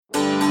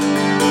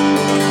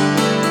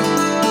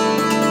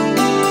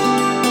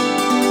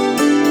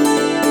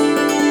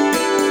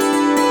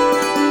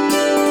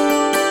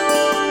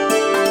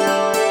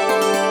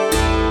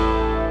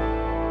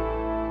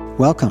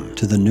Welcome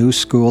to the New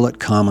School at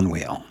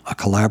Commonweal, a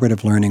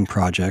collaborative learning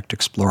project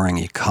exploring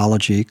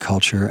ecology,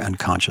 culture, and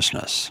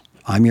consciousness.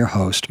 I'm your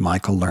host,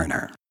 Michael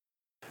Lerner.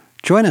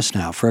 Join us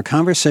now for a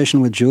conversation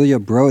with Julia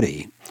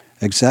Brody,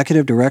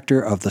 Executive Director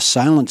of the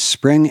Silent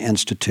Spring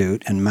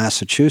Institute in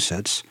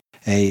Massachusetts,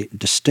 a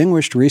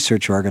distinguished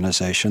research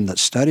organization that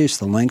studies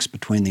the links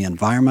between the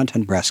environment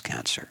and breast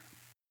cancer.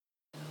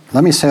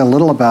 Let me say a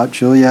little about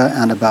Julia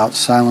and about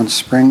Silent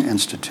Spring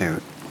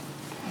Institute.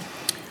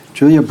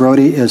 Julia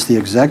Brody is the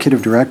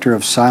Executive Director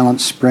of Silent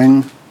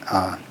Spring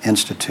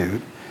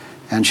Institute,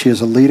 and she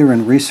is a leader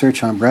in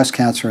research on breast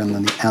cancer and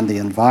the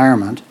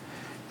environment,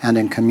 and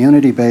in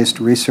community-based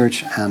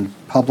research and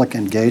public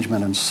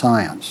engagement in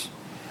science.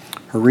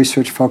 Her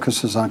research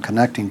focuses on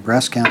connecting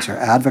breast cancer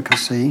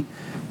advocacy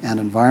and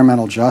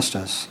environmental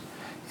justice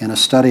in a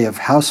study of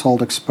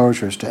household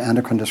exposures to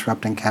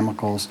endocrine-disrupting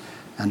chemicals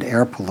and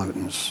air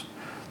pollutants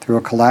through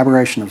a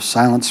collaboration of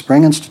Silent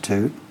Spring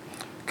Institute,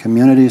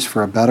 Communities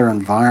for a Better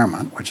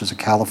Environment, which is a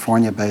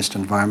California-based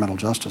environmental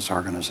justice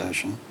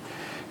organization,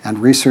 and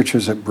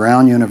researchers at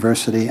Brown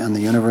University and the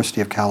University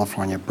of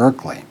California,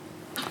 Berkeley.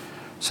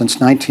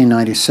 Since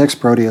 1996,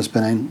 Brody has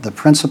been the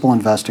principal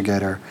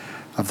investigator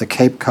of the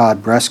Cape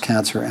Cod Breast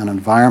Cancer and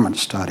Environment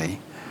Study,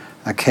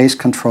 a case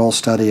control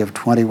study of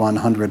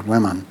 2,100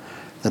 women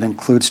that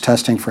includes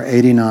testing for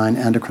 89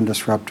 endocrine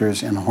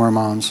disruptors in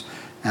hormones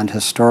and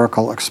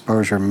historical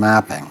exposure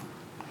mapping.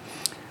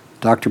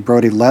 Dr.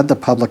 Brody led the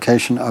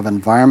publication of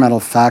Environmental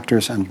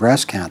Factors and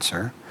Breast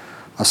Cancer,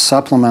 a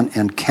supplement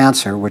in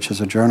Cancer, which is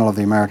a journal of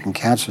the American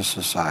Cancer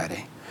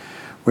Society,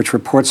 which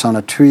reports on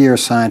a 2-year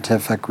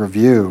scientific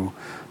review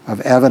of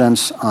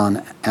evidence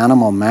on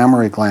animal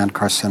mammary gland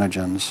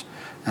carcinogens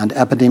and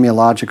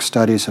epidemiologic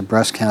studies of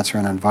breast cancer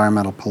and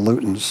environmental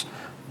pollutants,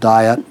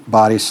 diet,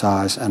 body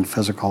size, and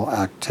physical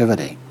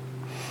activity.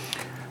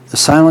 The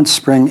Silent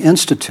Spring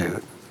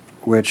Institute,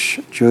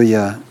 which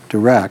Julia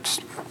directs,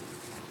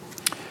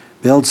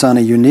 builds on a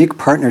unique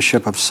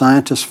partnership of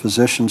scientists,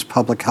 physicians,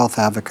 public health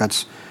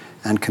advocates,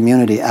 and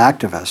community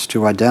activists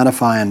to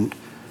identify and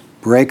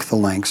break the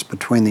links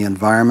between the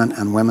environment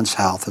and women's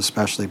health,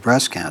 especially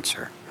breast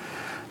cancer.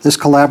 This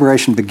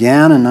collaboration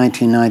began in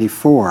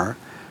 1994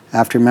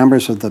 after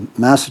members of the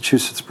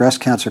Massachusetts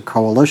Breast Cancer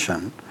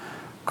Coalition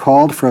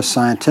called for a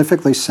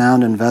scientifically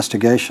sound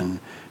investigation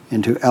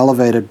into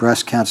elevated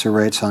breast cancer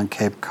rates on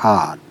Cape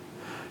Cod.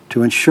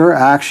 To ensure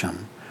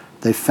action,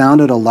 they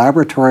founded a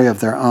laboratory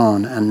of their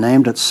own and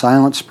named it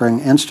Silent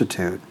Spring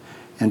Institute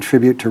in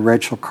tribute to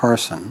Rachel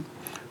Carson,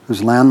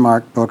 whose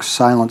landmark book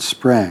Silent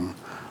Spring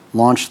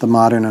launched the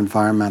modern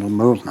environmental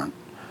movement.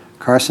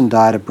 Carson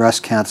died of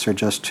breast cancer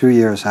just 2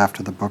 years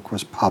after the book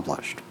was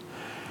published.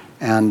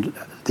 And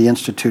the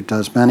Institute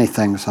does many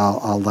things.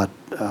 I'll let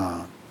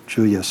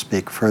Julia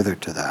speak further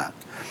to that.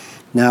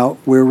 Now,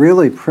 we're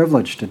really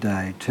privileged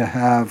today to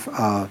have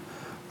a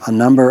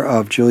number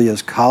of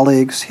Julia's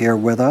colleagues here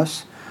with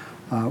us.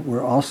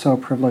 We're also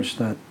privileged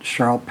that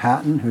Charles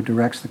Patton, who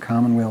directs the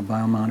Commonweal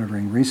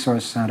Biomonitoring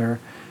Resource Center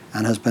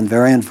and has been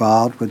very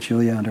involved with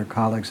Julia and her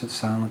colleagues at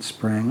Silent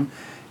Spring,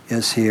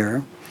 is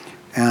here.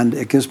 And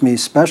it gives me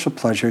special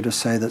pleasure to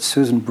say that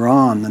Susan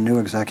Braun, the new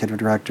Executive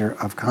Director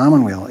of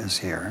Commonweal, is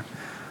here,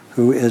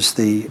 who is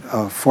the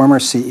former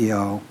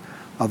CEO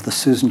of the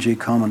Susan G.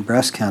 Komen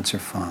Breast Cancer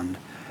Fund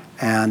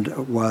and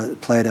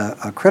played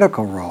a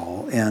critical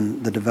role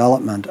in the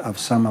development of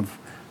some of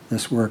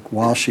this work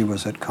while she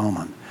was at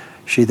Komen.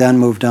 She then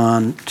moved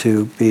on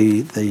to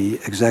be the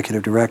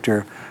Executive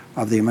Director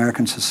of the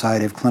American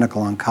Society of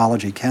Clinical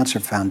Oncology Cancer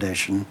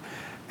Foundation,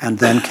 and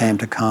then came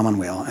to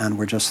Commonweal. And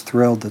we're just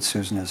thrilled that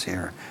Susan is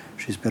here.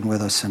 She's been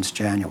with us since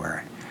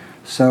January.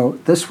 So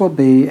this will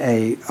be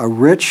a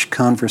rich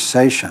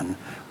conversation.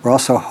 We're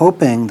also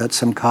hoping that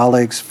some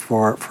colleagues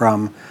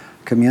from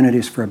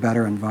Communities for a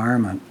Better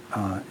Environment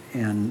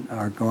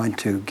are going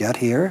to get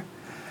here,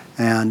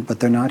 but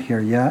they're not here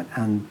yet,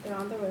 and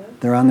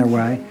they're on their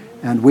way.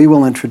 And we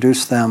will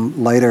introduce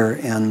them later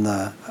in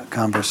the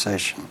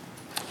conversation.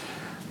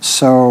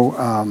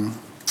 So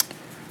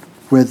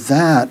with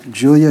that,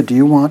 Julia, do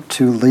you want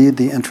to lead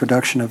the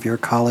introduction of your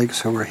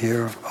colleagues who are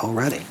here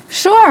already?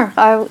 Sure,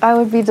 I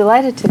would be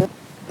delighted to.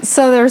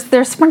 So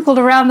they're sprinkled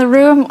around the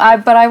room,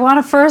 but I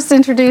want to first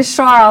introduce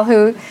Charles,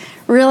 who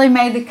really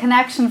made the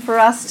connection for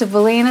us to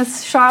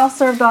Bolinas. Charles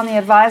served on the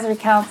advisory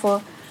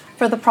council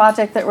for the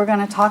project that we're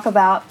going to talk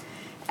about.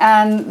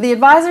 And the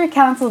advisory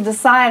council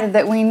decided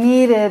that we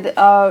needed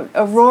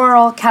a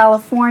rural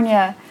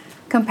California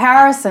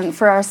comparison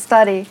for our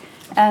study.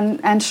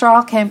 And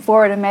Charles came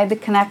forward and made the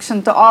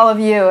connection to all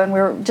of you, and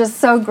we're just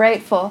so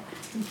grateful.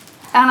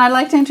 And I'd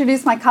like to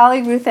introduce my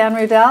colleague, Ruth Ann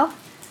Rudell,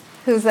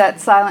 who's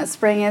at Silent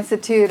Spring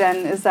Institute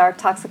and is our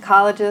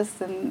toxicologist,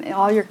 and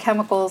all your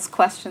chemicals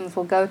questions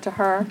will go to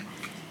her.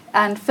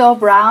 And Phil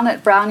Brown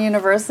at Brown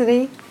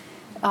University.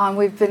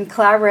 We've been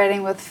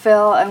collaborating with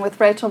Phil and with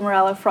Rachel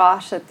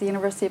Morello-Frosch at the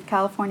University of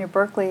California,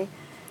 Berkeley,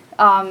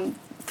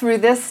 through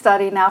this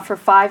study now for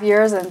 5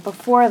 years, and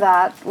before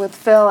that with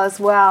Phil as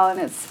well, and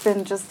it's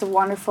been just a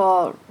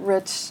wonderful,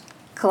 rich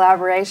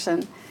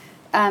collaboration.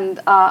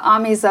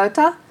 Ami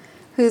Zota,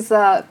 who's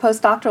a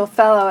postdoctoral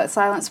fellow at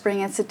Silent Spring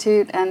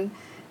Institute, and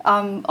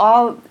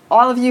all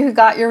of you who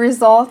got your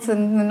results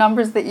and the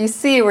numbers that you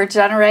see were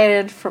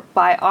generated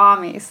by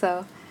Ami,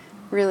 so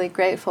really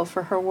grateful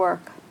for her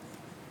work.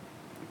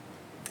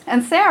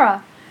 And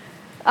Sarah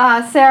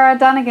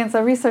Dunnigan's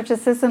a research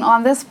assistant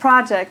on this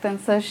project,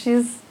 and so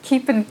she's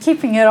keeping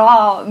it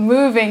all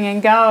moving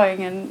and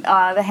going, and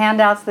the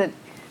handouts that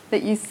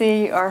you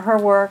see are her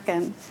work,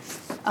 and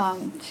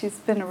she's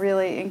been a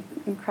really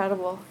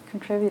incredible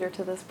contributor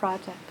to this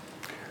project.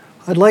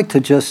 I'd like to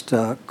just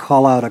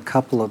call out a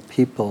couple of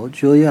people.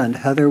 Julia and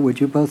Heather, would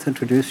you both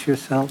introduce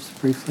yourselves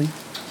briefly?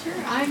 Sure.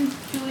 I'm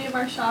Julia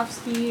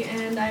Varshovsky,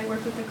 and I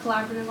work with the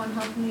Collaborative on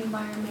Health and the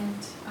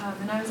Environment,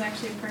 and I was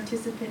actually a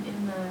participant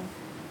in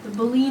the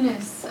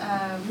Bolinas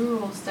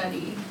rural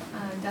study,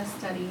 death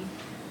study,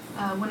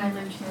 when I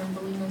lived here in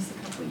Bolinas a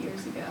couple of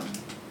years ago.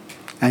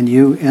 And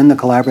you, in the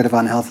Collaborative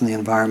on Health and the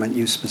Environment,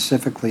 you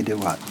specifically do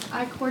what?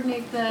 I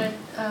coordinate the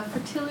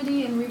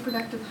Fertility and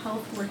Reproductive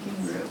Health Working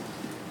Group.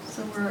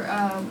 So we're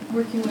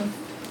working with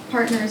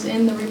partners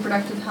in the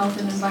reproductive health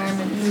and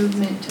environment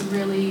movement to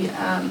really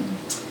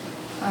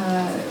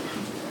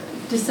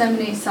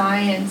disseminate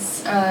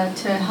science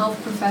to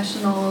health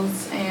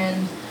professionals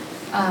and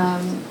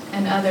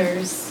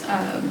others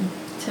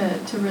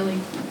to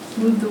really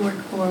move the work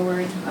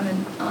forward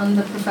on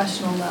the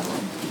professional level.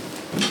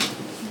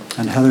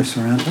 And Heather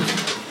Sorrentis?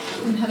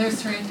 I'm Heather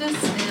Sorrentis,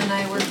 and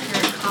I work here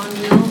at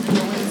Commonweal. I'm the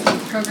Women's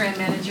Health Program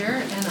Manager,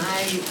 and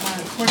I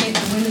coordinate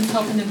the Women's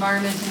Health and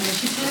Environment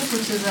Initiative,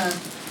 which is a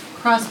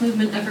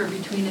cross-movement effort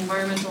between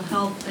environmental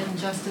health and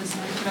justice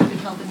and reproductive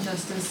health and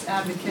justice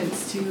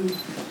advocates to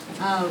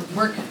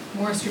work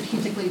more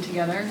strategically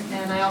together.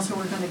 And I also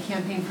work on the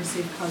Campaign for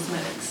Safe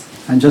Cosmetics.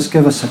 And just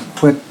give us a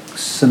quick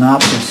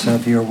synopsis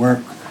of your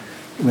work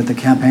with the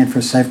Campaign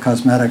for Safe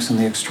Cosmetics and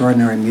the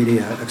extraordinary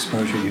media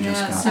exposure you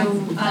just got. So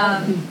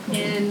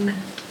in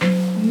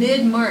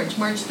mid-March,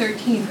 March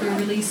 13th, we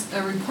released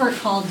a report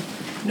called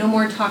No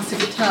More Toxic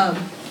Tub,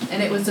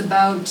 and it was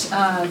about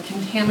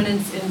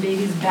contaminants in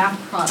babies' bath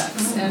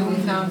products. And we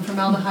found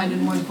formaldehyde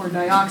and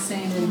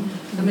 1,4-dioxane in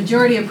the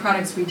majority of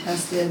products we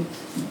tested.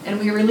 And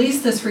we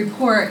released this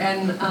report,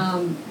 and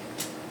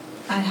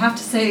I have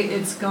to say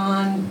it's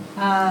gone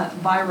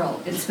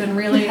viral. It's been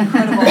really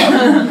incredible.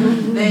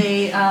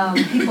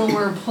 People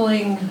were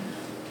pulling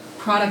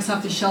products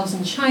off the shelves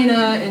in China,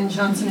 and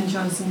Johnson &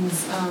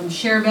 Johnson's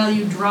share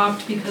value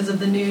dropped because of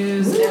the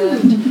news.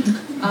 And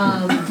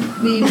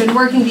we've been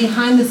working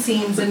behind the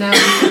scenes, and now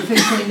we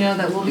officially know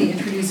that we'll be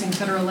introducing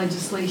federal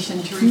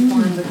legislation to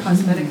reform the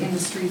cosmetic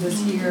industry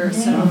this year.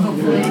 So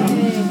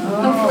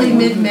hopefully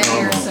mid-May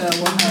or so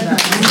we'll have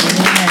that.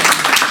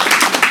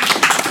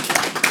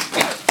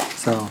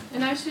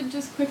 And I should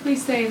just quickly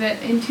say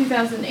that in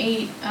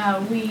 2008,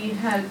 we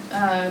had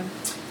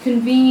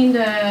convened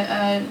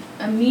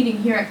a meeting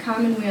here at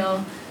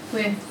Commonweal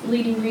with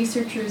leading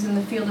researchers in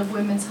the field of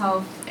women's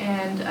health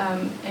and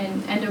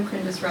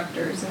endocrine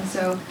disruptors. And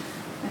so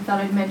I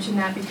thought I'd mention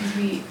that because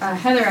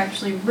Heather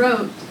actually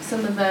wrote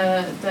some of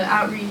the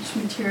outreach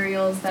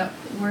materials that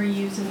were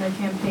used in the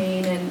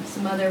campaign and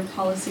some other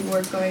policy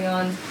work going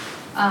on.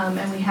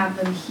 And we have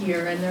them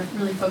here, and they're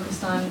really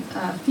focused on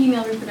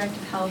female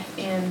reproductive health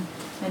and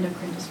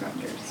endocrine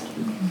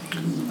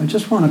disruptors. I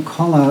just want to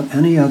call out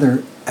any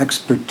other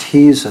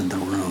expertise in the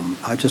room.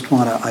 I just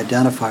want to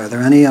identify, are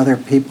there any other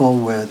people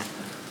with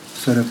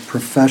sort of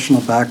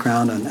professional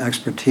background and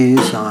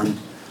expertise on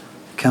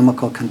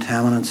chemical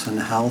contaminants and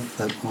health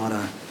that want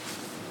to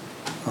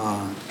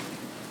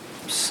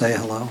say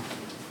hello?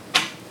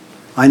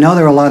 I know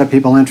there are a lot of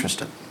people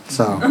interested,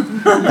 so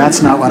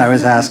that's not what I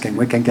was asking.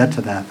 We can get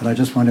to that, but I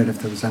just wondered if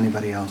there was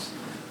anybody else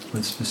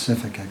with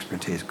specific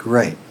expertise.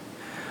 Great.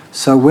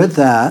 So with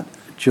that,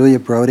 Julia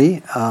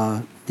Brody,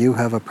 you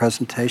have a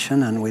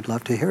presentation, and we'd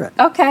love to hear it.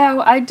 Okay,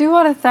 I do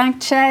want to thank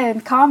Che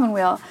and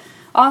Commonweal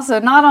also,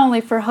 not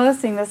only for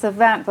hosting this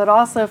event, but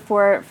also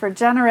for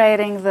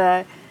generating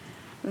the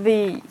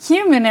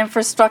human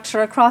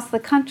infrastructure across the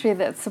country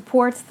that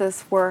supports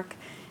this work.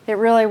 It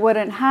really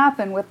wouldn't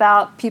happen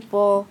without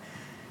people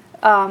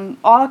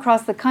all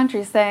across the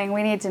country saying,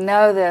 we need to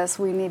know this,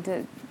 we need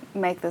to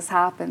make this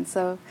happen.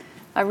 So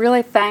I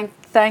really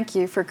thank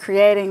you for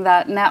creating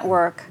that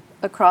network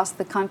across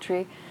the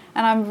country.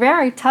 And I'm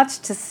very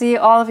touched to see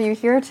all of you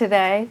here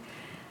today,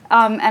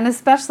 and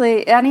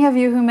especially any of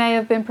you who may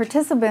have been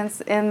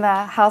participants in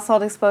the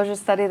household exposure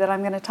study that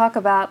I'm going to talk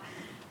about.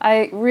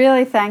 I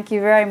really thank you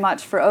very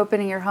much for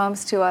opening your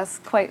homes to us,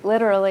 quite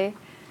literally.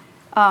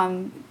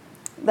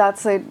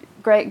 That's a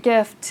great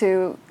gift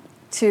to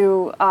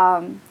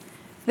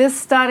this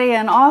study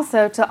and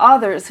also to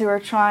others who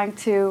are trying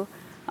to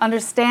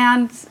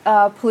understand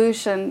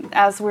pollution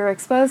as we're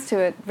exposed to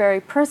it very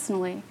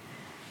personally.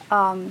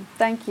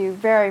 Thank you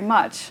very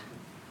much.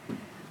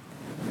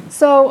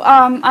 So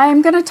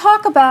I'm going to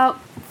talk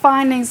about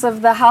findings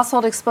of the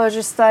household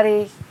exposure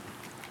study,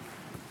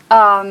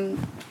 and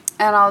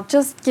I'll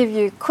just give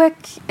you a quick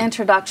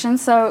introduction.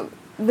 So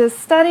the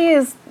study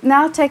is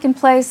now taking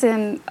place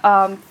in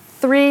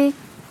 3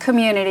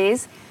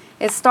 communities.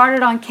 It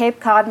started on Cape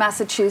Cod,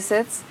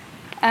 Massachusetts,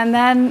 and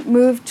then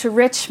moved to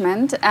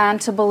Richmond and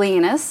to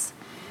Bolinas.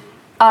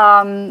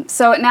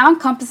 So it now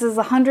encompasses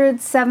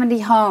 170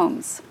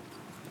 homes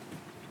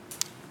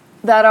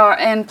that are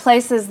in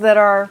places that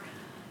are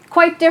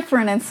quite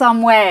different in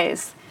some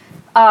ways.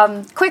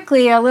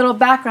 Quickly, a little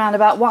background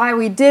about why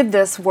we did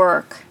this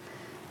work.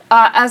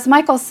 As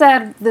Michael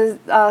said, the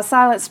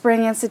Silent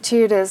Spring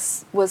Institute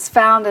was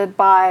founded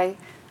by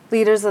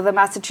leaders of the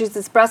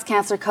Massachusetts Breast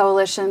Cancer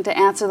Coalition to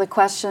answer the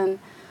question,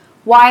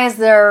 why is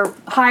there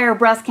higher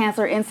breast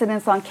cancer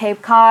incidence on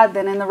Cape Cod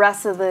than in the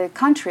rest of the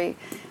country?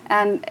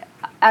 And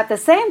at the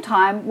same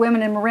time,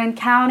 women in Marin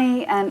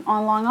County and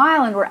on Long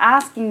Island were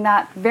asking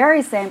that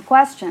very same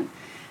question.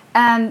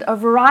 And a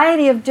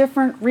variety of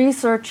different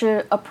research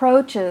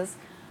approaches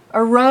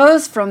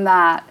arose from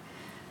that.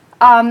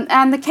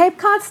 And the Cape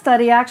Cod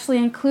study actually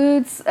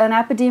includes an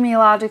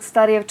epidemiologic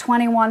study of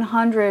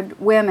 2,100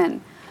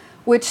 women,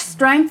 which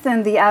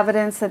strengthened the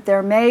evidence that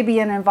there may be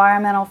an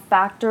environmental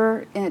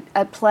factor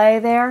at play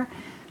there.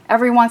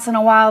 Every once in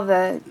a while,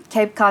 the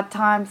Cape Cod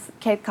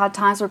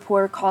Times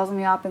reporter calls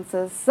me up and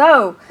says,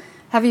 "So,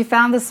 have you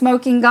found the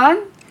smoking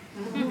gun?"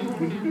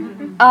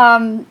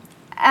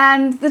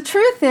 And the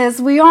truth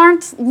is, we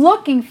aren't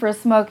looking for a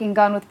smoking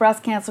gun with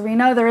breast cancer. We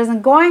know there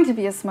isn't going to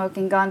be a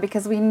smoking gun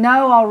because we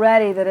know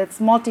already that it's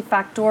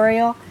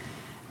multifactorial.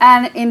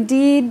 And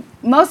indeed,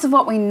 most of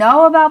what we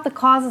know about the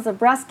causes of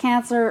breast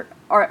cancer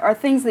are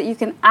things that you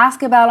can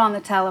ask about on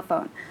the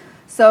telephone.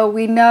 So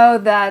we know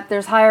that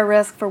there's higher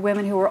risk for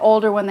women who were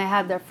older when they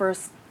had their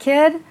first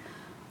kid,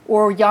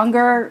 or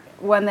younger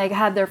when they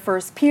had their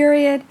first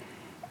period,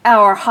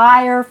 or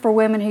higher for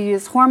women who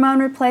use hormone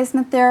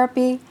replacement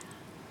therapy.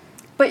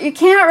 But you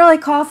can't really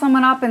call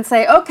someone up and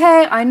say,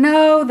 okay, I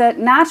know that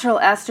natural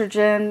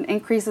estrogen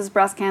increases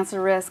breast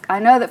cancer risk. I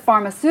know that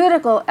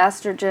pharmaceutical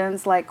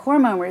estrogens like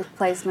hormone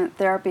replacement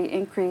therapy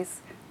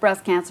increase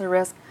breast cancer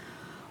risk.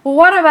 Well,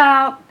 what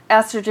about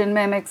estrogen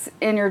mimics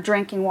in your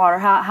drinking water?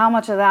 How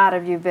much of that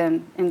have you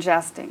been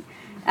ingesting?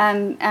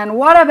 And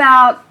what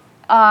about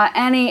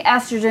any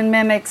estrogen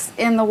mimics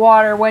in the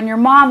water when your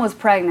mom was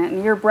pregnant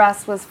and your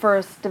breast was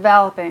first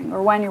developing,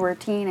 or when you were a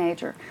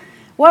teenager?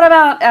 What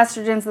about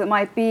estrogens that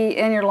might be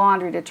in your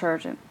laundry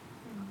detergent?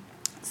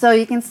 So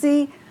you can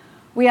see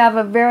we have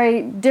a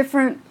very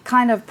different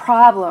kind of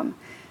problem.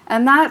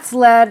 And that's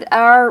led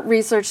our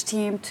research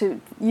team to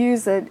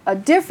use a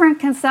different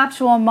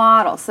conceptual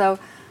model. So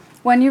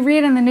when you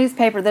read in the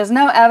newspaper, there's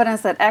no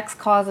evidence that X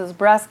causes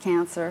breast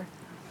cancer.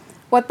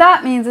 What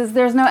that means is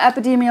there's no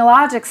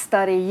epidemiologic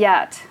study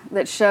yet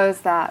that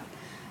shows that.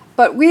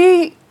 But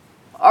we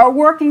are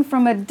working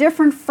from a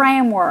different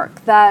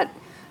framework that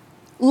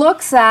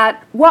looks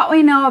at what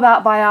we know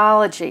about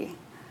biology.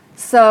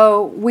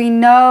 So we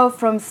know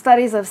from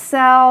studies of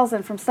cells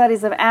and from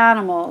studies of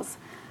animals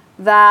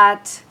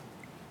that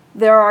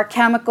there are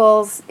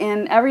chemicals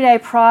in everyday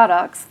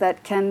products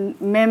that can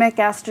mimic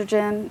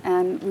estrogen,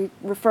 and we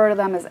refer to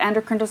them as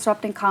endocrine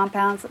disrupting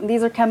compounds. And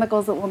these are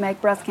chemicals that will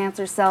make breast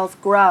cancer cells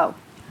grow.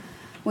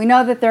 We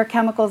know that there are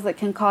chemicals that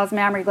can cause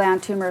mammary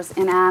gland tumors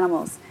in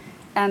animals.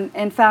 And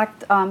in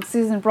fact,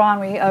 Susan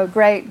Braun, we owe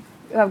great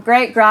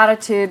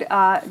gratitude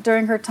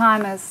during her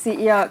time as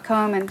CEO at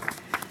Komen.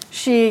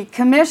 She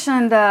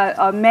commissioned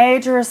a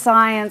major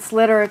science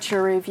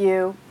literature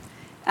review,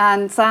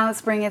 and Silent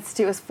Spring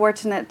Institute was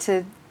fortunate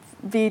to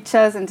be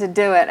chosen to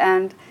do it.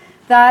 And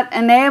that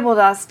enabled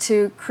us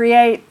to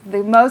create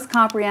the most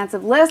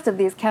comprehensive list of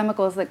these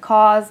chemicals that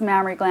cause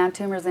mammary gland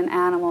tumors in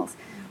animals.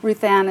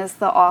 Ruth Ann is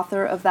the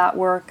author of that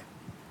work.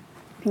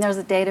 And there's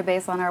a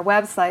database on our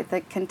website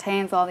that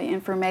contains all the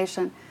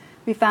information.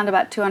 We found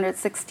about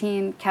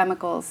 216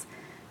 chemicals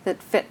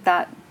that fit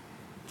that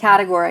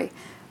category.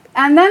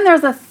 And then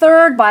there's a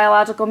third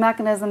biological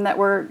mechanism that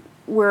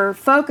we're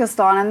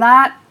focused on, and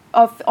that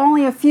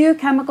only a few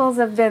chemicals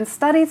have been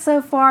studied so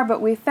far,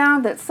 but we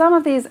found that some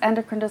of these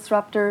endocrine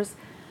disruptors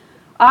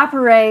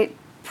operate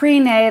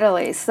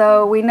prenatally.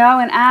 So we know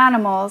in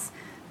animals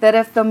that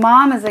if the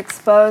mom is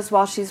exposed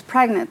while she's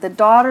pregnant, the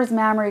daughter's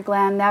mammary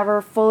gland never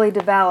fully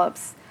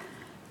develops,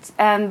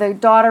 and the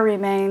daughter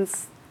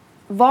remains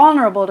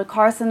vulnerable to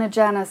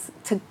carcinogens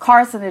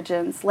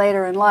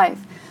later in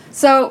life.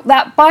 So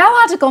that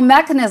biological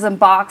mechanism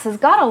box has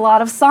got a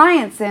lot of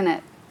science in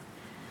it.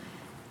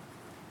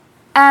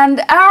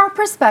 And our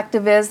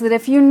perspective is that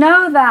if you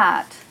know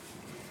that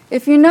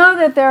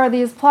there are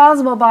these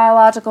plausible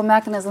biological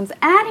mechanisms,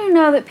 and you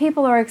know that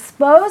people are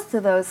exposed to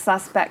those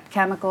suspect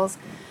chemicals,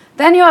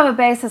 then you have a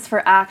basis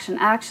for action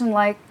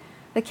like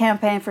the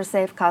Campaign for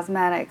Safe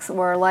Cosmetics,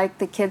 or like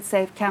the Kids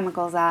Safe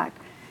Chemicals Act,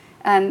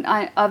 and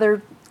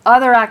other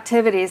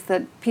activities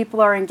that people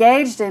are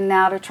engaged in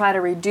now to try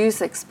to reduce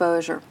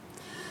exposure.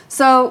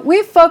 So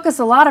we focus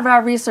a lot of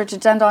our research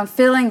agenda on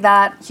filling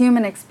that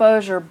human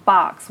exposure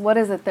box. What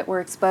is it that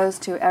we're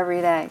exposed to every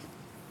day?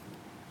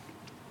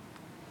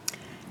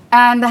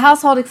 And the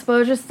household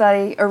exposure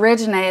study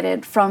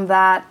originated from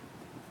that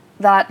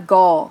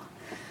goal.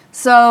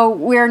 So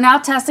we're now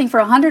testing for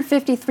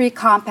 153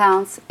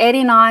 compounds.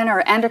 89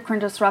 are endocrine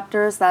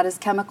disruptors, that is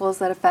chemicals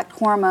that affect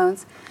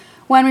hormones.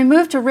 When we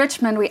moved to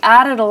Richmond, we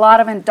added a lot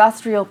of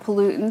industrial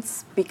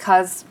pollutants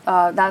because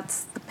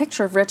that's the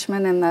picture of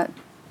Richmond in the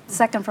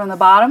second from the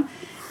bottom.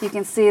 You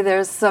can see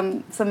there's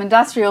some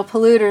industrial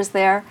polluters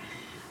there.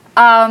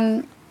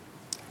 And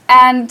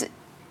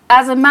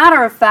as a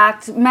matter of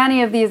fact,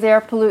 many of these air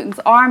pollutants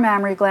are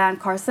mammary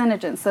gland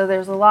carcinogens. So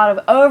there's a lot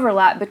of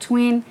overlap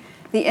between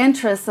the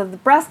interests of the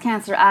breast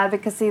cancer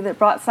advocacy that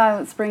brought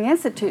Silent Spring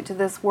Institute to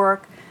this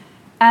work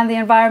and the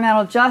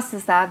environmental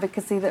justice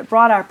advocacy that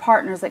brought our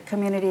partners at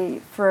Community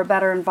for a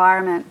Better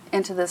Environment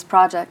into this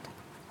project.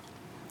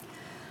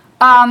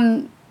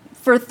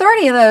 For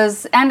 30 of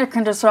those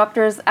endocrine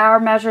disruptors, our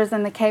measures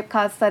in the Cape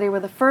Cod study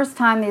were the first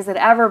time these had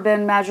ever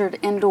been measured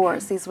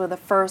indoors. These were the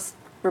first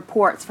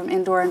reports from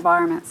indoor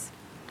environments.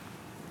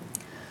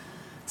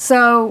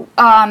 So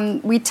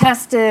we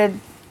tested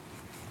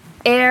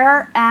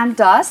air and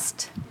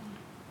dust,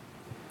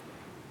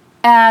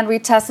 and we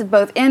tested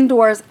both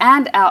indoors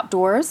and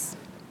outdoors.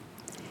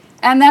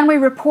 And then we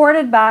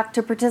reported back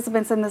to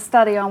participants in the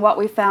study on what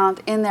we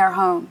found in their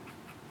home.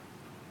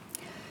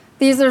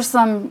 These are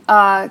some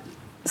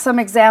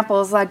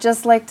examples. I'd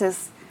just like to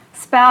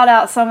spout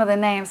out some of the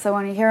names, so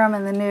when you hear them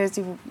in the news,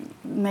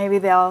 maybe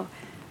they'll,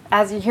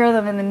 as you hear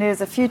them in the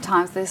news a few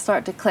times, they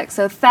start to click.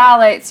 So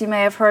phthalates, you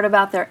may have heard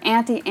about. They're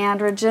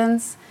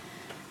anti-androgens.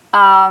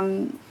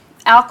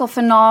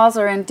 Alkylphenols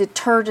are in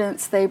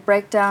detergents. They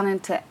break down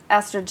into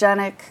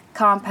estrogenic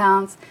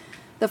compounds.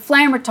 The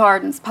flame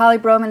retardants,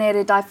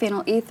 polybrominated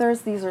diphenyl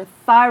ethers, these are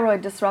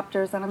thyroid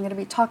disruptors, and I'm going to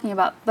be talking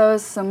about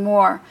those some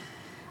more.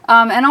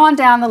 And on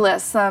down the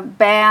list,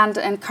 banned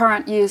and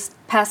current use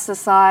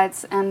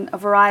pesticides and a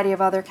variety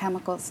of other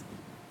chemicals.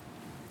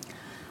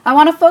 I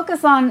want to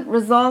focus on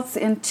results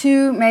in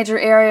two major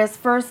areas.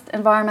 First,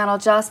 environmental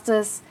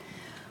justice,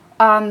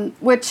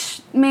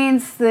 which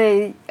means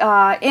the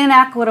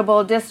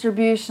inequitable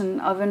distribution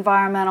of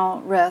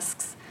environmental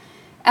risks.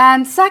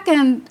 And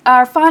second,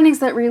 our findings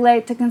that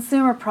relate to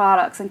consumer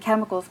products and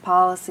chemicals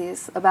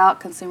policies about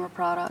consumer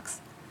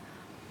products.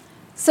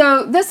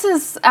 So this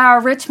is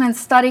our Richmond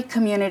study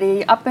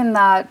community up in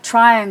the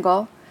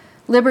triangle,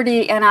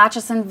 Liberty and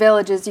Atchison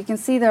villages. You can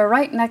see they're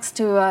right next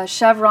to a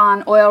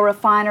Chevron oil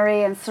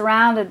refinery and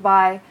surrounded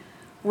by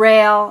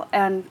rail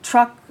and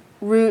truck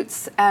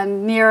routes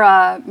and near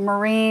a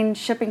marine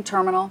shipping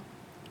terminal.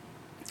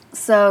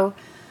 So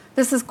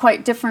this is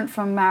quite different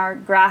from our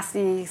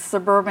grassy,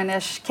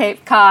 suburban-ish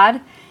Cape Cod.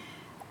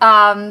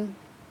 And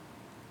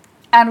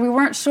we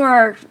weren't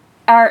sure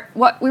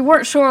what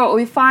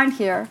we find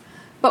here,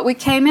 but we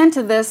came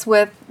into this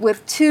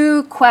with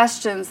two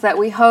questions that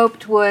we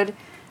hoped would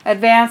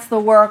advance the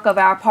work of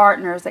our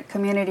partners at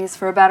Communities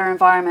for a Better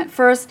Environment.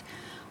 First,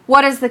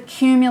 what is the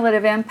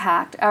cumulative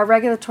impact? Our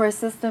regulatory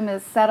system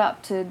is set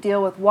up to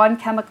deal with one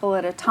chemical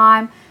at a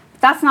time. But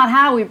that's not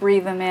how we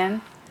breathe them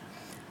in.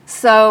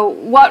 So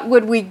what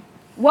would we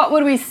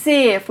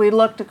see if we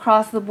looked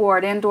across the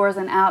board, indoors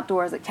and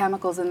outdoors, at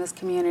chemicals in this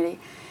community?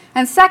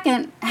 And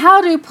second,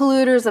 how do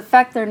polluters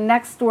affect their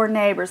next door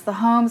neighbors, the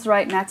homes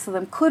right next to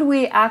them? Could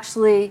we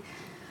actually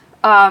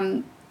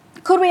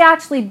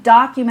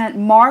document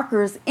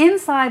markers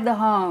inside the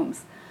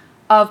homes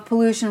of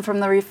pollution from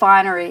the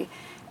refinery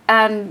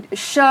and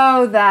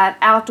show that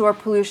outdoor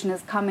pollution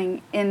is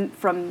coming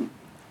indoors?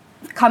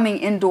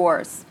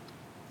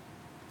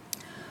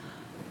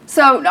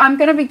 So I'm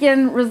going to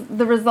begin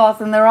the results,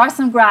 and there are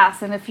some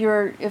graphs. And if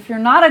you're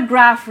not a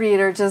graph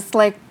reader, just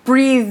like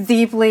breathe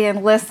deeply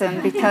and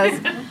listen, because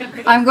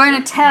I'm going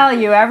to tell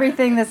you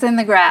everything that's in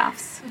the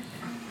graphs.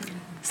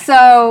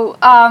 So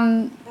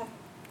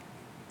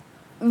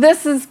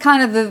this is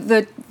kind of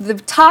the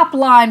top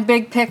line,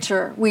 big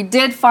picture. We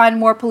did find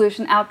more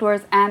pollution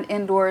outdoors and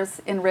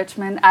indoors in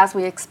Richmond, as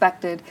we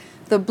expected.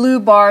 The blue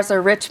bars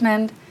are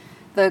Richmond.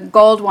 The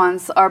gold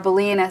ones are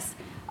Bolinas.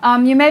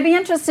 You may be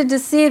interested to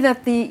see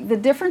that the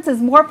difference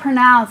is more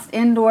pronounced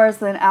indoors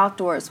than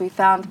outdoors. We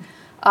found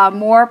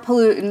more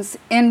pollutants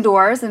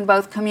indoors in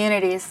both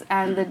communities,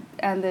 and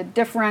the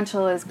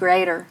differential is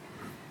greater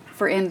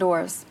for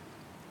indoors.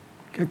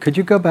 Could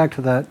you go back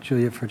to that,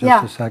 Julia, for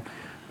just a sec?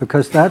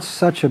 Because that's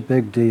such a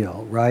big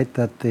deal, right?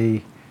 That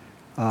the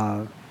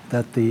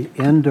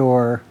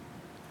indoor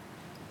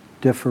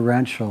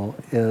differential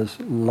is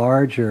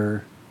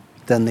larger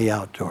than the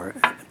outdoor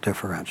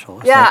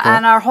differential. Is that correct?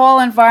 And our whole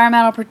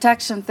environmental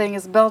protection thing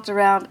is built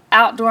around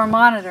outdoor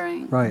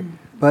monitoring. Right.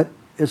 But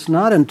it's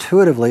not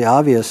intuitively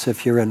obvious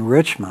if you're in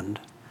Richmond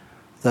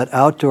that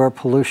outdoor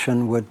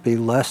pollution would be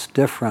less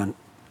different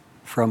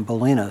from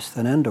Bolinas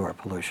than indoor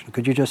pollution.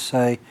 Could you just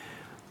say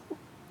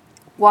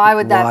why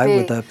would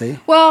that be?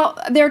 Well,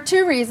 there are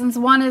two reasons.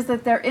 One is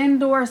that they're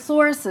indoor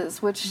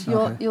sources, which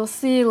you'll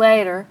see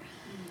later.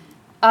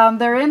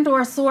 They're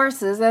indoor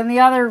sources, and the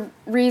other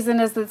reason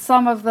is that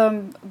some of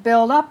them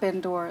build up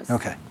indoors.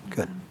 Okay,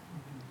 good.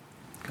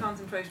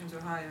 Concentrations are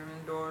higher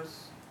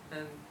indoors,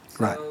 and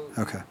so right.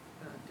 Okay.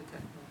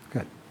 detect them.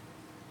 Good.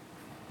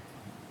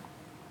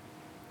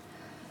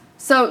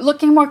 So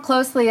looking more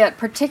closely at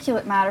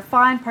particulate matter,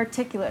 fine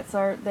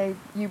particulates,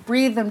 you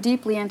breathe them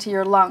deeply into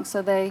your lungs,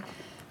 so they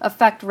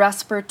affect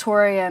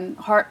respiratory and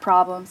heart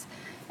problems.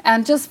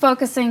 And just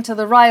focusing to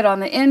the right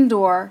on the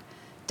indoor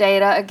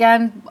data,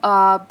 again,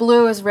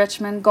 blue is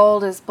Richmond,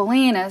 gold is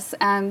Bolinas,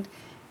 and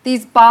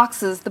these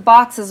boxes, the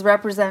boxes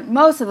represent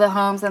most of the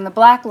homes, and the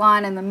black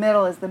line in the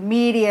middle is the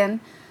median,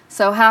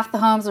 so half the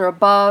homes are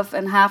above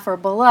and half are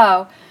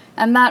below.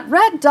 And that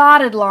red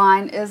dotted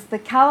line is the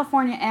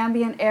California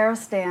Ambient Air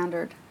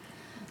Standard.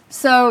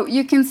 So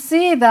you can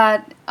see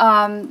that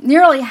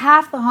nearly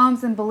half the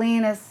homes in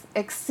Bolinas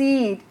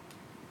exceed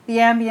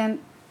the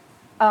ambient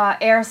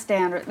air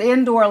standard. The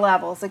indoor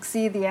levels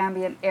exceed the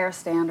ambient air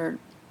standard.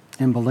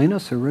 In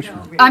Bolinas or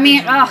Richmond? I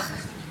mean, Yeah.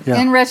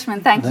 in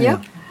Richmond, thank you.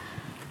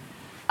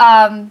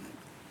 Yeah.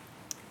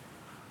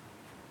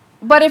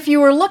 But if you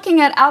were looking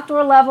at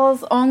outdoor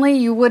levels only,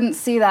 you wouldn't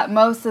see that.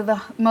 Most of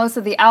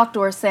the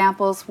outdoor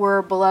samples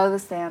were below the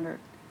standard.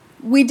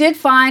 We did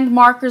find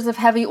markers of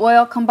heavy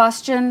oil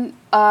combustion,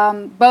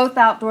 both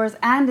outdoors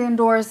and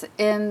indoors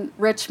in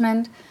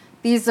Richmond.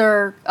 These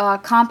are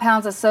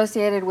compounds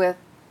associated with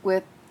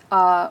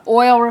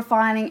oil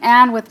refining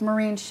and with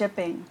marine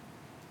shipping.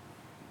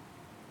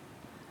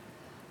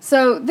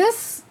 So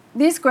these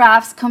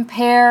graphs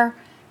compare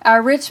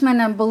our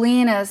Richmond and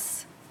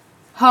Bolinas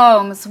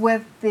homes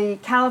with the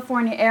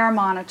California air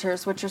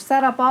monitors, which are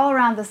set up all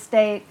around the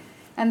state,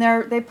 and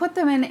they put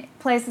them in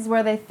places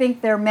where they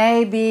think there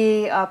may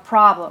be a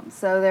problem,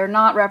 so they're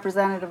not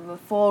representative of the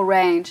full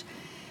range.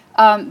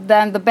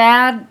 Then the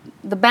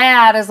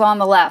bad is on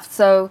the left,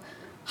 so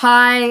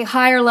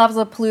higher levels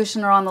of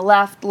pollution are on the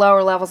left,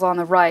 lower levels on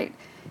the right,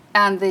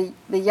 and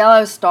the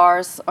yellow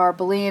stars are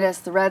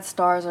Bolinas, the red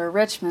stars are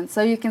Richmond.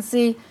 So you can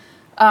see,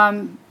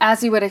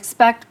 as you would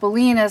expect,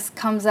 Bolinas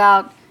comes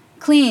out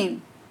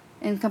clean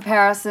in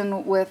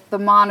comparison with the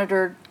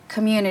monitored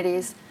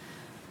communities.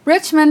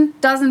 Richmond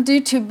doesn't do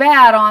too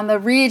bad on the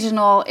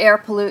regional air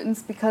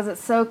pollutants because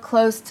it's so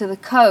close to the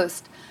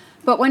coast.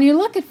 But when you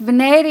look at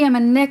vanadium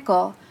and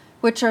nickel,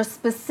 which are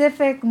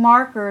specific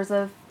markers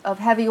of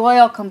heavy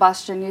oil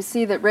combustion, you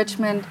see that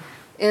Richmond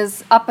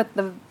is up at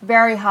the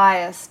very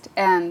highest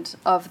end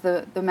of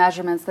the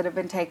measurements that have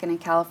been taken in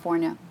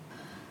California.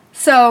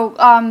 So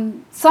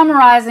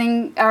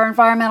summarizing our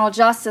environmental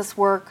justice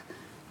work,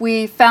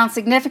 we found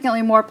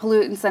significantly more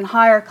pollutants and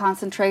higher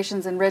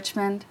concentrations in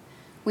Richmond.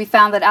 We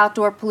found that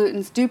outdoor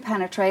pollutants do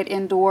penetrate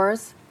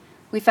indoors.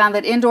 We found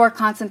that indoor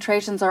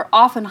concentrations are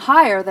often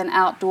higher than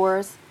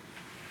outdoors,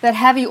 that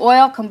heavy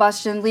oil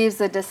combustion leaves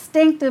a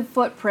distinctive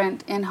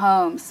footprint in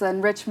homes,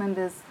 and Richmond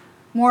is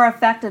more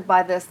affected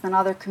by this than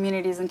other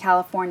communities in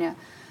California.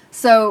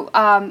 So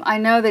I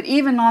know that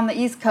even on the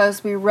East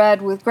Coast, we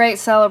read with great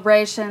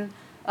celebration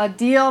a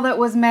deal that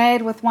was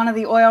made with one of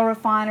the oil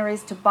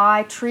refineries to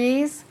buy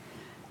trees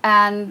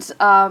and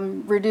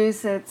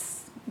reduce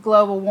its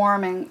global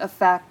warming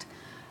effect.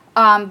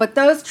 But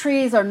those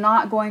trees are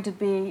not going to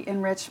be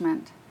in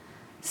Richmond.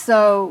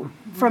 So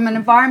from an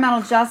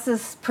environmental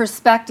justice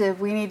perspective,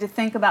 we need to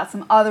think about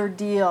some other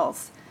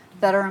deals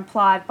that are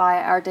implied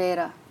by our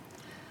data.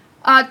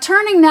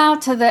 Turning now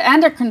to the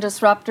endocrine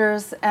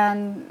disruptors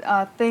and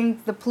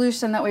the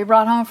pollution that we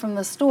brought home from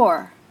the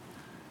store.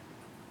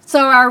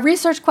 So our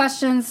research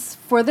questions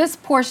for this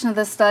portion of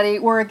the study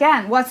were,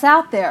 again, what's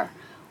out there?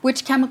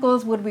 Which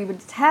chemicals would we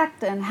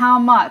detect and how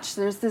much?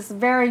 There's this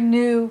very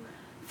new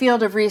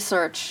field of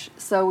research,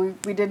 so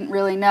we didn't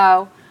really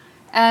know.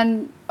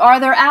 And are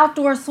there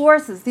outdoor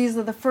sources? This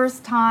is the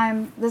first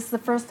time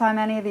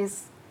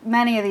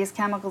many of these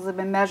chemicals have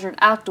been measured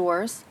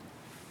outdoors.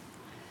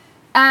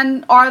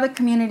 And are the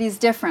communities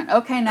different?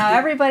 Okay, now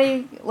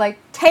everybody,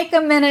 take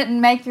a minute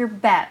and make your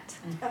bet.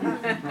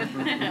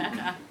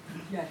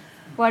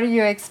 What are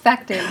you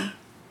expecting?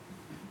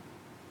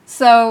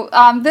 So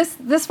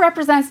this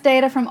represents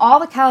data from all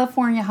the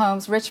California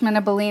homes, Richmond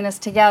and Bolinas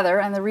together,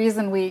 and the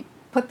reason we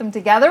put them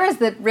together is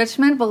that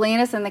Richmond,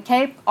 Bolinas, and the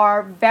Cape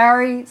are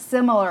very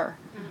similar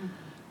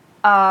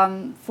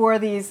for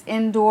these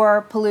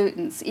indoor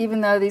pollutants,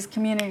 even though these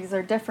communities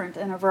are different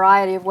in a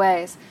variety of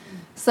ways.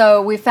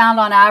 So we found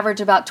on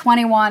average about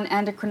 21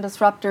 endocrine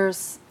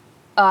disruptors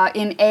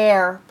in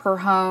air per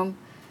home,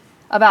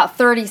 about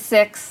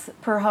 36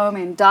 per home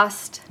in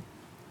dust.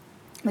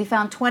 We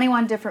found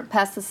 21 different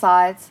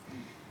pesticides,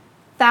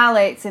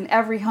 phthalates in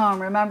every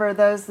home. Remember,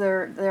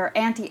 they're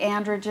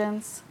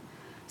anti-androgens,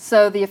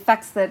 so the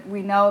effects that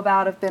we know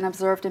about have been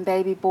observed in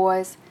baby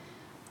boys.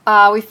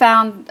 We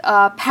found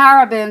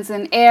parabens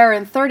in air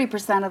in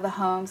 30% of the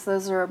homes.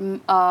 Those are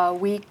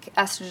weak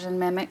estrogen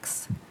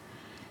mimics.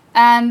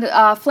 And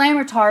flame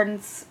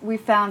retardants we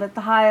found at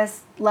the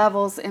highest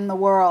levels in the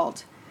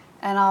world,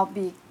 and I'll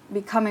be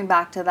coming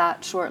back to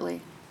that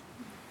shortly.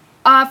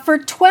 For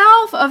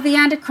 12 of the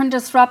endocrine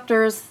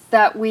disruptors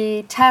that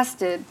we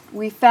tested,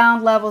 we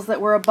found levels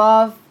that were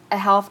above a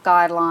health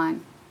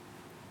guideline.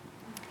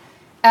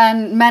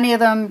 And many of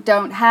them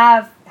don't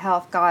have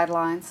health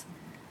guidelines.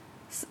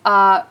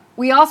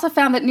 We also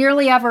found that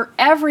nearly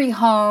every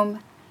home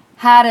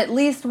had at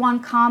least one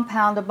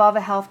compound above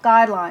a health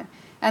guideline.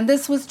 And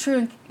this was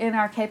true in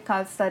our Cape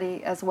Cod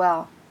study as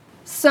well.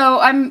 So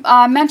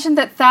I mentioned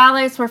that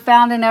phthalates were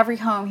found in every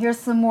home. Here's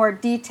some more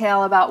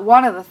detail about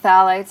one of the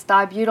phthalates,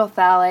 dibutyl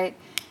phthalate.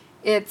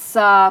 It's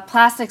a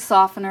plastic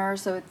softener,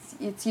 so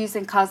it's used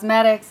in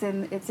cosmetics,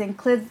 and it's in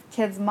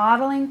kids'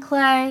 modeling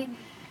clay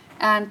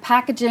and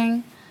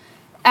packaging.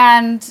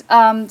 And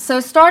so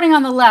starting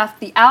on the left,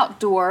 the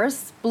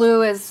outdoors,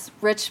 blue is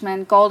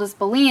Richmond, gold is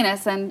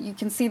Bolinas, and you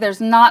can see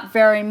there's not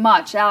very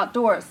much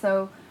outdoors.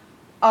 So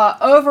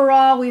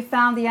overall, we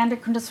found the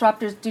endocrine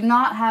disruptors do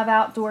not have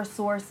outdoor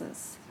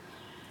sources.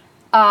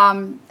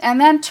 And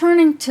then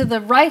turning to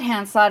the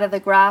right-hand side of the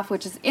graph,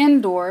 which is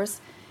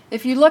indoors,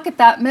 if you look at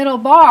that middle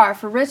bar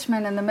for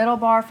Richmond and the middle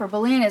bar for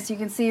Bolinas, you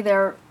can see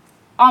they're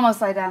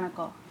almost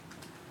identical.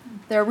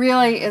 There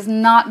really is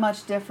not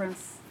much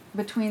difference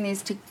between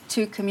these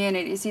two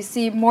communities. You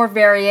see more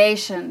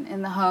variation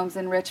in the homes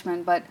in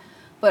Richmond, but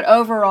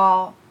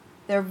overall,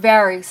 they're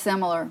very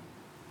similar.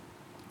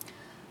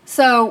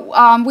 So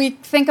we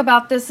think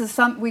about this as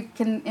we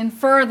can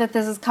infer that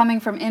this is coming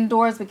from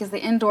indoors because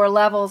the indoor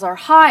levels are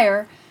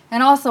higher,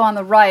 and also on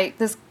the right,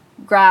 this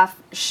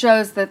graph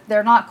shows that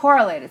they're not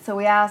correlated. So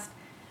we asked,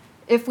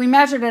 if we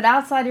measured it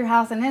outside your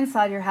house and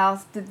inside your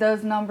house, did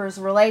those numbers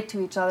relate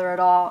to each other at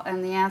all?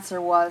 And the answer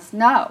was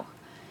no.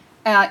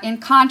 In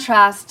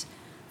contrast,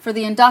 for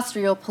the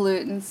industrial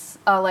pollutants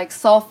like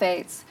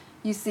sulfates,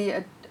 you see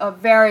a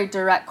very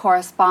direct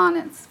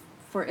correspondence.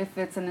 For if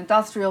it's an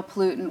industrial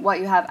pollutant, what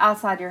you have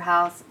outside your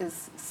house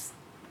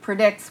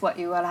predicts what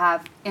you would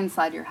have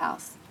inside your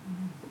house.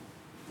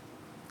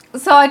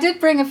 So I did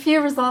bring a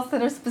few results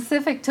that are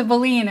specific to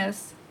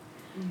Bolinas.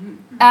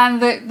 And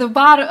the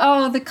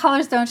bottom, the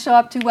colors don't show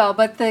up too well,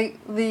 but the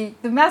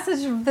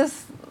message of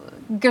this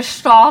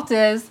gestalt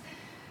is,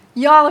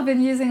 y'all have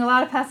been using a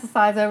lot of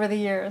pesticides over the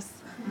years.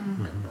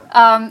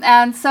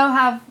 And so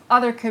have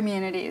other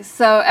communities.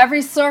 So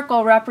every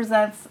circle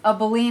represents a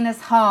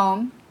Bolinas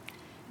home.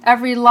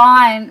 Every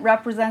line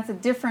represents a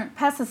different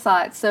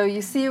pesticide. So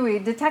you see we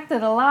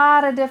detected a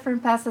lot of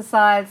different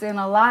pesticides in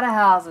a lot of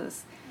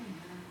houses.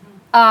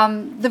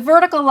 The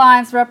vertical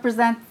lines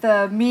represent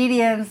the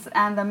medians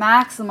and the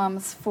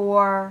maximums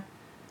for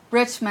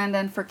Richmond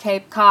and for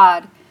Cape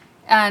Cod.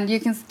 And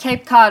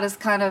Cape Cod is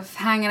kind of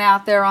hanging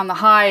out there on the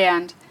high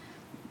end.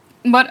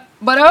 But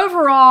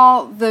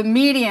overall, the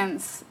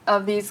medians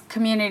of these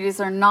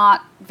communities are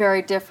not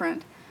very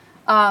different.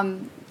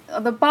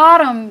 The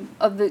bottom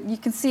you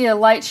can see a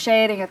light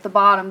shading at the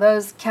bottom.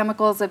 Those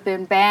chemicals have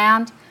been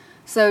banned.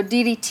 So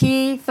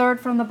DDT,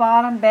 third from the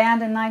bottom,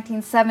 banned in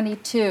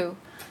 1972,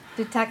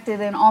 detected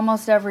in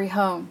almost every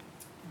home.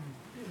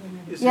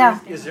 Is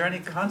there any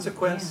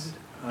consequence,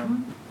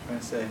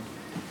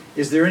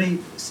 is there any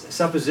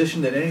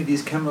supposition that any of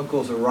these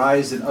chemicals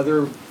arise in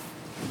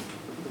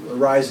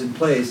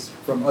place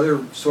from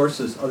other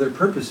sources, other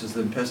purposes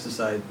than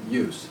pesticide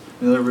use?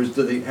 In other words,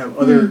 do they have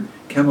other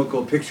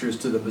chemical pictures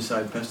to them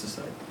beside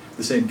pesticide,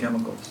 the same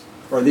chemicals?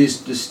 Or are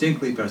these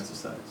distinctly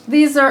pesticides?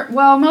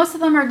 Most of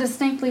them are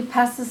distinctly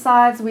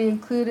pesticides. We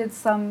included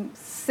some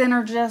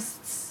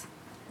synergists.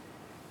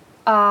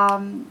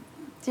 Do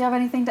you have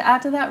anything to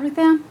add to that, Ruth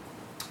Ann?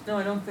 No,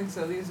 I don't think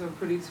so. These are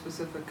pretty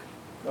specific.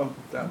 Oh,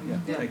 thank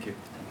you.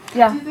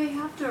 Yeah. Do they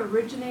have to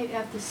originate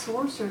at the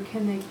source, or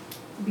can they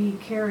be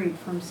carried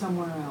from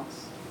somewhere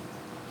else?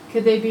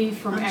 Could they be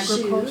from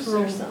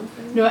agricultural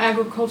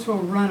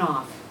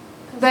runoff?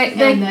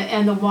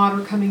 And the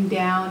water coming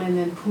down and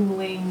then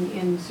pooling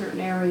in certain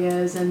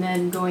areas and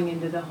then going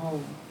into the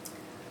home?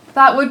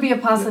 That would be a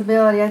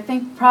possibility. I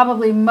think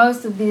probably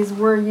most of these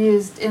were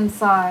used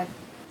inside.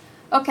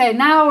 Okay,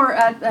 now we're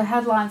at a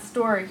headline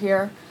story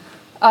here.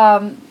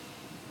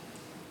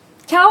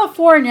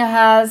 California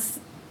has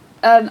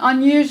an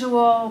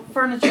unusual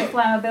furniture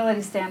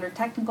flammability standard.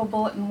 Technical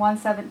Bulletin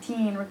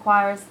 117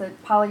 requires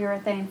that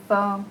polyurethane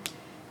foam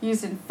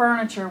used in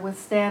furniture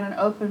withstand an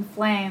open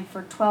flame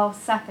for 12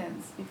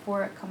 seconds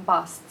before it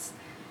combusts.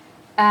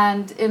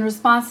 And in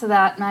response to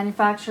that,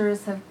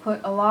 manufacturers have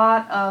put a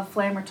lot of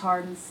flame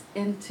retardants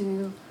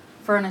into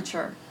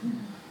furniture.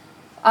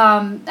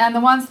 And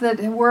the ones that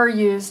were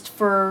used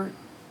for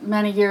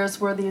many years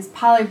were these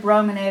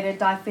polybrominated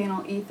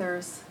diphenyl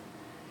ethers.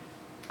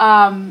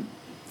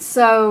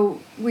 So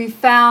we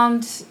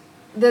found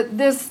that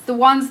the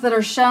ones that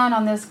are shown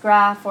on this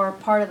graph are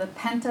part of the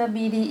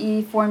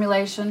penta-BDE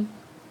formulation.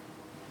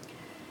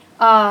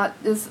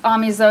 This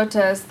Ami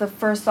Zota is the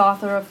first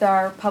author of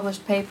our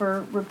published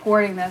paper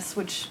reporting this,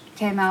 which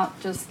came out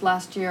just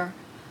last year.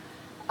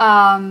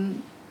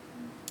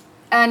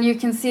 And you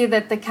can see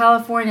that the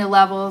California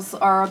levels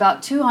are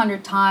about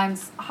 200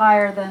 times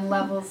higher than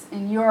levels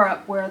in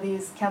Europe, where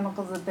these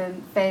chemicals have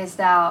been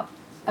phased out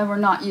and were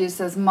not used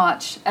as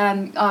much.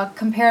 And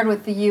compared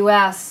with the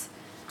U.S.,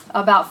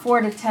 about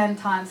 4 to 10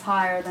 times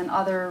higher than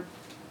other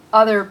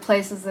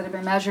places that have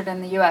been measured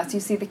in the U.S.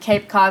 You see the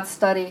Cape Cod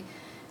study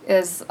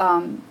is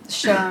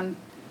shown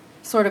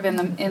sort of in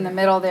the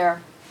middle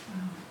there.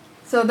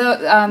 So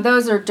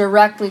those are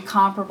directly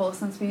comparable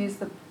since we use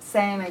the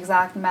same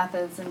exact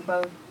methods in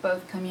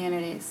both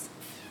communities.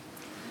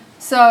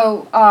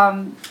 So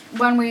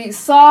when we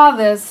saw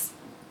this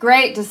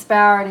great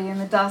disparity in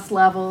the dust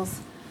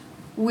levels,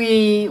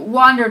 we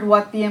wondered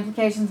what the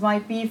implications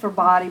might be for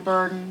body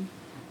burden.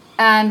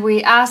 And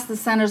we asked the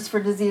Centers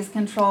for Disease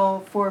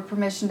Control for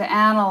permission to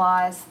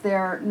analyze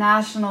their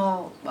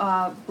national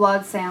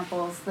blood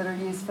samples that are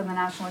used for the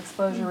National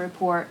Exposure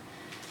Report.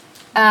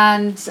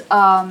 And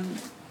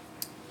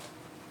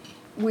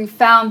we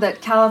found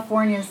that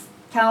California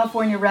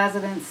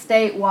residents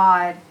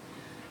statewide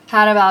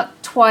had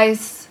about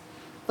twice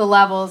the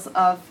levels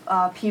of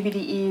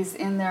PBDEs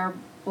in their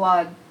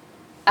blood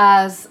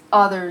as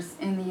others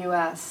in the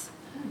U.S.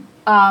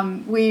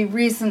 We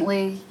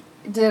recently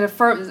did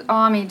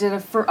Ami and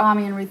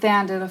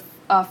Ruthann did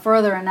a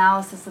further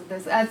analysis of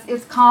this.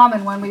 It's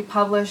common when we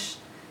publish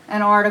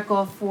an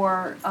article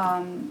for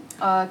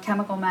a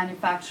chemical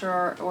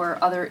manufacturer or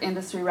other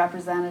industry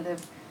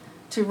representative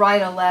to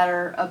write a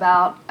letter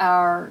about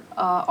our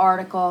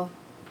article,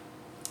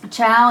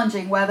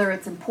 challenging whether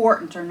it's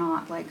important or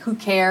not. Like, who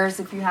cares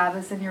if you have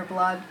this in your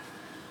blood?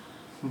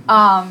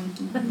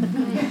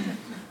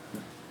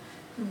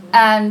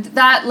 And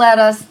that led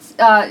us,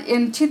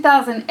 in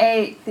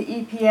 2008, the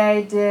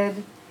EPA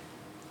did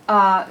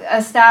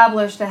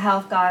established a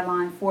health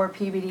guideline for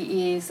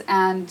PBDEs,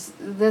 and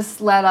this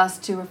led us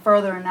to a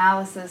further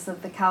analysis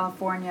of the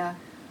California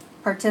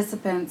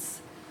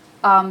participants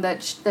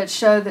that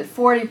showed that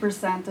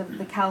 40% of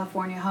the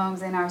California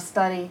homes in our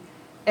study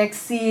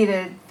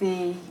exceeded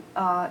the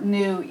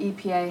new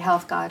EPA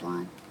health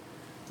guideline.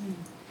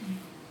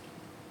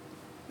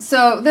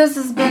 So this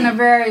has been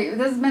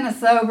a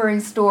sobering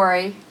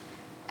story,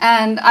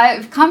 and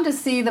I've come to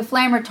see the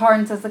flame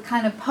retardants as a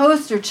kind of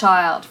poster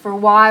child for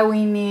why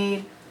we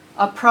need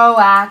a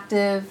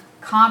proactive,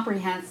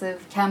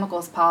 comprehensive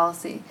chemicals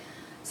policy.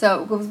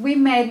 So, because we've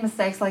made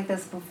mistakes like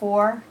this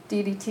before,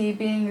 DDT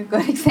being a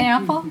good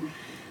example.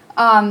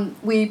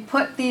 We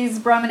put these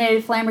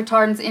brominated flame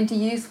retardants into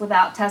use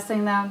without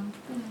testing them.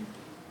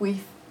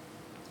 We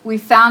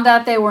found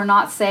out they were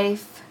not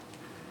safe.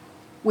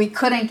 We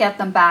couldn't get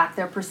them back.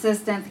 They're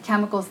persistent. The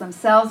chemicals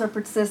themselves are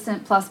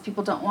persistent, plus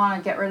people don't want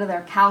to get rid of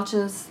their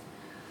couches.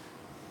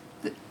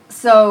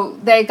 So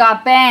they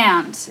got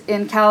banned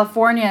in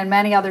California and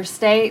many other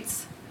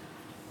states.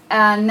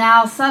 And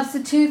now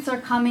substitutes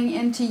are coming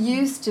into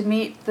use to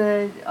meet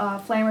the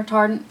flame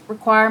retardant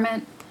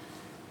requirement.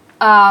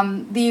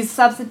 These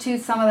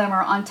substitutes, some of them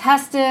are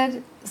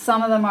untested,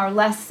 some of them are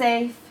less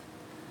safe.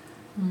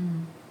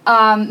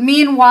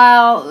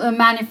 Meanwhile, the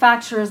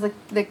manufacturers,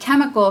 the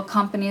chemical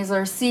companies,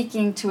 are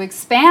seeking to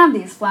expand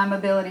these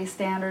flammability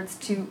standards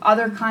to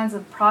other kinds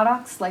of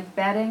products like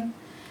bedding,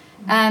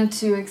 and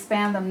to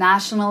expand them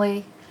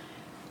nationally.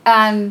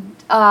 And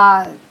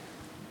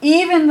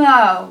even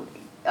though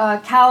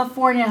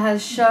California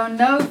has shown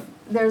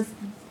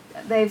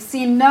they've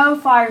seen no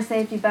fire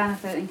safety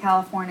benefit in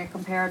California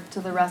compared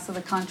to the rest of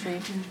the country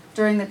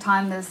during the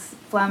time this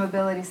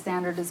flammability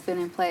standard has been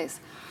in place.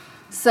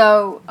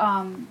 So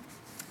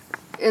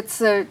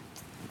it's a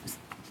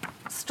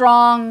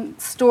strong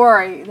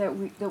story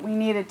that we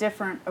need a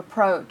different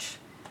approach.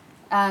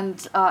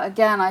 And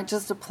again, I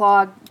just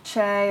applaud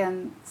Che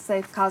and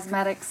Safe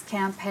Cosmetics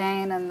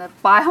campaign and the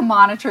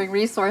Biomonitoring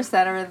Resource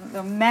Center and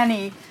the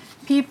many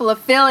people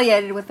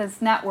affiliated with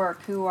this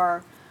network who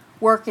are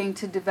working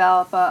to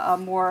develop a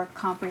more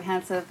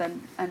comprehensive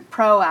and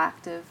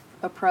proactive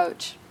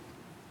approach.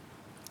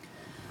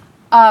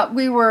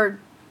 We were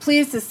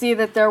pleased to see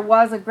that there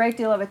was a great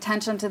deal of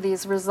attention to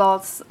these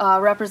results.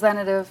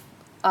 Representative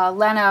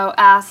Leno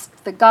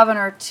asked the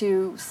governor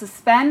to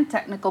suspend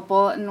Technical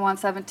Bulletin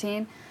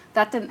 117.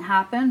 That didn't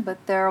happen,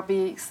 but there will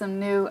be some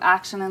new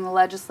action in the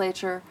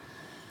legislature.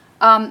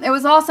 It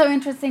was also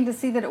interesting to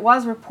see that it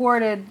was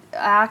reported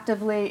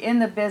actively in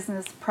the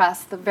business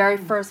press. The very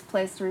first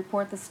place to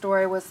report the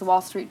story was the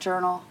Wall Street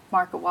Journal,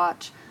 Market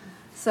Watch.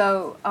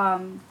 So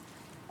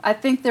I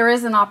think there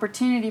is an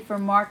opportunity for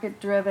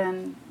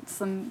market-driven,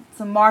 some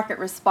market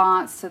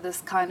response to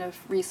this kind of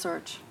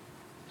research.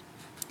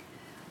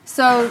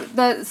 So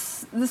the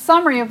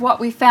summary of what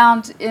we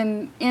found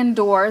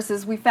indoors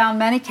is we found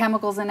many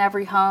chemicals in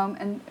every home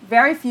and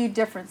very few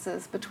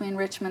differences between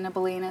Richmond and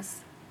Bolinas.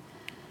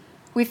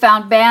 We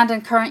found banned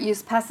and current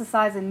use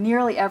pesticides in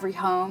nearly every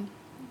home.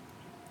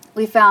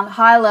 We found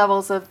high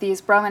levels of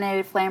these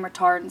brominated flame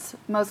retardants,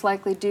 most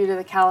likely due to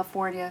the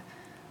California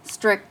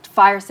strict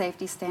fire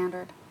safety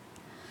standard.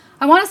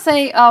 I want to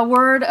say a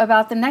word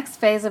about the next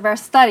phase of our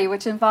study,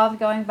 which involved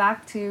going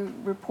back to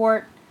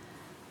report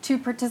to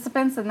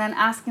participants and then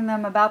asking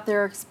them about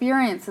their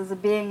experiences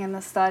of being in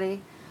the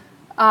study.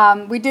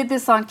 We did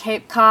this on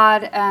Cape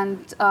Cod,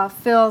 and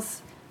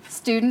Phil's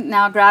student,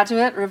 now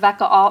graduate,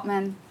 Rebecca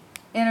Altman,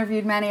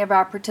 interviewed many of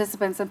our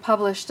participants and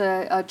published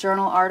a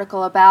journal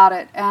article about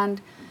it.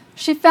 And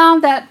she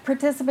found that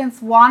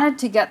participants wanted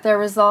to get their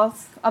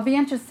results. I'll be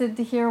interested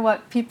to hear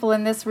what people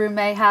in this room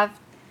may have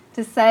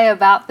to say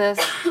about this.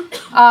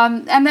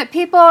 And that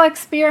people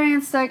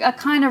experienced a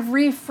kind of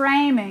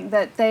reframing,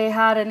 that they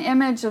had an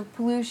image of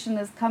pollution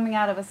as coming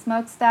out of a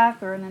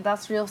smokestack or an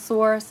industrial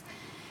source,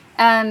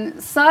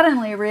 and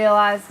suddenly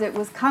realized it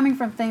was coming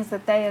from things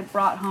that they had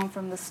brought home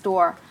from the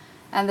store,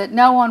 and that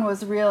no one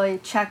was really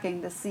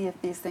checking to see if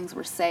these things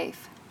were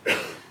safe.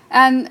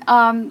 And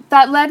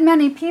that led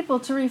many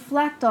people to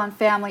reflect on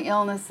family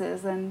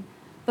illnesses and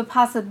the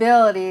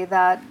possibility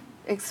that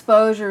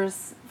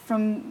exposures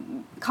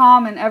from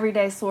common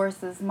everyday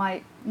sources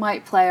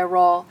might play a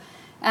role.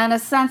 And a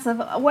sense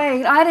of,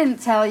 wait, I didn't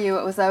tell you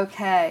it was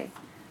okay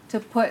to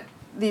put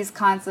these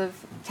kinds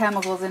of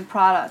chemicals in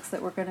products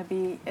that were going to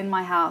be in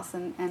my house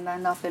and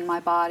end up in my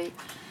body.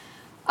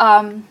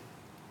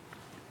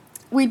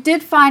 We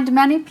did find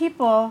many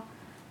people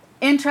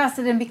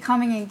interested in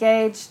becoming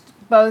engaged,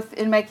 both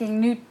in making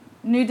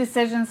new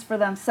decisions for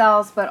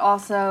themselves, but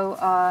also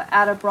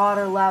at a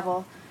broader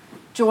level,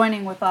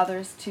 joining with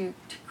others to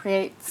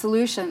create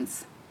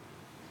solutions.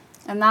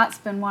 And that's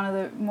been one of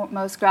the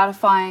most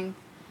gratifying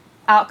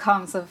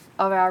outcomes of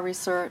our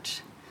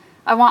research.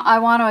 I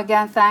want to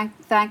again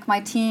thank my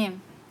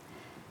team.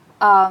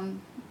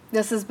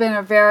 This has been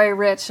a very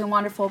rich and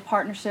wonderful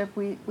partnership.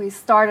 We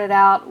started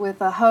out with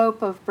a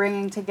hope of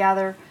bringing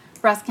together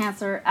breast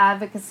cancer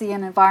advocacy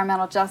and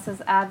environmental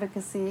justice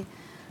advocacy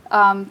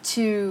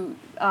to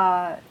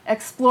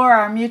explore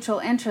our mutual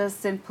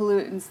interest in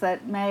pollutants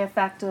that may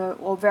affect a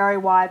very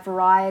wide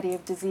variety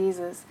of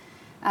diseases.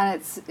 And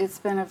it's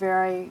been a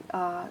very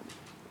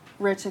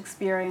rich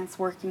experience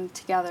working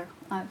together.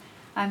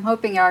 I'm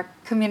hoping our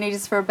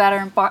Communities for a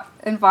Better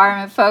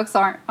Environment folks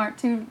aren't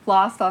too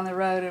lost on the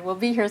road, and will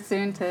be here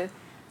soon to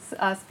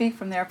speak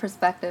from their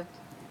perspective.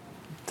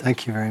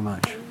 Thank you very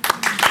much.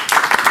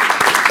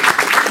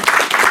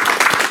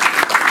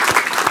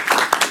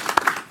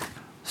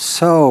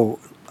 So,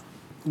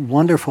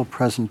 wonderful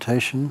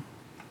presentation,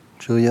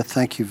 Julia.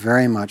 Thank you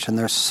very much. And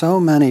there's so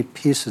many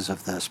pieces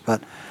of this,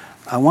 but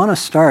I want to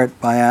start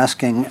by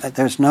asking,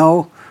 there's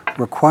no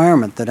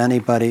requirement that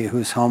anybody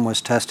whose home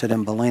was tested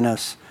in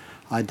Bolinas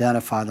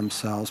identify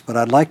themselves, but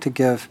I'd like to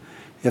give,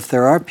 if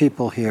there are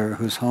people here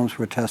whose homes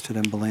were tested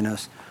in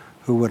Bolinas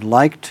who would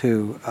like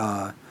to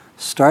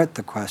start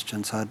the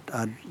questions,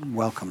 I'd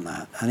welcome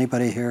that.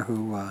 Anybody here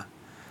who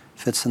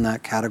fits in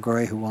that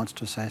category who wants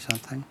to say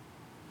something?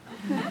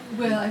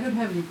 Well, I don't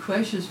have any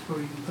questions for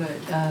you,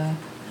 but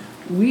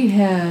we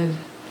had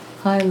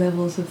high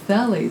levels of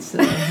phthalates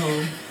in our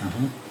home,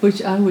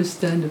 which I was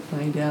stunned to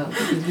find out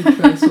because we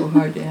tried so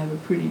hard to have a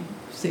pretty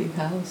safe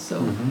house.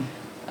 So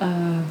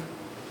I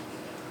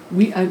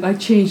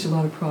changed a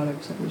lot of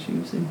products I was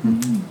using,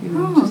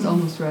 just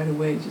almost right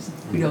away.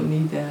 We don't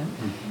need that.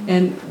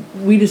 And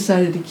we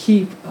decided to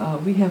keep.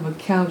 We have a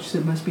couch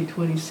that must be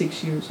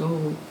 26 years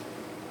old.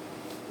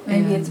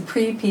 Maybe it's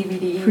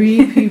pre-PVDE.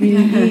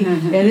 Pre-PVDE,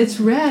 and it's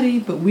ratty,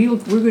 but we're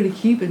going to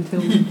keep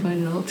until we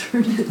find an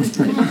alternative.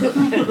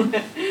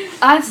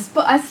 I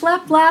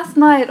slept last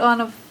night on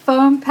a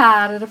foam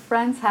pad at a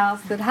friend's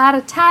house that had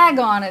a tag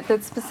on it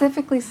that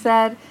specifically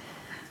said,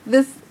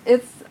 "This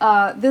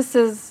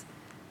is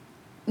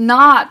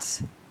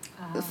not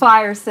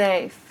fire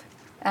safe,"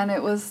 and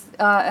it was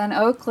an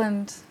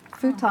Oakland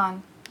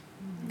futon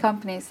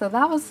company. So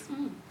that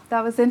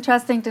was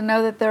interesting to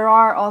know that there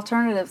are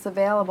alternatives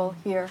available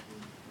here.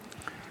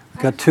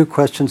 We've got two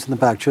questions in the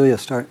back. Julia,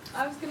 start.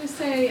 I was going to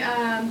say,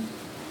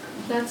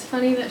 that's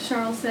funny that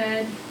Charles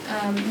said,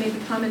 made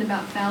the comment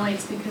about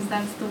phthalates, because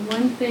that's the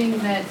one thing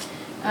that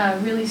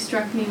really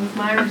struck me with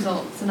my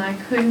results, and I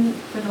couldn't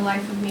for the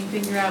life of me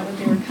figure out what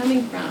they were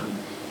coming from.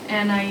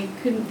 And I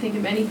couldn't think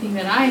of anything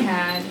that I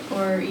had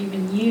or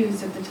even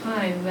used at the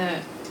time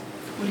that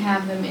would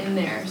have them in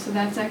there. So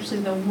that's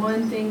actually the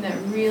one thing that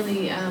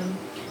really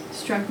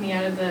struck me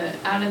out of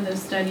the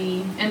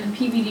study, and the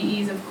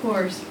PVDEs, of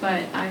course,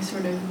 but I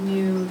sort of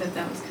knew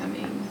that was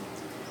coming.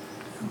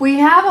 We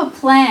have a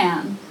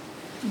plan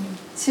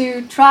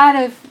to try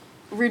to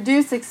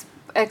reduce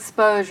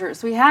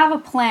exposures. We have a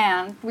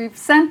plan. We've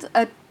sent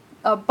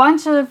a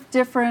bunch of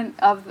different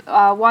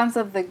ones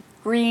of the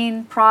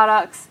green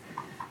products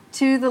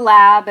to the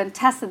lab and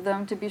tested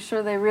them to be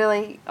sure they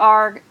really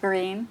are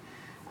green.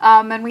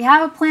 And we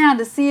have a plan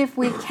to see if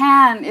we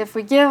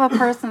give a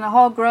person a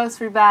whole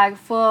grocery bag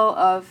full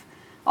of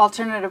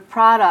alternative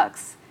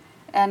products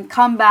and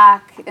come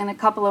back in a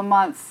couple of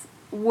months,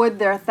 would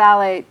their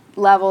phthalate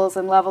levels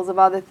and levels of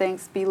other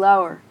things be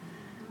lower?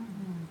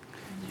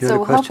 So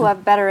we'll hopefully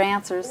have better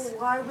answers.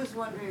 Well, I was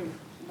wondering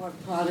what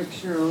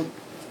products you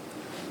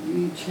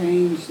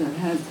changed that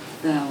had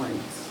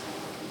phthalates.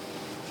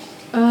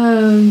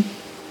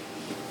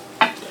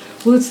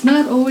 Well, it's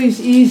not always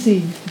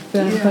easy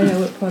to find out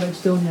what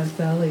products don't have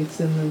phthalates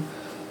in them.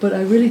 But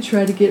I really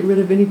try to get rid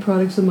of any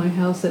products in my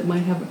house that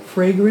might have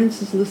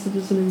fragrance is listed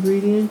as an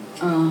ingredient,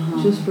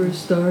 just for a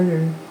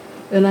starter.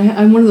 And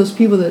I'm one of those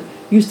people that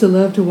used to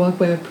love to walk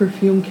by a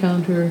perfume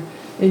counter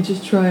and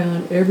just try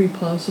on every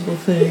possible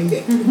thing.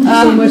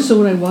 So much so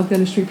when I walk down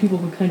the street, people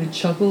would kind of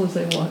chuckle as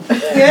I walk.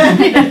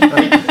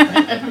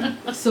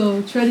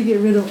 So try to get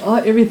rid of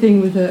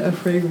everything with a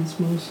fragrance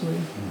mostly.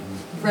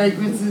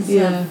 fragrances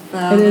Yeah,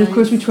 have and then of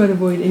course we phthalates, try to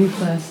avoid any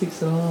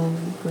plastics at all.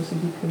 Of course, we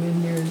do come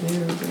in here and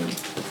there, but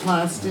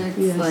plastics,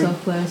 yeah, like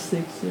soft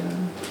plastics,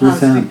 yeah,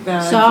 plastic Ruthann.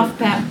 bags. Soft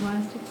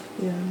plastic.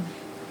 yeah.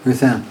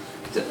 Ruthann.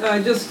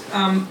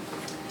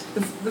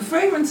 The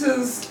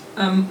fragrances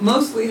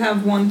mostly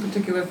have one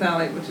particular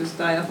phthalate, which is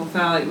diethyl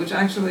phthalate, which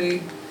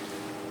actually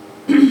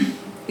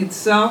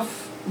itself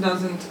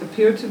doesn't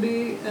appear to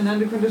be an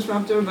endocrine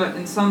disruptor, but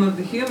in some of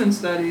the human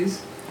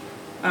studies,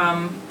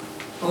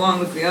 along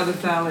with the other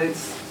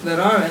phthalates that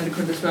are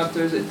endocrine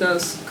disruptors, it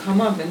does come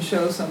up and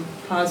show some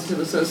positive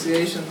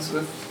associations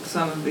with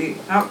some of the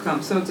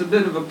outcomes. So it's a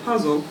bit of a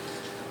puzzle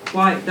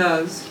why it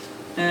does,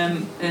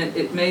 and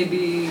it may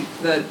be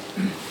that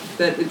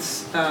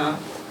it's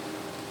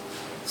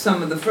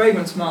some of the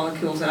fragrance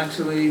molecules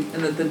actually,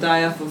 and that the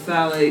diethyl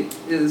phthalate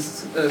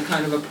is a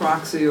kind of a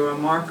proxy or a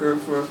marker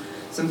for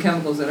some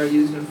chemicals that are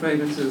used in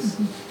fragrances.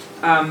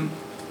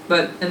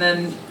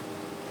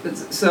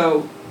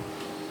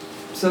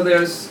 So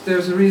there's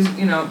a reason,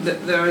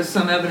 there is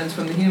some evidence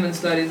from the human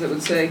studies that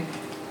would say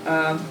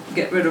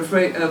get rid of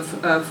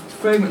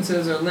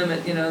fragrances or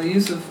limit, the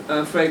use of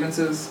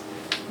fragrances,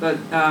 but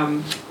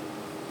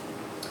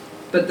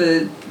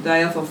the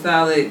diethyl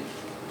phthalate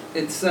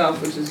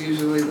itself, which is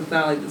usually the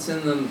phthalate that's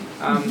in them,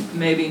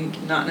 maybe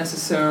not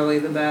necessarily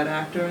the bad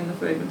actor in the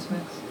fragrance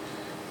mix.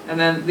 And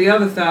then the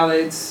other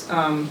phthalates,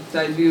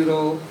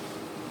 dibutyl,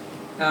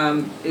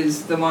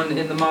 is the one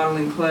in the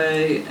modeling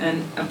clay,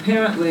 and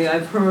apparently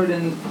I've heard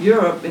in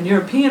Europe, in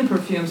European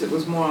perfumes, it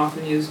was more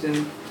often used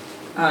in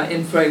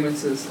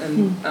fragrances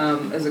and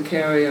as a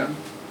carrier.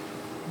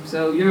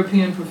 So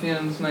European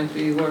perfumes might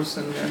be worse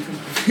than American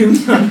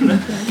perfumes.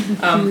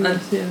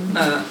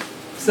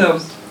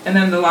 And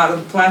then a lot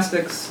of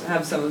plastics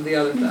have some of the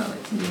other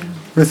phthalates.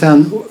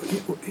 Ruthann,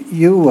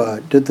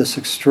 you did this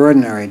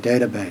extraordinary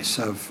database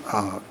of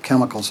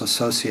chemicals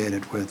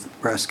associated with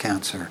breast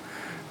cancer.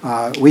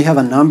 We have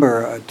a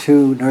number,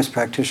 two nurse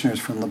practitioners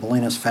from the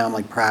Bolinas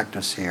family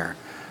practice here.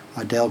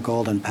 Dale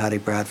Gold and Patty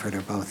Bradford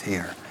are both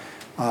here.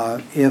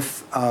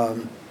 If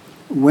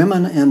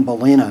women in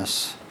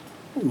Bolinas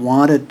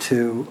wanted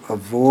to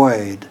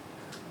avoid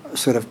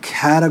sort of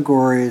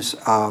categories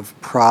of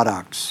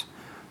products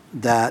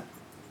that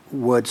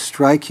would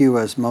strike you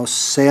as most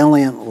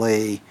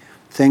saliently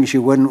things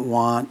you wouldn't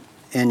want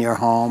in your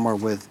home or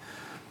with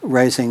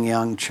raising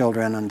young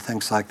children and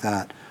things like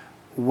that,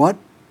 what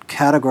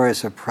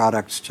categories of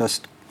products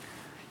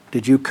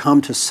did you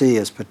come to see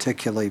as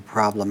particularly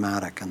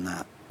problematic in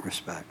that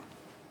respect?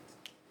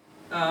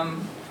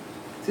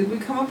 Did we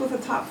come up with a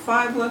top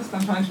 5 list?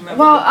 I'm trying to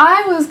remember. Well,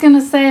 I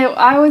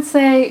would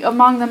say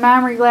among the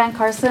mammary gland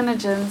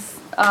carcinogens,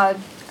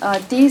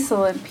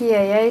 diesel and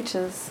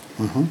PAHs.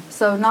 Mm-hmm.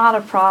 So not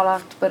a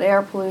product, but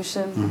air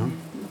pollution.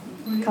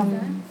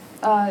 Mm-hmm.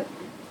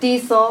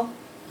 Diesel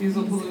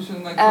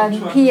pollution, like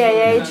and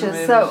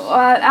PAHs. So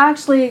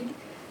actually,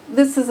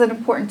 this is an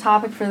important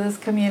topic for this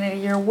community.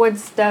 Your wood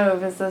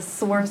stove is a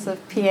source of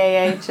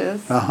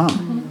PAHs.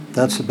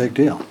 That's a big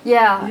deal.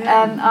 Yeah.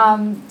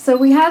 And so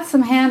we had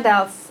some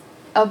handouts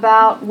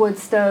about wood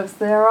stoves.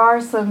 There are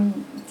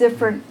some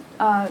different.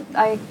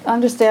 I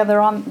understand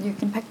they're on. You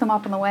can pick them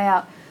up on the way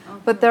out.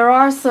 But there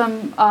are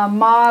some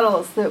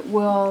models that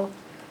will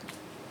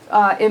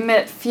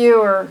emit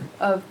fewer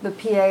of the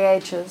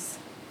PAHs.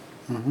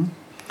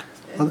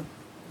 Mm-hmm.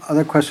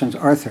 Other questions?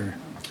 Arthur?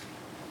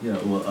 Yeah,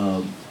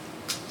 well,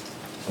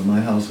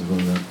 my house was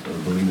one that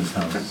Bolinas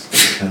house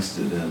is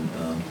tested, and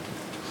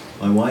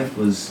my wife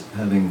was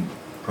having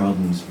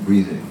problems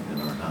breathing in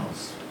our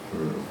house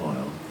for a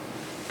while.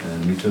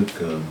 And we took,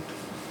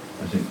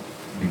 I think,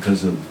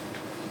 because of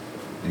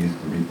the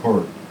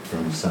report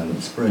from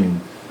Silent Spring,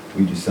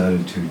 we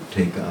decided to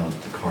take out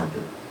the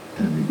carpet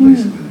and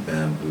replace it with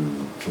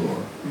bamboo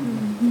floor,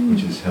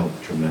 which has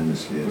helped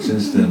tremendously. And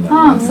since then,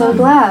 I'm so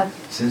glad.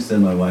 Since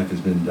then, my wife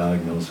has been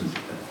diagnosed with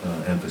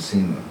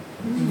emphysema.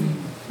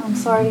 I'm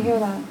sorry to hear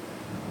that.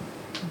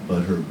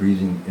 But her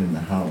breathing in the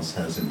house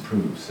has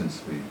improved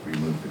since we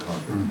removed the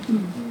carpet.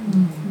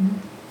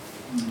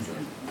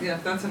 Yeah,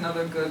 that's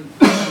another good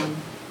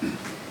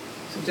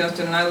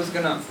suggestion. And I was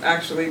going to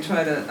actually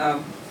try to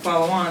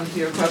follow on to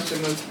your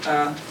question with.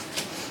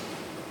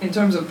 In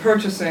terms of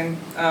purchasing,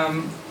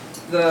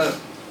 the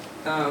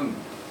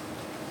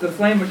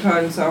flame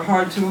retardants are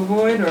hard to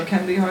avoid, or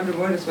can be hard to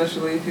avoid,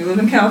 especially if you live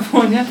in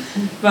California.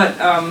 But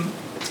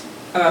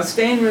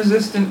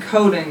stain-resistant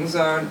coatings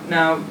are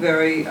now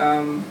very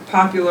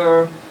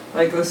popular,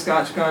 like the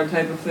Scotchgard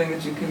type of thing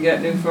that you can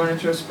get new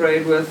furniture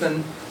sprayed with,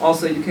 and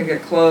also you can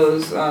get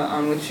clothes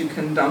on which you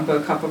can dump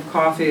a cup of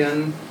coffee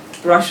and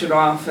brush it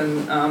off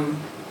and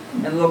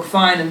look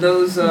fine. And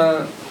those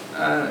are,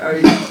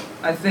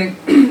 I think,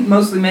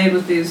 mostly made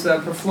with these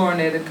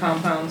perfluorinated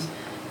compounds,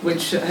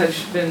 which have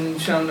been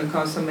shown to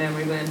cause some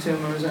mammary gland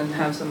tumors and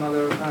have some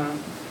other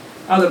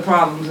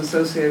problems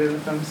associated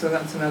with them. So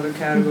that's another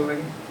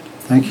category.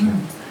 Thank you.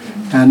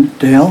 And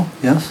Dale,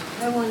 yes?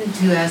 I wanted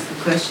to ask a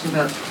question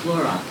about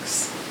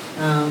Clorox.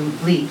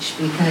 bleach,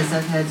 because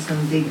I've had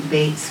some big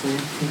debates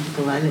with the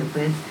people I live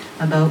with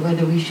about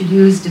whether we should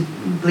use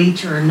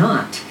bleach or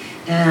not.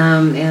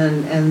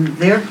 And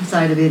their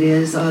side of it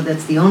is, oh,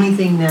 that's the only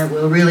thing that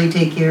will really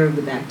take care of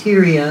the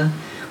bacteria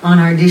on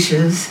our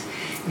dishes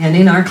and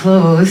in our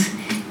clothes.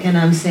 And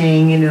I'm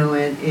saying,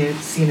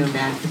 it's,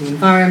 bad for the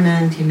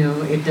environment,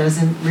 it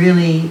doesn't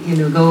really,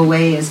 go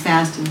away as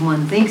fast as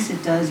one thinks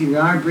it does. You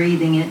are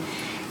breathing it,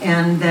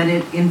 and that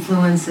it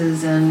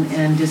influences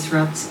and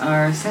disrupts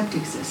our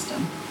septic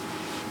system.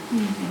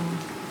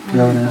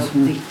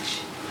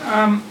 Bleach.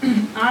 I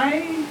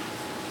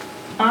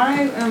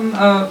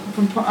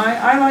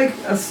like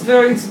a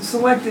very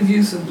selective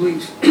use of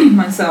bleach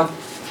myself,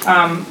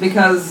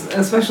 because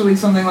especially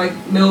something like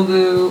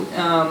mildew,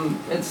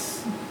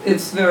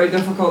 it's very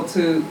difficult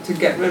to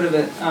get rid of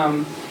it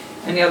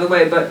any other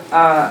way. But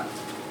I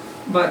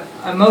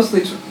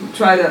mostly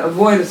try to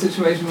avoid a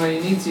situation where you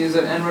need to use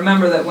it. And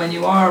remember that when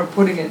you are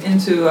putting it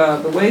into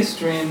the waste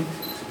stream,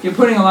 you're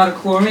putting a lot of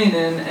chlorine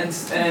in, and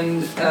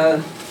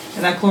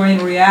that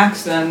chlorine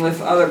reacts then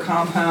with other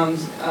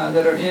compounds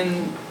that are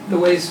in the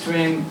waste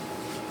stream.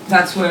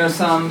 That's where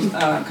some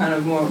kind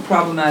of more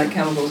problematic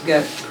chemicals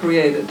get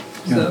created.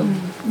 Yeah. So.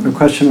 A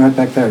question right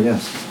back there,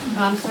 yes.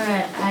 I'm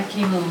sorry I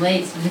came a little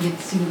late, so I didn't get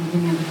to see the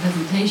beginning of the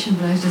presentation,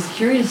 but I was just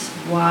curious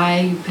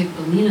why you picked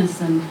Bolinas,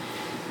 and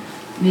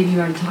maybe you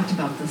already talked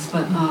about this,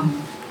 but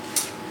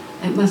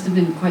it must have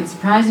been quite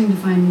surprising to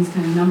find these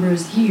kind of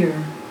numbers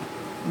here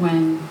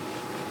when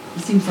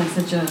it seems like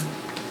such a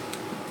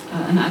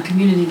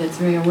community that's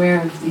very aware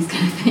of these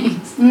kind of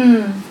things.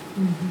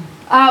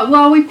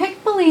 Well, we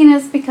picked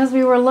Bolinas because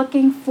we were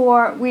looking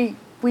for, we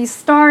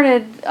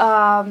started,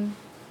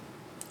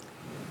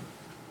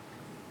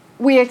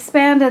 we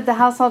expanded the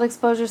household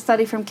exposure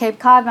study from Cape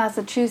Cod,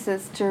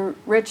 Massachusetts to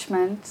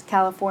Richmond,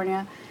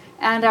 California,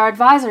 and our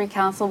advisory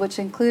council, which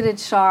included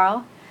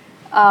Charles,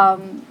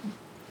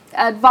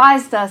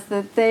 advised us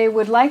that they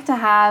would like to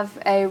have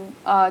a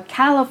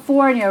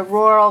California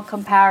rural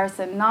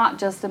comparison, not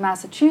just a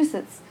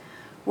Massachusetts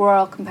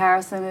rural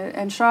comparison.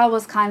 And Charles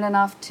was kind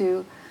enough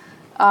to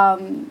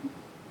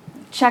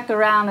check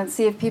around and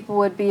see if people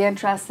would be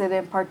interested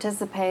in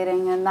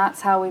participating, and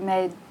that's how we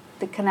made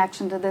the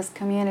connection to this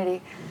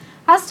community.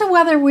 As to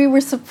whether we were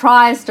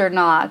surprised or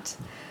not,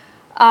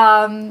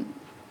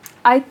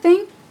 I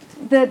think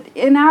that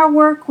in our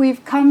work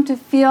we've come to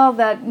feel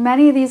that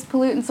many of these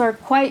pollutants are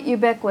quite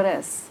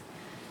ubiquitous,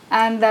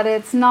 and that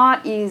it's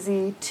not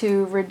easy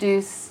to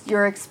reduce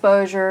your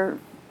exposure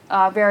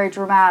very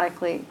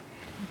dramatically.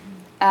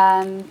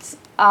 And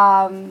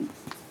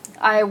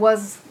I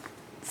was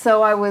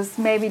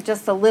maybe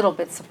just a little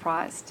bit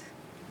surprised.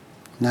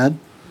 Ned?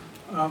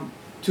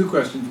 Two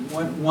questions.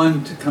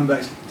 One, to come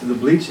back to the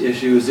bleach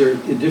issue, is there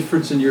a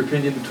difference in your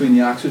opinion between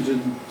the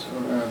oxygen,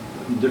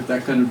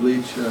 that kind of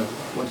bleach,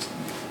 what's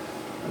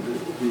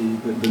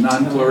the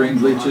non-chlorine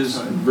bleaches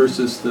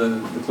versus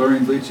the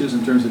chlorine bleaches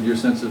in terms of your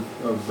sense of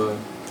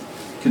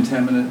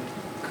contaminant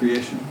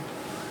creation?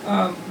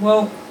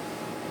 Well,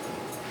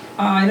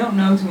 I don't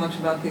know too much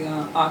about the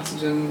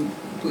oxygen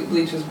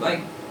bleaches, but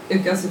I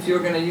guess if you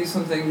were going to use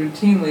something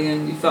routinely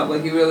and you felt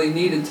like you really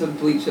needed to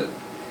bleach it,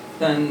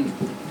 then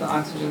the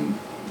oxygen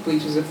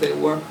bleaches, if they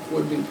work,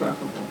 would be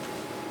preferable.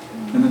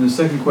 And then the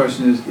second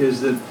question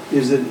is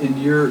it in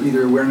your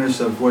either awareness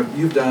of what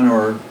you've done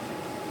or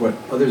what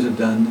others have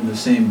done in the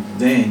same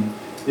vein,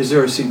 is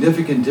there a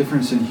significant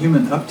difference in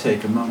human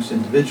uptake amongst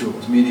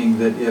individuals? Meaning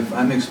that if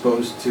I'm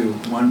exposed to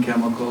one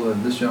chemical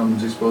and this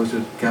gentleman's exposed to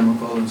a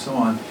chemical and so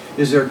on,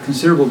 is there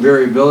considerable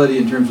variability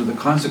in terms of the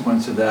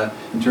consequence of that,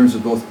 in terms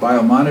of both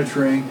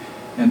biomonitoring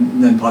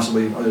and then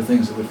possibly other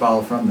things that would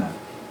follow from that?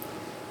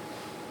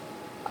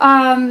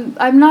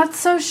 I'm not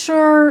so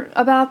sure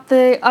about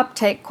the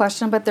uptake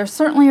question, but there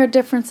certainly are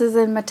differences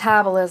in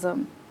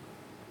metabolism.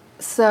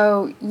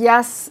 So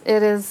yes,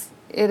 it is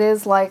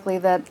likely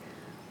that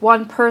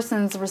one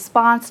person's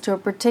response to a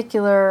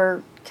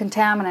particular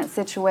contaminant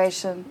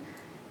situation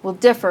will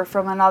differ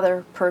from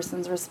another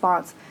person's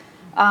response.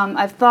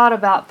 I've thought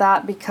about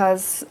that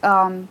because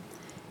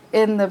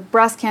in the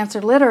breast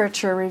cancer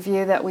literature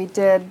review that we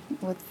did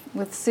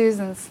with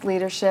Susan's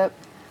leadership,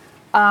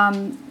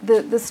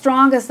 the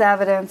strongest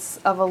evidence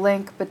of a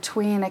link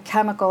between a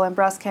chemical and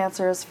breast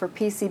cancer is for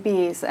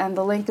PCBs, and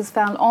the link is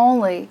found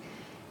only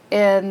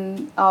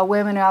in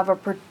women who have a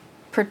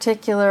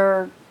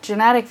particular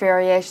genetic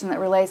variation that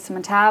relates to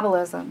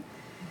metabolism,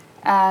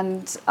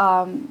 and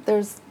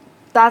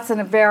that's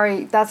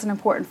an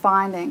important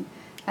finding,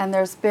 and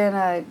there's been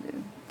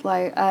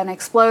an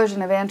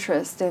explosion of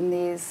interest in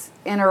these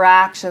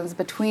interactions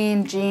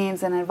between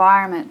genes and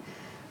environment,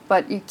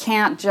 but you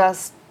can't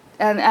just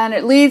and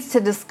it leads to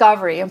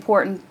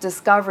important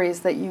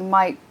discoveries that you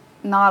might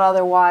not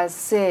otherwise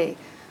see,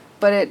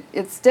 but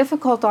it's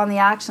difficult on the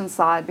action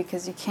side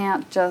because you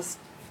can't just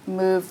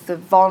move the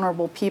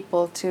vulnerable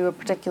people to a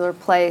particular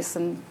place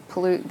and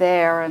pollute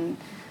there and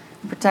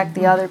protect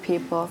the other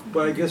people.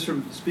 But I guess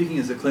from speaking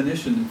as a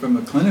clinician, from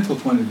a clinical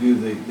point of view,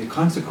 the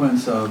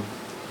consequence of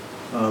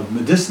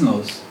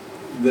medicinals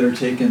that are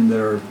taken that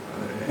are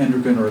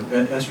endocrine or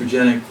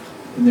estrogenic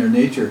in their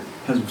nature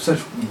has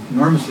such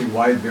enormously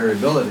wide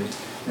variability.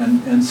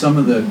 And some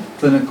of the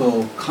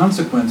clinical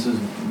consequences,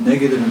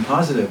 negative and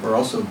positive, are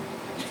also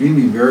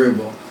extremely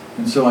variable.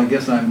 And so I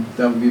guess that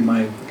would be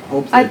my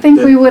hope. I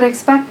think we would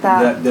expect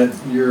that. That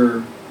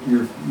your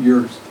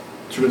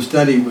sort of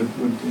study would,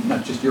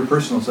 not just your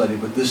personal study,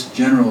 but this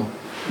general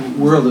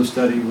world of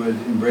study would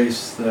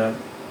embrace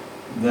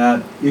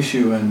that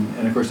issue.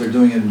 And of course they're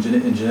doing it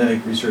in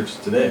genetic research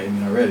today,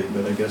 already,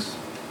 but I guess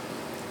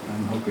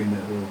I'm hoping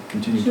that will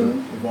continue to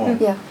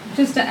evolve. Yeah.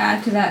 Just to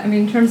add to that,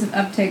 in terms of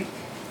uptake,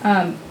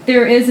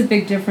 there is a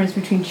big difference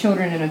between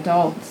children and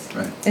adults,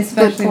 right.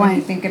 Especially when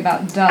you think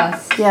about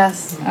dust.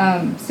 Yes.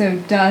 So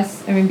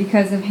dust,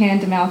 because of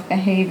hand-to-mouth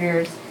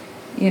behaviors,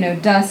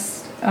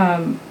 dust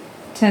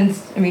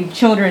tends.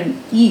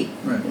 Children eat,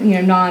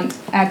 right.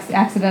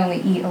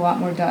 accidentally eat a lot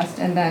more dust,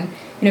 and then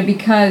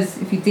because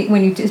if you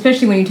think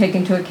especially when you take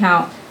into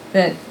account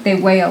that they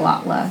weigh a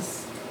lot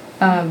less,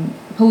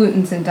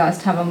 pollutants and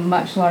dust have a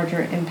much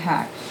larger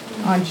impact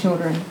on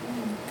children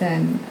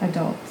than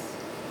adults.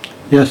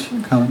 Yes,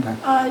 comment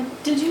there.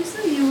 Did you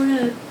say you were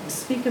going to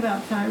speak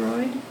about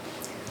thyroid?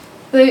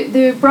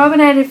 The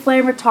brominated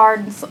flame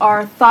retardants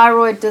are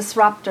thyroid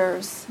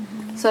disruptors.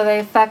 Mm-hmm. So they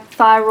affect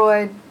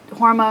thyroid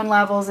hormone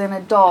levels in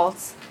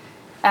adults,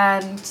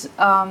 and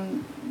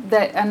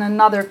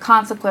another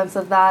consequence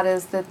of that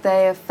is that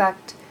they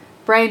affect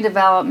brain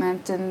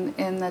development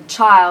in the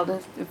child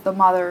if the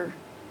mother,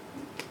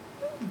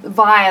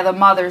 via the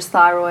mother's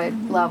thyroid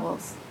mm-hmm.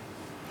 levels.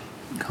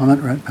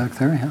 Comment right back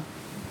there, yeah.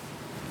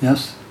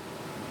 Yes?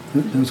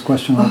 There was a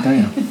question right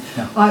there,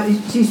 yeah.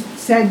 She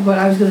said what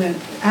I was going to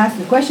ask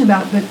the question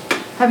about, but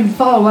having to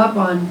follow up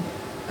on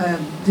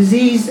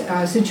disease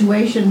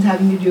situations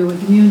having to do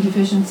with immune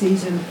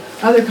deficiencies and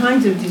other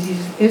kinds of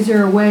diseases, is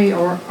there a way,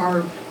 or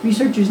are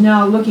researchers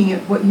now looking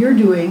at what you're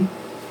doing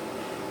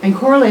and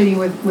correlating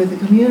with the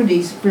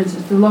communities, for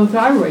instance, the low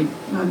thyroid?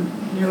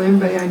 Nearly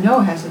everybody I know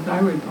has a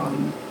thyroid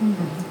problem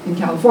in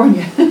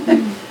California.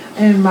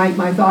 And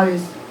my thought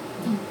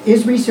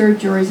is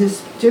research, or is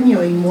this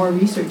stimulating more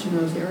research in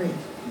those areas?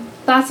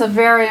 That's a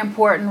very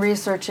important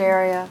research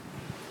area.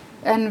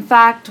 In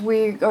fact,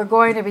 we are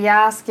going to be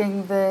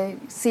asking the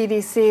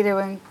CDC to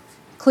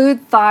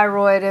include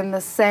thyroid in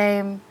the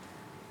same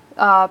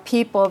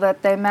people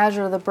that they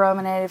measure the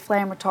brominated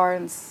flame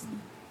retardants.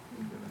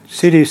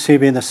 CDC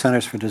being the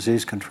Centers for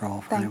Disease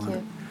Control. Thank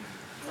you.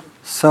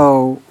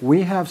 So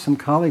we have some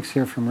colleagues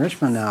here from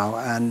Richmond now,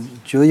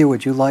 and Julia,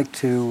 would you like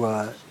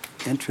to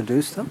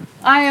introduce them?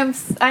 I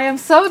am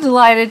so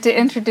delighted to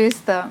introduce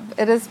them.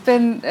 It has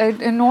been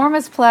an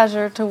enormous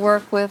pleasure to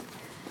work with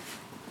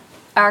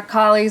our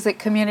colleagues at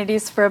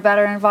Communities for a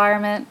Better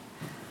Environment,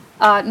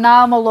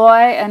 Niall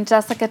Malloy and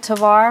Jessica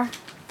Tavar.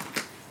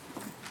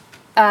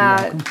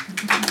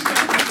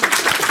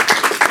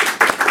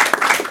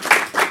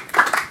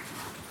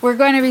 We're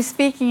going to be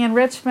speaking in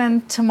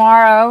Richmond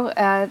tomorrow,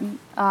 and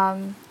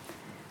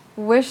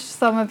wish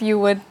some of you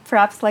would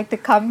perhaps like to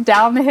come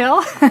down the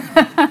hill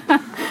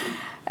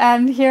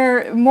and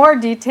hear more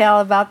detail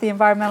about the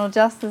environmental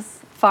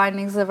justice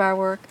findings of our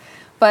work.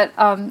 But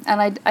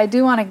and I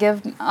do want to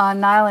give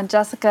Niall and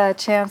Jessica a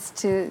chance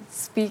to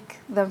speak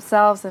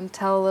themselves and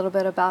tell a little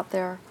bit about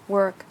their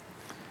work.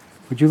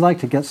 Would you like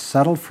to get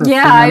settled for a few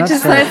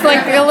minutes? minutes? It's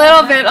like a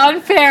little bit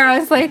unfair. I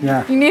was like,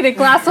 you need a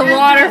glass of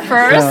water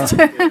first.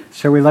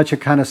 Shall we let you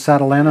kind of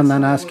settle in and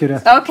then ask you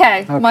to?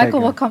 Okay,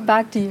 Michael, we'll come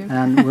back to you.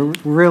 And we're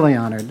really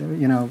honored.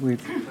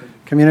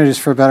 Communities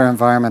for a Better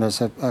Environment is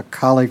a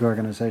colleague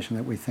organization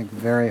that we think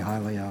very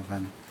highly of,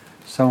 and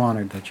so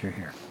honored that you're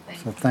here.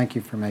 So thank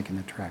you for making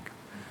the trek.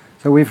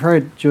 So we've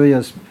heard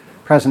Julia's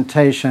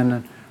presentation,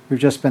 and we've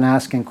just been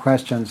asking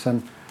questions,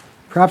 and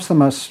perhaps the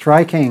most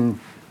striking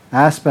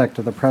aspect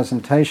of the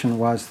presentation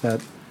was that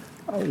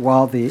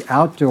while the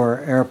outdoor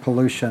air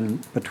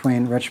pollution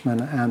between Richmond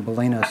and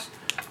Bolinas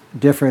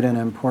differed in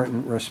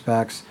important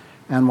respects,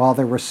 and while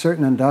there were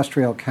certain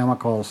industrial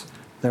chemicals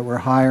that were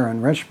higher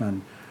in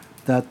Richmond,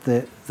 that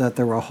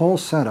there were a whole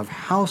set of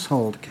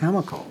household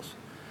chemicals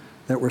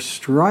that were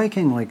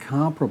strikingly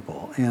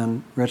comparable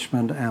in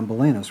Richmond and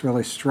Bolinas,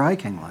 really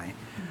strikingly,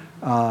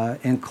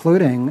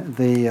 including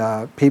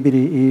the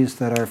PBDEs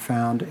that are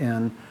found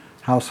in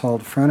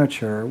household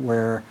furniture,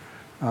 where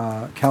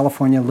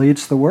California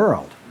leads the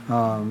world.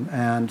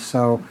 And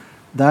so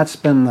that's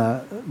been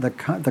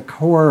the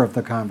core of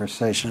the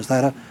conversation. Is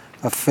that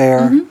a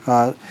fair?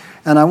 Mm-hmm.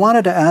 And I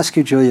wanted to ask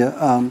you,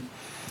 Julia,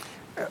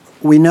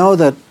 we know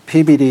that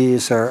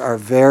PBDs are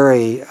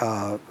very,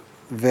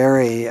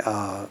 very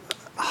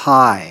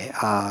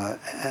high.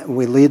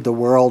 We lead the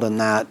world in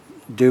that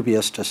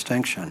dubious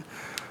distinction.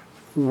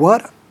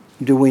 What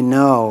do we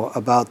know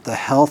about the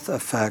health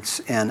effects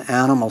in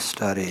animal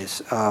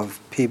studies of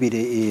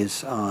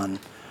PBDEs on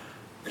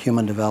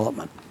human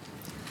development?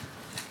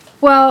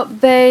 Well,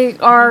 they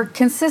are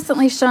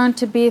consistently shown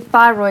to be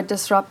thyroid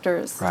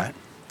disruptors. Right.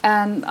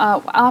 And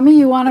Ami,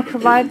 you want to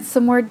provide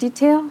some more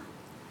detail?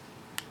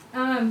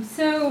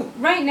 So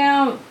right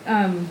now,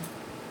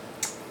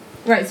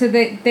 so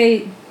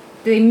they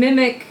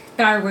mimic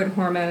thyroid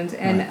hormones.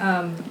 And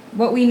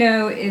what we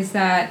know is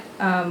that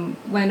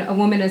when a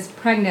woman is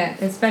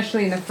pregnant,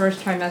 especially in the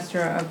first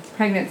trimester of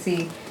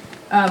pregnancy,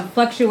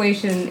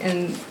 fluctuation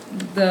in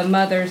the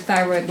mother's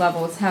thyroid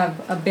levels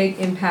have a big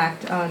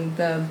impact on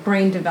the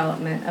brain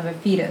development of a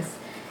fetus.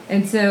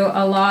 And so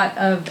a lot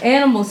of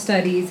animal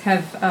studies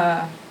have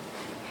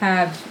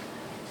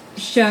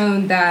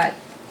shown that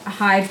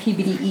high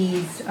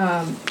PBDEs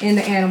in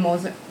the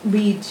animals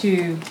lead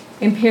to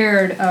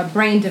impaired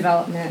brain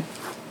development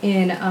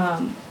in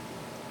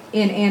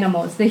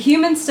animals. The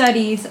human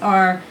studies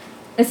are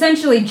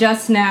essentially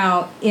just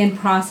now in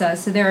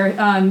process. So there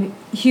are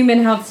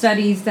human health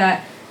studies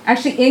that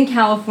actually in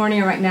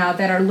California right now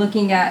that are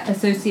looking at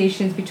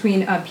associations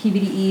between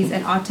PBDEs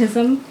and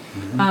autism.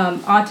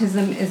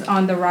 Autism is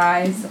on the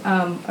rise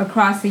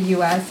across the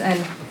U.S.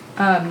 and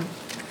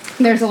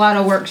there's a lot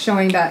of work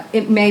showing that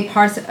it may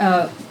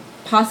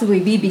possibly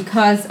be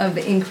because of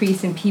the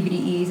increase in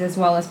PBDEs as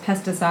well as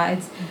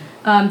pesticides.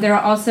 There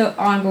are also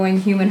ongoing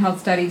human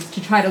health studies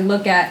to try to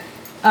look at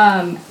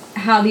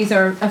how these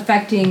are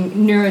affecting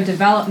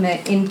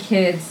neurodevelopment in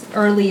kids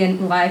early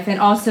in life, and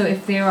also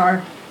if there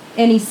are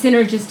any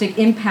synergistic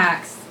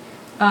impacts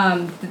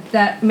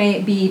that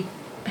may be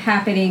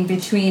happening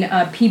between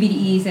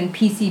PBDEs and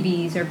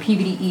PCBs or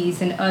PBDEs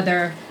and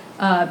other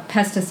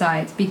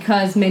pesticides,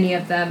 because many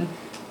of them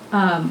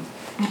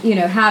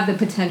have the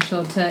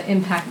potential to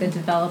impact the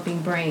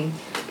developing brain.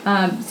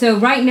 So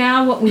right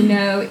now what we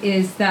know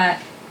is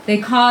that they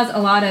cause a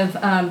lot of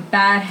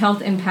bad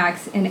health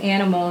impacts in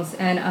animals,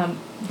 and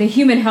the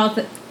human health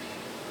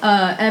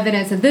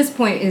evidence at this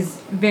point is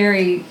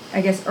very,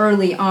 I guess,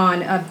 early on.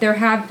 There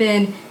have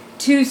been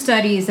 2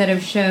 studies that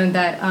have shown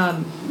that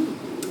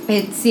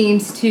it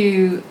seems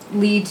to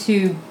lead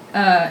to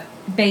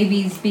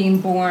babies being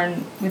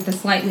born with a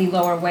slightly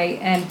lower weight,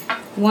 and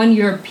one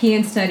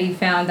European study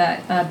found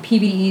that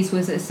PBDEs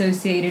was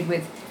associated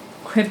with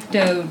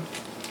cryptorchidism,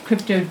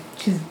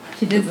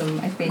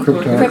 I think.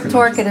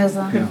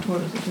 Cryptorchidism.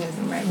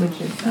 Cryptorchidism, right,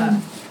 which is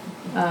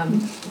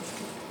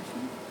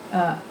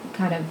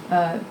kind of...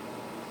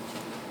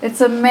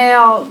 it's a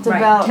male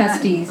development.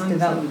 Testes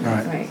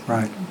development,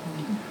 right.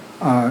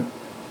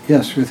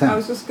 Yes, Ruth Ann. I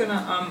was just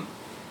gonna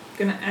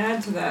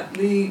add to that.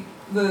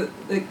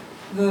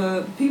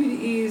 The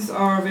PBDEs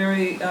are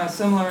very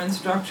similar in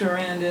structure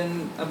and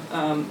in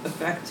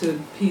effect to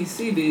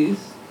PCBs.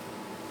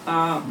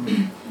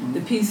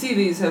 The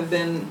PCBs have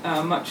been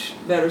much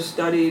better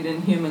studied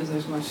in humans.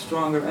 There's much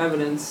stronger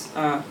evidence,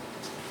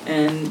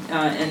 and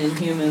in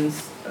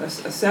humans,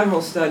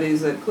 several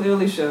studies that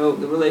clearly show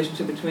the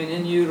relationship between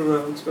in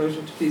utero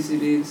exposure to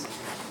PCBs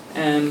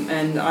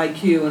and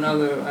IQ and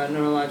other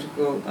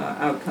neurological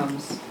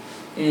outcomes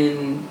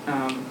in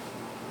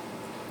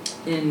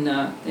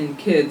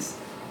kids.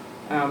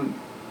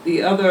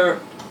 The other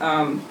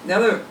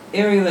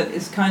area that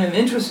is kind of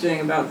interesting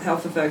about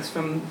health effects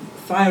from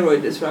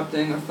thyroid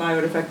disrupting or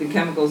thyroid affecting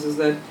chemicals is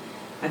that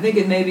I think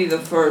it may be the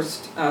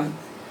first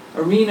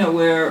arena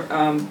where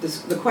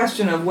the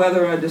question of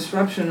whether a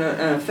disruption,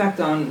 an effect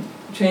on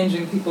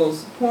changing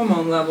people's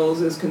hormone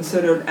levels is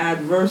considered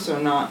adverse or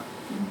not,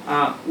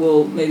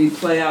 will maybe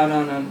play out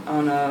on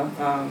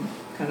a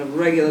kind of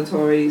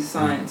regulatory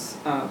science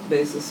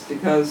basis,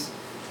 because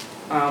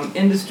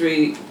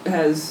industry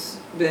has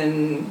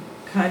been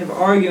kind of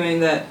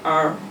arguing that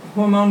our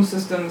hormone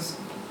systems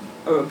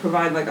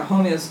provide like a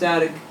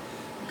homeostatic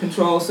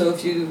control, so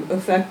if you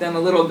affect them a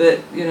little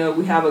bit,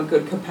 we have a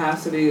good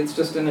capacity. It's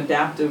just an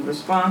adaptive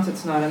response.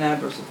 It's not an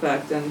adverse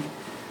effect. And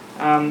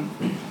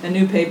a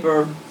new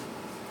paper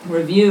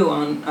review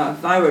on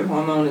thyroid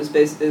hormone is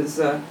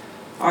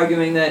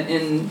arguing that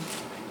in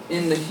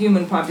the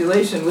human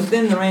population,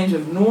 within the range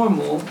of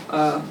normal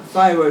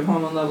thyroid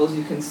hormone levels,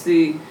 you can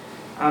see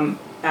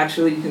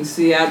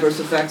adverse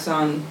effects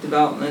on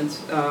development,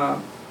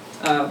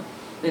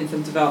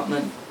 infant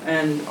development,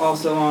 and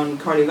also on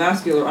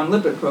cardiovascular, on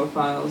lipid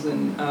profiles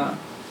in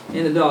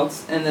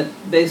adults, and that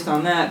based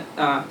on that,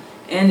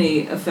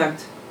 any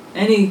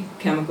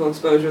chemical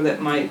exposure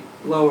that might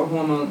lower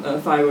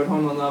thyroid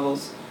hormone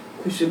levels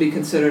should be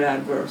considered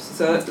adverse.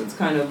 So it's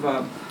kind of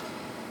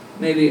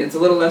maybe it's a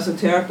little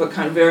esoteric, but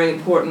kind of very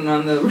important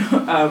on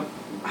the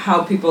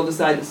how people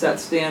decide to set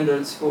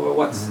standards for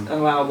what's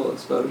allowable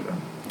exposure.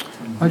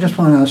 I just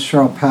want to ask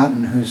Cheryl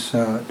Patton, who's,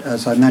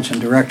 as I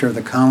mentioned, director of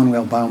the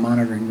Commonweal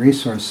Biomonitoring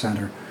Resource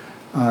Center.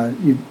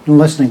 You've been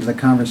listening to the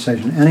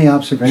conversation. Any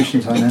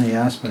observations on any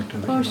aspect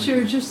of it? Oh,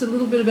 sure. Just a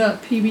little bit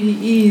about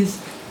PBDEs.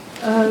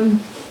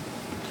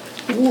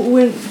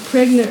 When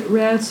pregnant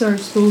rats are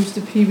exposed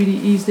to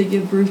PBDEs, they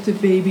give birth to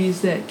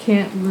babies that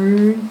can't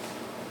learn,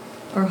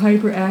 are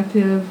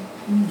hyperactive,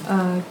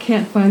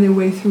 can't find their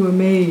way through a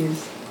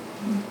maze.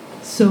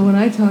 So when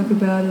I talk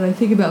about it, I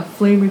think about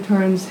flame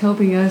retardants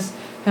helping us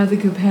have the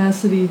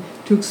capacity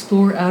to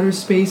explore outer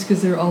space,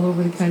 because they're all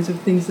over the kinds of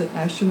things that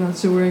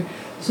astronauts are wearing.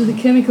 So the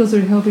chemicals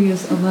are helping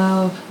us,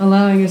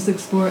 allowing us to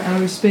explore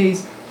outer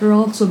space. They're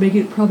also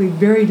making it probably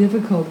very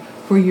difficult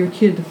for your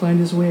kid to find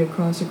his way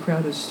across a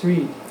crowded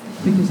street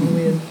because of the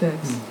way it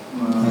affects.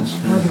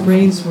 how the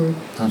brains work.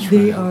 That's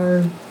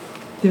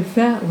They're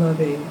fat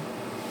loving,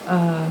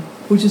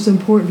 which is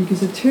important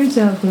because it turns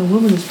out when a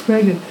woman is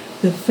pregnant,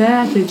 the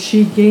fat that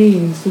she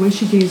gains, the way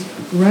she gains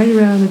right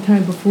around the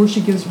time before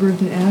she gives birth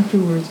and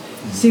afterwards,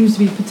 seems to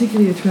be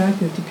particularly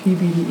attractive to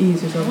PBDEs.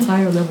 There's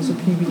higher levels of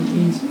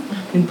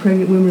PBDEs in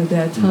pregnant women at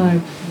that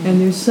time. And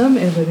there's some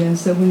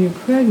evidence that when you're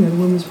pregnant, a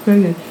woman's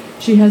pregnant,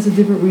 she has a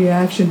different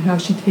reaction how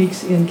she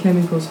takes in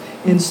chemicals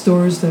and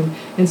stores them.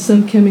 And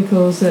some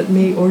chemicals that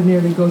may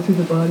ordinarily go through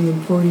the body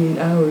in 48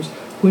 hours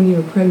when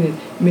you're pregnant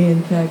may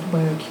in fact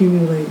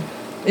bioaccumulate.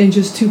 And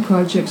just 2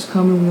 projects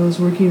Commonweal is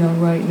working on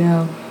right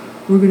now.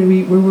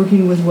 We're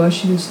working with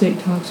Washington State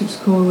Toxics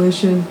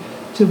Coalition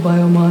to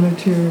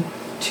biomonitor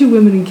 2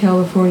 women in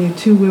California,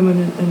 2 women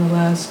in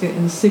Alaska,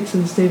 and 6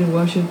 in the state of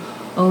Washington,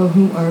 all of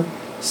whom are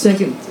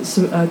second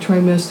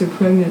trimester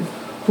pregnant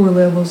for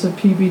levels of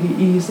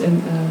PBDEs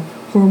and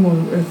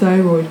hormone or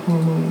thyroid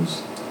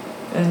hormones.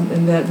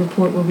 And that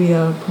report will be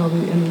out probably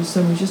at the end of the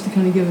summer, just to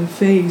kind of give a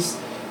face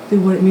to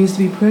what it means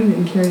to be pregnant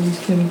and carry these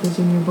chemicals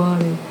in your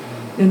body.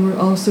 And we're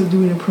also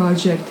doing a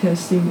project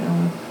testing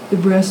the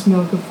breast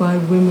milk of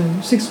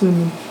 6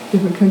 women,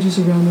 different countries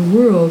around the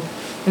world,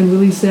 and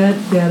release that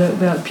data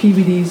about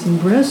PBDs in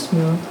breast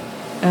milk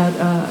at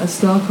a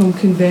Stockholm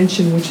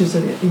Convention, which is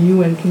a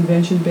UN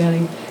convention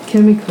banning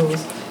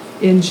chemicals,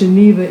 in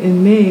Geneva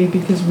in May,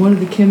 because one of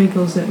the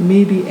chemicals that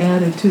may be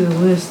added to the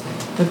list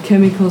of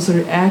chemicals that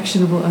are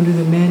actionable under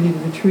the mandate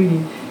of the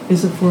treaty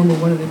is a form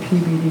of one of the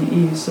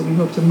PBDEs. So we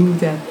hope to move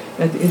that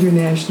at the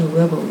international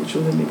level, which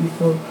will then maybe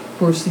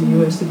force the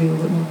U.S. to be a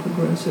little more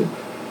progressive.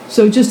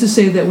 So just to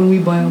say that when we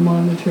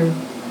biomonitor,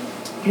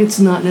 it's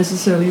not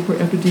necessarily for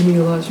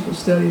epidemiological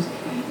studies.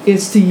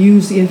 It's to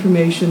use the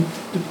information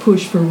to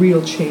push for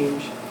real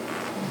change.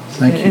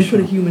 And put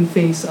a human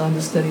face on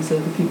the studies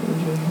that other people are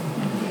doing.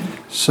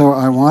 So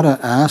I want to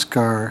ask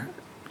our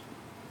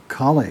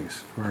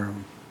colleagues for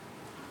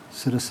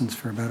Citizens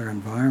for a Better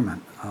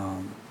Environment,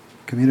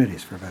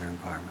 Communities for a Better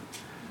Environment,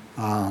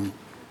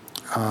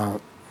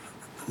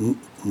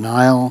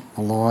 Niall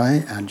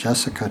Malloy and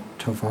Jessica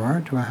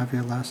Tovar. Do I have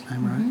your last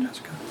name right,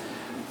 Jessica?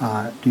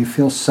 Do you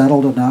feel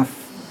settled enough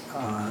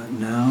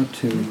now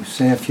to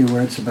say a few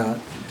words about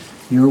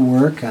your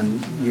work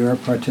and your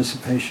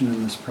participation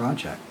in this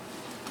project?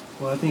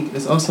 Well, I think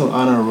it's also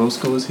Anna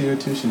Roscoe is here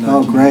too.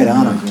 Great,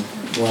 Anna.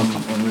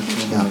 Welcome.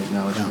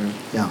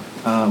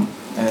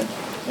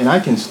 And I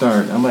can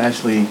start.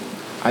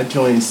 I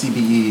joined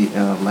CBE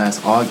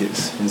last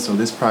August, and so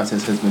this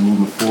process has been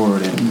moving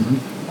forward.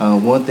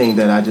 And one thing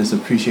that I just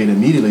appreciate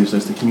immediately is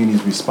just the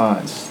community's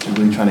response to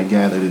really trying to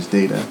gather this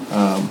data.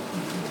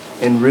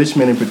 In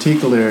Richmond in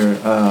particular,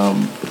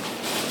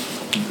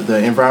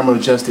 the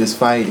environmental justice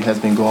fight has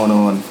been going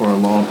on for a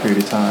long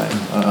period of time,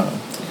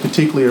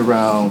 particularly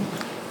around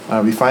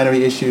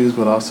refinery issues,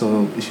 but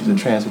also issues of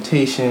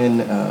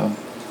transportation,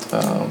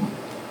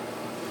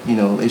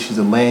 issues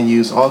of land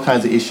use, all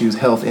kinds of issues,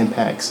 health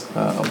impacts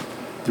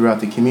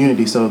throughout the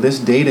community. So this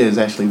data is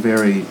actually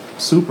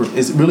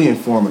it's really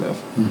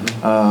informative.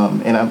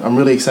 And I'm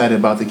really excited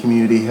about the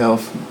community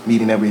health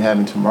meeting that we're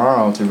having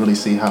tomorrow to really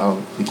see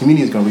how the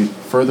community is going to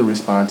further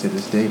respond to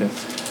this data.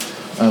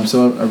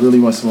 So I really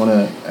want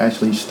to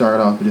actually start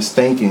off with just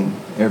thanking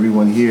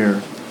everyone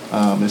here,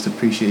 just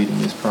appreciating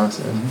this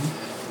process.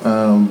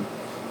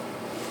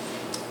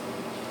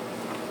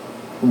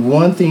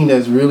 One thing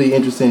that's really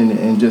interesting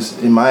in just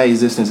in my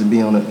existence of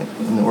being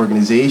in the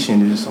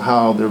organization is just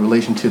how the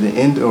relation to the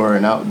indoor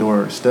and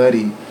outdoor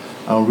study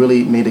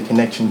really made a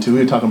connection to. We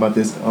were talking about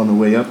this on the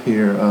way up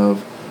here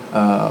of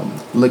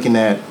looking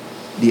at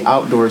the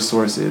outdoor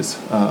sources,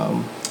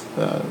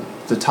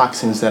 the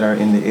toxins that are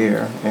in the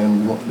air.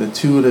 And the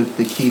 2 of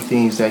the key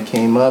things that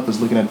came up was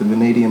looking at the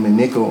vanadium and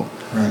nickel.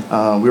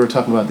 Right. We were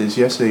talking about this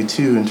yesterday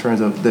too in terms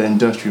of the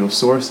industrial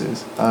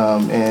sources.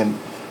 And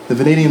the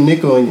vanadium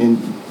nickel,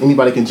 and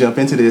anybody can jump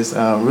into this,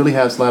 really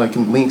has a lot of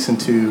links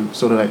into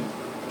sort of like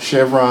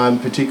Chevron,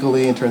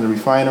 particularly in terms of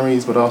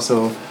refineries, but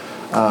also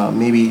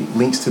maybe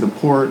links to the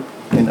port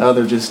and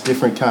other just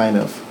different kind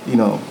of,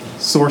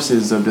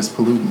 sources of this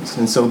pollutants.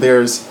 And so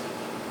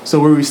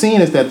what we're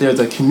seeing is that there's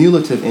a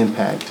cumulative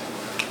impact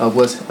of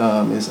what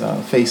is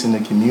facing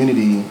the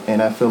community.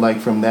 And I feel like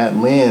from that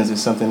lens,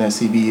 it's something that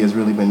CBE has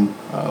really been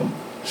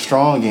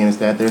strong in, is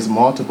that there's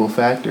multiple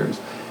factors.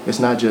 It's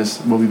not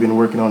just what we've been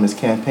working on this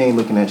campaign,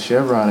 looking at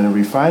Chevron and the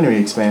refinery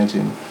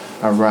expansion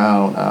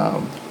around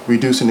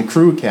reducing the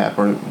crude cap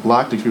or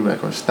block the crude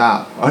cap or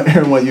stop.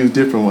 Everyone use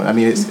different one. I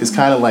mean, it's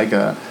kind of like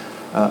a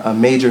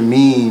major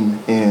meme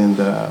in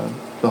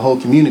the whole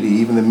community.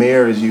 Even the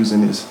mayor is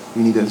using this.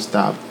 We need to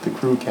stop the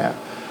crude cap,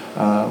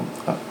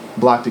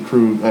 block the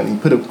crude.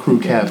 Put a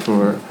crude cap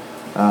for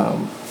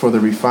the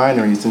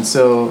refineries. And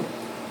so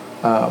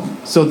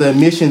the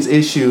emissions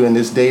issue and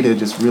this data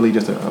just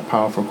a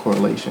powerful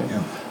correlation.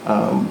 Yeah.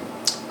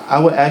 I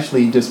would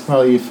actually just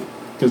probably,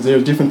 because there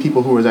are different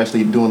people who are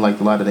actually doing like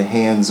a lot of the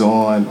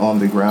hands-on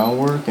the ground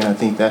work, and I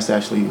think that's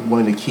actually one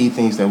of the key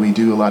things that we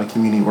do, a lot of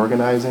community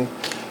organizing.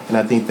 And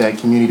I think that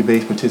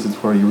community-based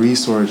participatory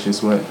research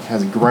is what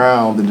has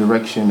ground the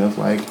direction of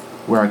like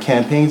where our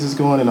campaigns is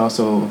going, and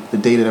also the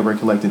data that we're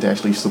collecting to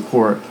actually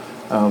support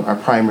our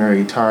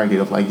primary target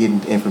of like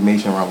getting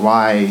information around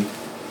why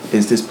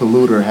is this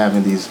polluter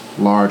having these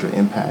larger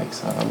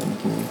impacts in the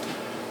community.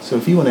 So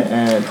if you want to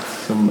add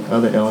some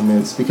other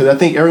elements, because I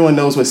think everyone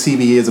knows what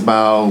CBE is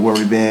about, where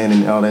we've been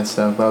and all that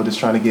stuff, but I was just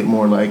trying to get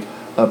more like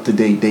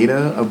up-to-date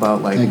data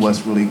about like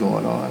what's really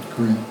going on.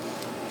 Great.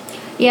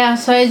 Yeah,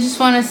 so I just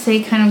want to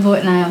say kind of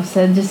what Niall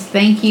said. Just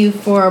thank you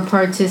for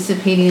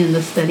participating in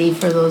the study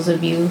for those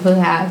of you who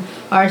have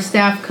our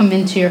staff come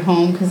into your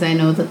home, because I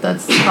know that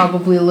that's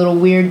probably a little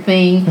weird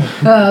thing,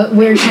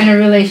 weird kind of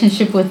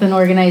relationship with an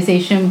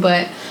organization.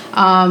 But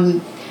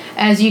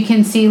as you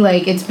can see,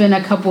 like it's been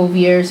a couple of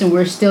years and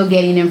we're still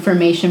getting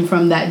information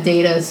from that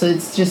data. So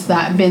it's just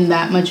been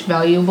that much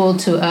valuable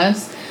to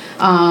us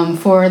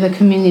for the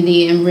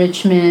community in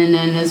Richmond,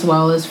 and as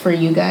well as for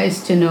you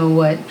guys to know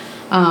what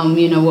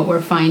what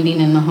we're finding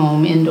in the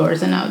home,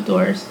 indoors and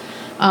outdoors.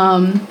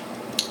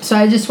 So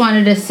I just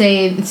wanted to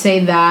say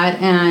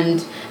that,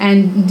 and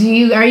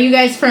are you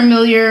guys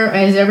familiar?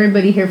 Is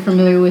everybody here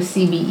familiar with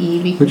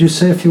CBE? Would you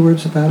say a few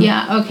words about it?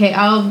 Yeah. Okay.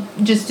 I'll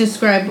just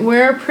describe.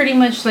 We're pretty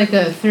much like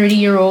a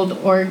 30-year-old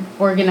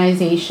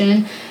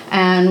organization,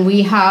 and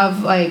we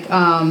have like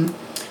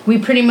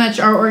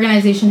our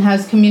organization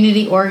has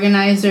community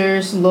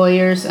organizers,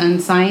 lawyers,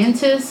 and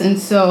scientists, and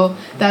so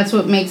that's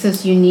what makes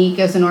us unique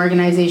as an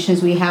organization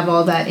is we have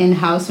all that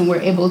in-house, and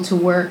we're able to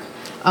work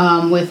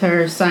with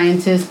our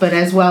scientists, but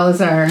as well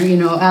as our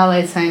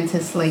allied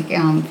scientists like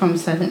from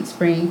Seventh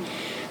Spring.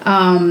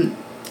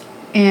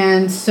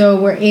 And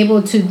so we're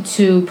able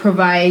to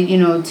provide,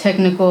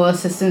 technical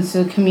assistance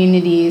to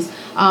communities.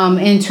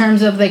 In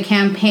terms of the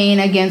campaign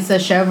against the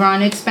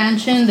Chevron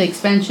expansion, the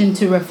expansion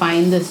to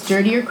refine this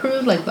dirtier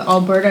crude, like the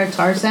Alberta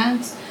tar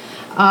sands,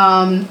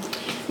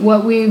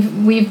 what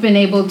we've been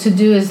able to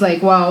do is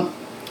like, well,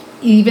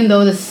 even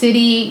though the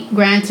city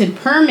granted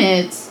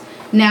permits,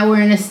 now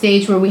we're in a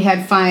stage where we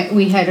have filed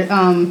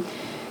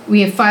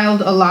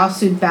a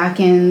lawsuit back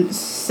in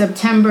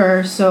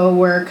September, so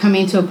we're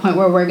coming to a point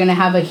where we're going to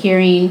have a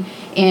hearing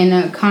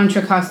in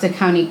Contra Costa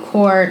County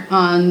Court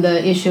on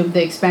the issue of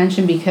the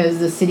expansion because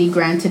the city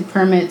granted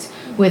permits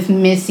with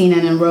missing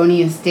and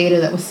erroneous data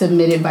that was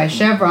submitted by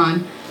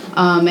Chevron.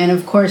 And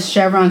of course,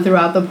 Chevron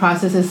throughout the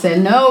process has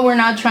said, no, we're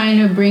not trying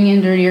to bring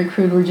in dirtier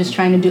crude, we're just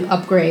trying to do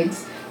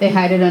upgrades. They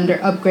hide it under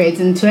upgrades.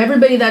 And to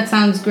everybody that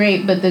sounds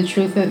great, but the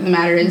truth of the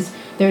matter is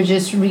they're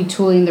just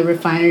retooling the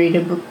refinery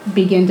to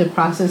begin to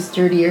process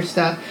dirtier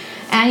stuff.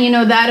 And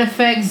that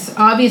affects,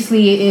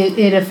 obviously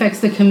it affects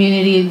the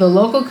community, the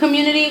local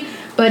community,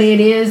 but it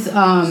is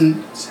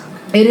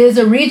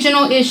a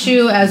regional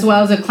issue as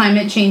well as a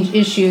climate change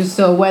issue.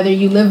 So whether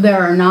you live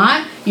there or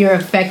not, you're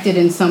affected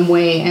in some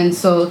way. And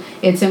so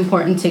it's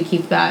important to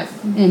keep that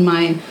in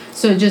mind.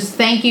 So just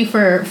thank you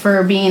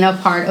for being a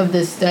part of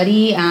this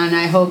study, and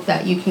I hope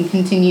that you can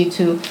continue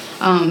to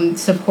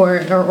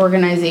support our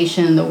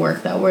organization and the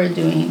work that we're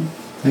doing.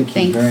 Thank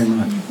you very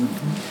much.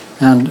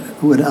 And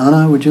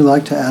would you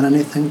like to add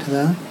anything to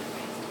that?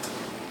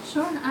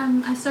 Sure.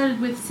 I started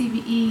with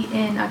CBE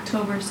in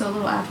October, so a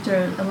little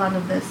after a lot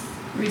of this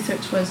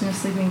research was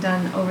initially being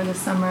done over the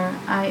summer.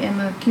 I am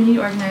a community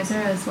organizer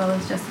as well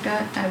as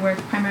Jessica. I work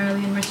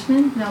primarily in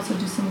Richmond, but I also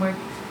do some work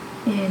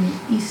in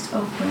East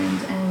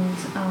Oakland, and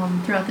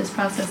throughout this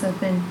process I've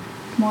been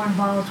more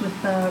involved with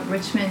the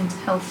Richmond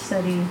Health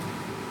Study,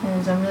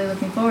 and I'm really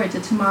looking forward to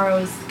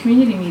tomorrow's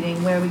community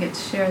meeting where we get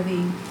to share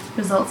the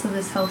results of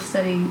this health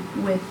study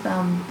with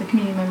the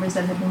community members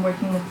that have been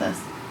working with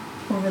us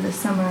over the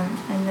summer,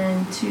 and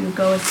then to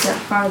go a step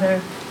farther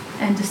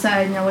and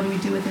decide now what do we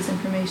do with this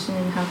information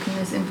and how can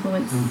this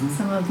influence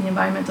some of the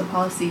environmental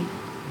policy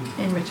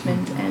in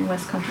Richmond and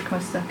West Contra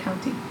Costa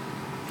County.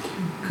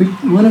 Could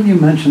one of you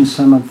mention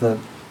some of the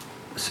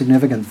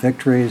significant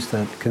victories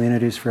that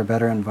Communities for a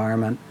Better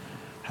Environment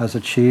has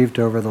achieved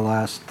over the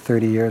last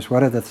 30 years?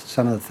 What are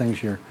some of the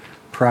things you're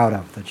proud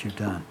of that you've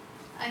done?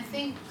 I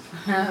think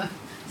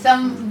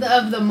some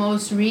of the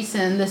most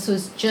recent, this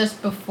was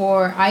just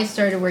before I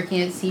started working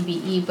at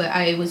CBE, but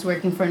I was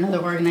working for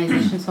another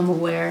organization, so I'm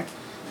aware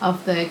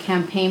of the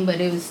campaign,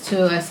 but it was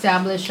to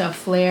establish a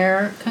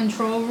flare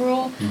control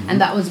rule, and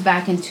that was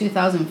back in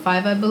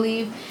 2005, I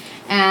believe.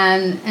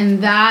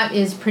 And that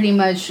is pretty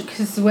much,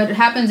 because what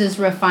happens is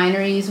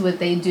refineries, what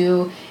they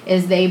do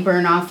is they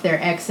burn off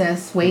their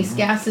excess waste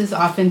gases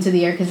off into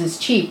the air because it's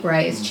cheap,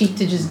 right? It's cheap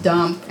to just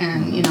dump,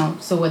 and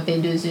so what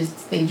they do is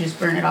they just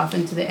burn it off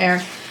into the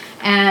air.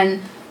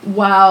 And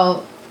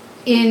while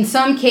in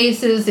some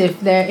cases,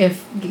 if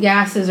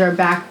gases are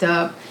backed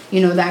up,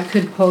 that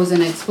could pose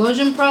an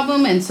explosion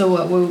problem. And so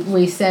what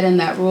we said in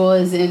that rule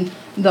is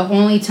the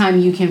only time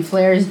you can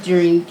flare is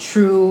during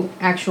true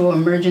actual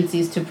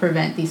emergencies to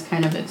prevent these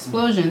kind of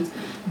explosions.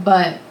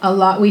 But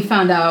we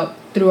found out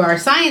through our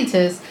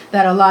scientists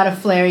that a lot of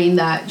flaring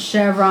that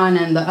Chevron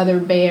and the other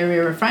Bay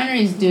Area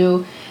refineries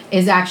do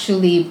is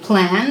actually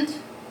planned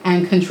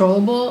and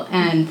controllable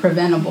and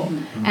preventable.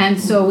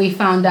 And so we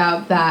found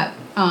out that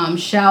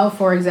Shell,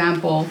 for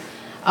example,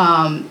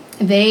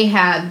 they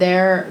had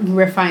their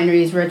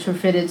refineries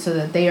retrofitted so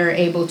that they are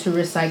able to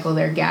recycle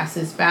their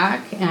gases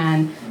back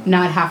and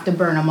not have to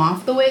burn them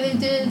off the way they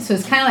did. So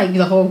it's kind of like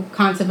the whole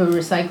concept of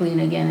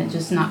recycling again, and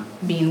just not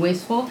being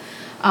wasteful.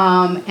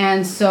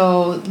 And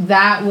so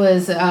that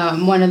was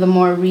one of the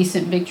more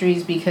recent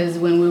victories, because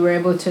when we were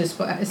able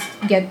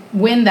to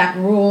win that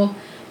rule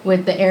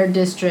with the air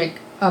district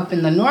up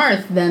in the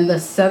north, then the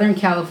Southern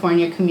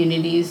California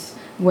communities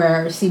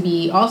where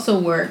CBE also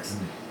works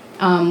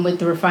with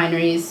the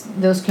refineries,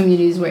 those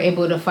communities were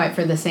able to fight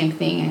for the same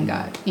thing and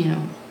got,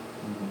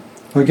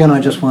 Well, again, I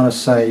just want to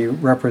say you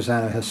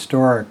represent a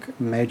historic,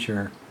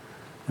 major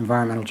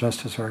environmental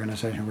justice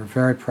organization. We're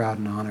very proud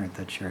and honored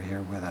that you're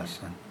here with us,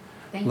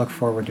 and look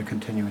forward to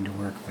continuing to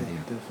work with you.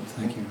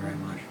 Thank you very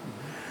much.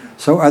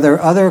 So are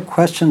there other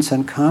questions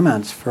and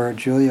comments for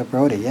Julia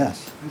Brody?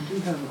 Yes. I do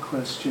have a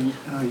question.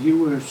 You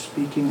were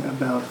speaking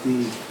about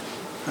the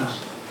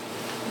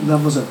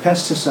levels of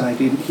pesticide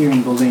here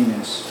in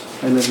Bolinas.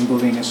 I live in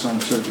Bolinas, so I'm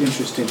sort of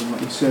interested in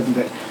what you said, and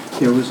that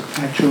there was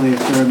actually a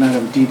fair amount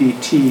of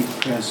DDT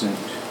present.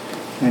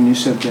 And you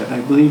said that,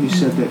 I believe you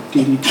said that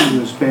DDT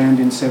was banned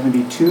in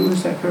 '72,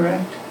 is that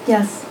correct?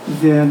 Yes.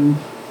 Then,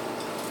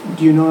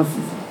 do you know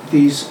if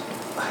these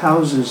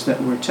houses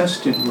that were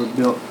tested were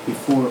built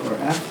before or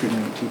after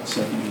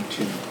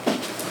 1972?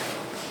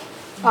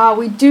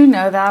 We do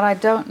know that. I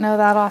don't know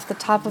that off the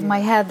top of my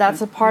head. That's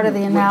a part of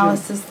the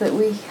analysis that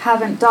we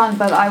haven't done,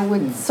 but I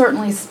would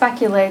certainly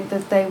speculate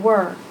that they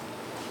were.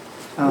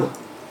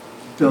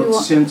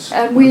 Built since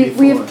and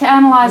we've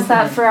analyzed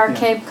that for our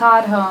Cape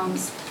Cod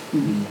homes.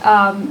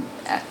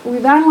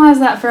 We've analyzed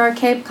that for our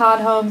Cape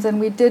Cod homes, and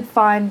we did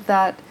find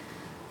that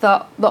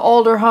the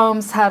older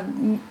homes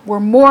were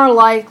more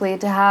likely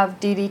to have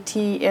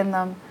DDT in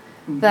them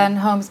than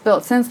homes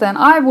built since then.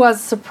 I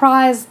was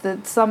surprised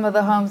that some of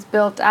the homes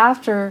built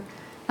after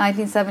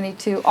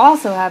 1972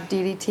 also have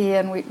DDT,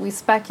 and we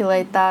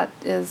speculate that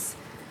is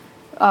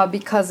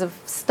because of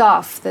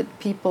stuff that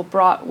people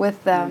brought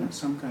with them. Yeah,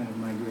 some kind of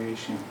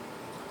migration.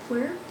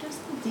 Where does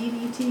the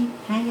DDT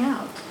hang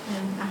out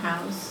in a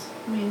house?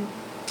 I mean,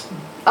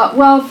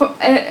 well,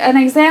 an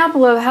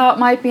example of how it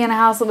might be in a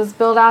house that was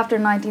built after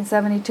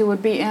 1972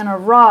 would be in a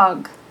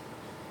rug.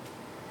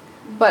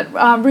 But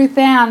Ruth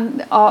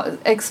Ann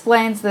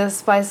explains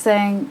this by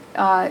saying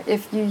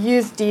if you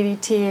use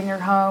DDT in your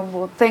home,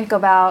 well, think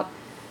about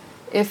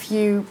if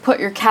you put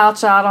your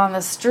couch out on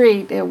the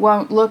street, it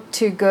won't look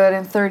too good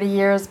in 30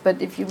 years,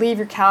 but if you leave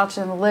your couch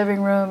in the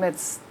living room,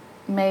 it's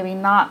maybe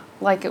not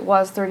like it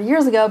was 30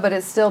 years ago, but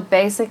it's still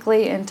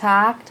basically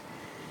intact.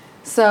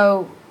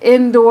 So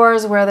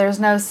indoors where there's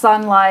no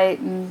sunlight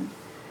and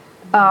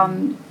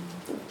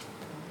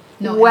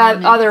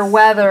other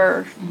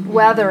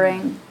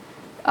weathering,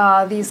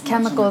 these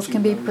chemicals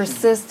can be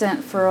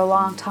persistent for a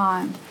long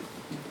time.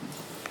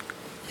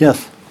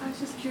 Yes. I was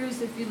just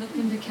curious if you looked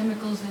into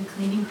chemicals in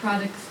cleaning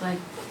products, like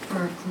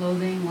for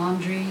clothing,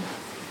 laundry.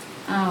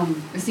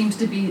 It seems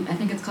to be, I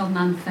think it's called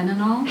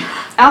nonphenol.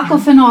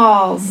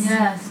 Alkylphenols.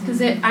 Yes,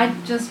 because I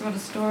just wrote a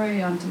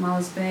story on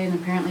Tomales Bay, and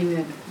apparently we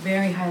have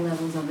very high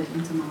levels of it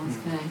in Tomales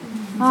Bay.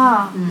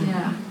 Ah.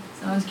 Yeah.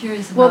 So I was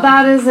curious about. Well,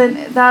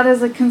 that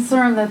is a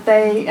concern that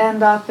they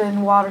end up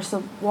in water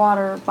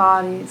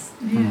bodies.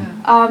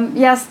 Yeah.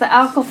 Yes, the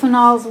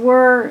alkylphenols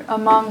were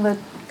among the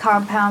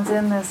compounds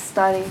in this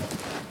study.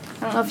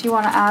 I don't know if you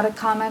want to add a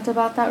comment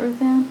about that,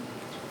 Ruth Ann?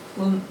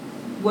 Well,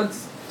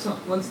 what's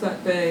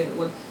that bay?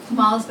 What?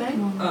 Tomales Bay?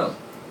 Oh.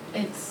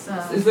 It's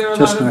is there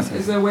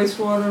is there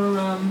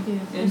wastewater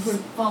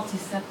input? Faulty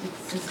septic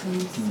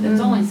systems.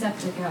 It's only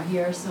septic out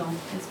here, so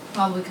it's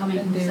probably coming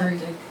from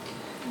septic.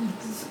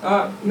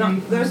 No,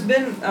 there's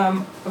been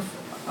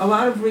a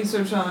lot of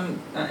research on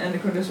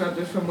endocrine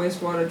disruptors from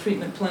wastewater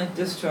treatment plant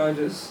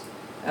discharges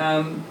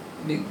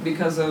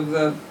because of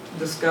the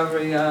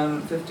discovery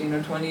 15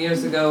 or 20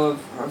 years ago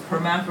of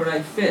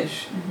hermaphrodite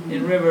fish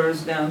in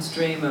rivers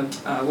downstream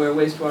of where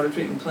wastewater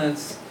treatment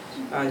plants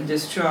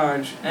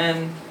discharge,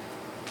 and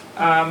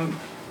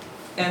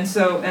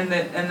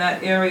that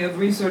area of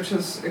research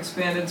has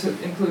expanded to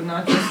include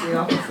not just the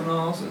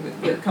alkylphenols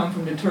that come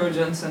from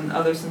detergents and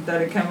other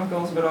synthetic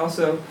chemicals, but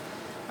also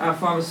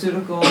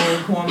pharmaceutical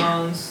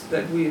hormones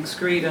that we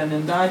excrete and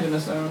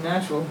endogenous, our own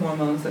natural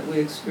hormones that we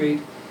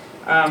excrete,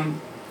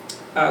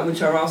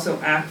 which are also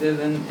active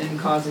in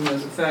causing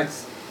those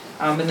effects.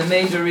 And the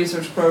major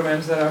research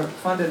programs that are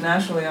funded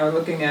nationally are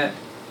looking at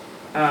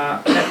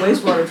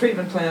wastewater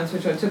treatment plants,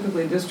 which are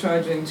typically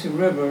discharging to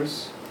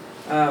rivers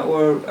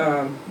or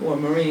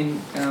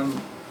marine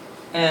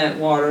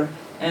water,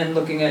 and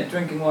looking at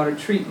drinking water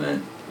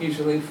treatment,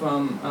 usually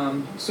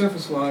from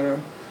surface water.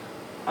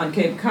 On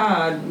Cape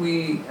Cod,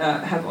 we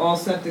have all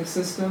septic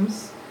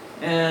systems,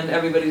 and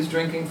everybody's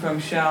drinking from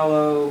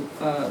shallow,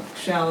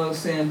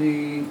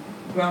 sandy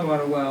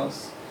groundwater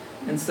wells.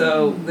 And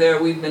so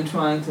there we've been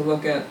trying to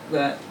look at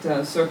that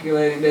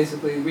circulating,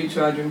 basically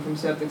recharging from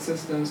septic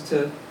systems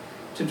to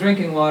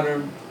drinking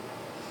water.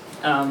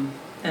 But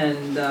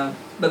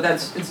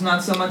it's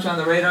not so much on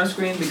the radar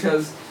screen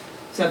because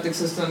septic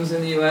systems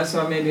in the U.S.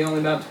 are maybe only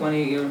about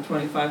 20 or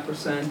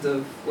 25%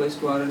 of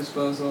wastewater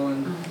disposal,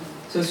 and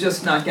so it's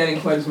just not getting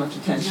quite as much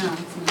attention. No,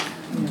 it's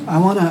not. I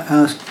want to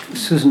ask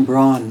Susan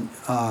Braun,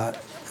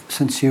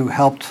 since you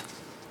helped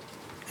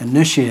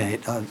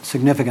initiate a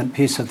significant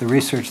piece of the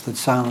research that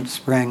Silent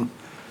Spring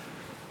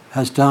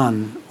has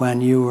done when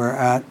you were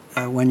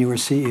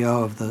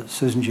CEO of the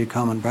Susan G.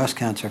 Komen Breast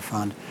Cancer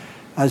Fund.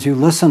 As you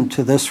listened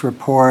to this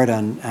report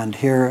and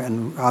hear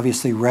and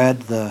obviously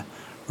read the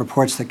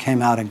reports that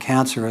came out in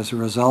Cancer as a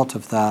result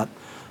of that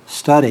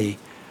study,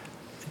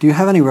 do you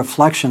have any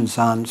reflections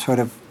on sort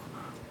of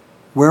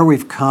where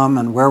we've come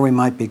and where we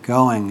might be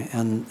going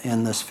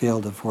in this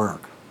field of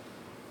work?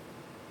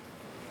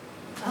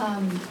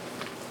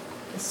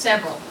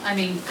 Several. I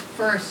mean,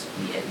 first,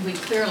 we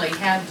clearly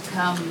have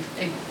come,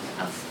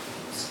 I'll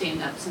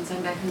stand up since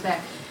I'm back in the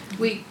back.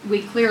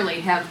 We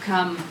clearly have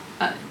come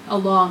a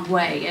long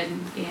way,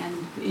 and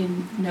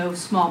in no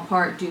small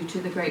part due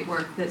to the great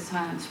work that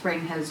Silent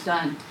Spring has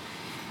done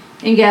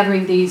in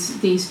gathering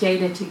these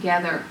data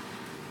together.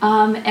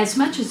 As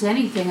much as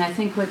anything, I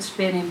think what's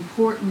been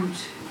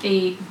important,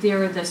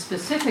 there are the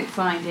specific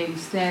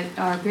findings that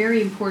are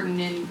very important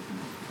in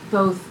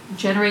both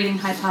generating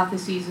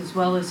hypotheses as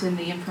well as in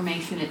the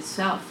information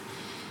itself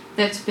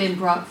that's been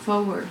brought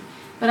forward.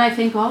 But I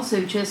think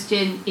also just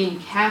in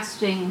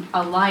casting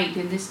a light,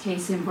 in this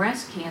case in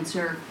breast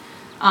cancer,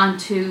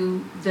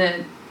 onto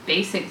the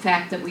basic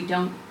fact that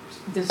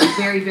this is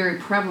very, very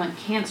prevalent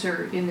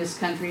cancer in this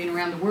country and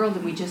around the world,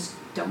 and we just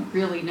don't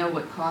really know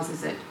what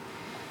causes it.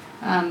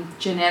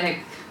 Genetic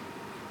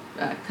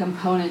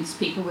components,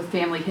 people with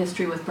family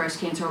history with breast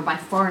cancer are by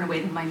far and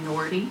away the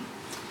minority.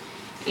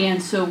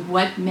 And so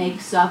what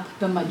makes up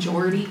the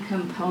majority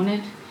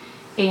component?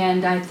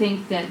 And I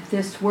think that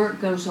this work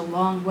goes a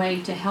long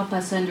way to help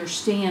us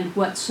understand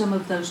what some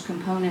of those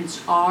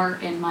components are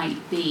and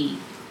might be.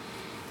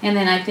 And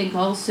then I think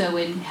also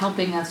in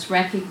helping us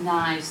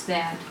recognize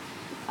that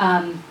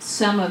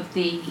some of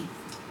the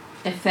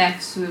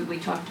effects, we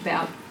talked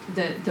about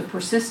the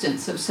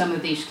persistence of some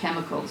of these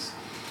chemicals,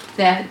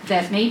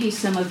 that maybe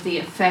some of the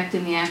effect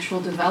in the actual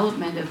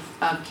development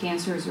of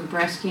cancers or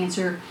breast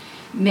cancer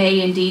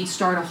may indeed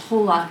start a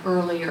whole lot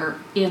earlier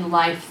in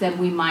life than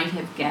we might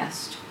have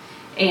guessed,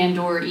 and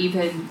or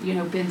even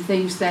been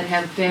things that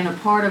have been a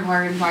part of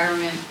our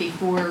environment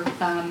before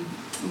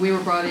we were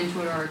brought into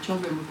it or our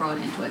children were brought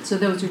into it. So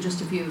those are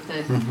just a few of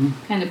the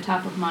kind of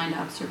top of mind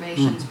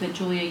observations. But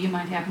Julia, you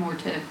might have more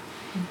to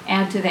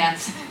add to that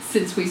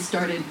since we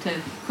started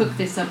to cook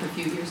this up a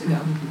few years ago.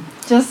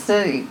 Just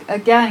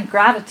again,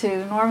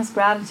 enormous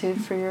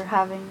gratitude for your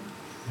having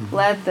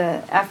led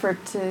the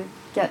effort to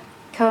get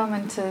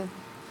Komen to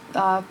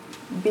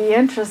be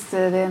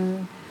interested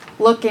in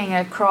looking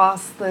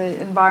across the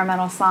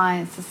environmental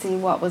science to see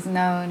what was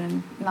known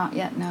and not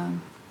yet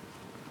known.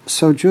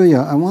 So Julia,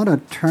 I want to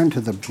turn to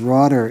the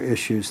broader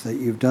issues that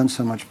you've done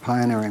so much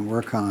pioneering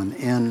work on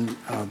in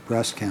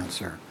breast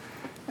cancer.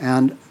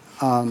 And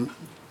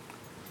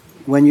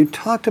when you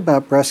talked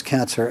about breast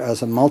cancer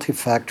as a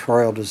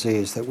multifactorial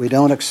disease, that we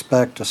don't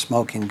expect a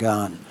smoking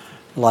gun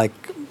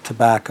like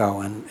tobacco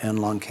and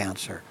lung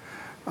cancer,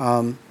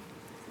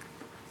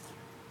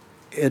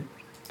 it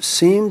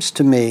seems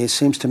to me,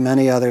 seems to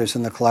many others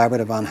in the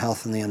Collaborative on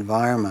Health and the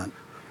Environment,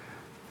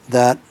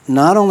 that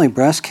not only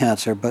breast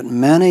cancer, but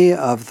many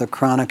of the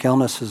chronic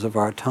illnesses of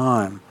our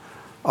time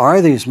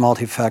are these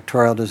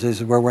multifactorial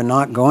diseases where we're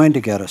not going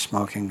to get a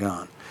smoking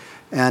gun.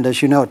 And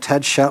as you know,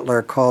 Ted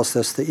Shetler calls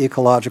this the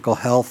ecological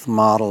health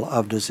model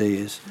of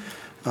disease.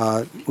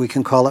 We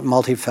can call it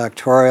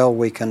multifactorial.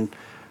 We can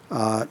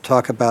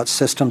talk about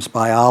systems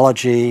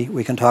biology.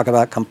 We can talk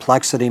about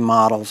complexity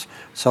models,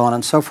 so on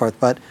and so forth.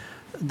 But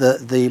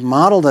the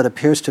model that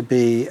appears to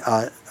be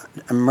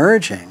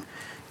emerging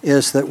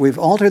is that we've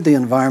altered the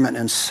environment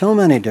in so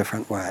many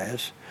different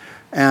ways,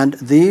 and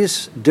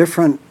these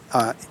different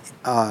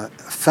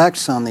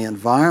effects on the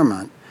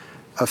environment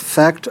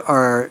affect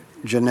our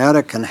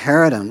genetic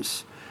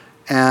inheritance,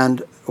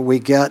 and we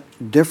get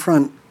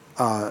different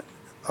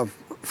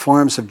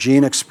forms of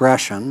gene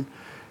expression,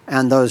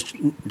 and those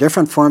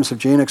different forms of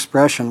gene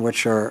expression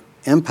which are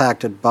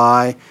impacted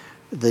by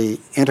the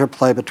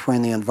interplay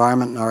between the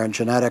environment and our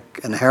genetic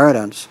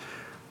inheritance,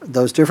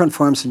 those different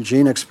forms of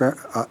gene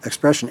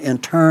expression in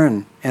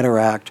turn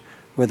interact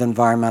with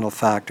environmental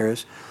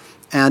factors.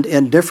 And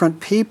in different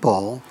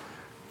people,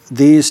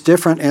 these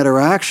different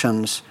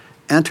interactions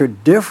enter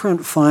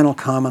different final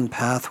common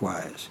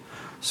pathways.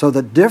 So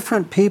that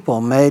different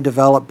people may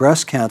develop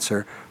breast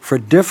cancer for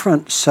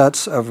different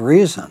sets of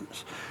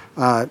reasons.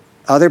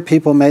 Other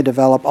people may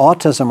develop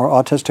autism or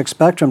autistic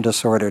spectrum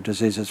disorder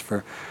diseases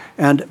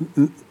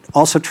and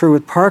also true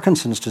with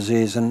Parkinson's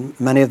disease and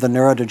many of the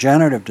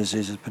neurodegenerative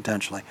diseases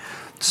potentially.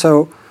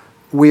 So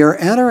we are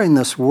entering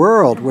this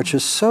world which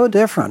is so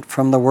different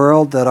from the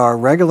world that our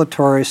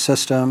regulatory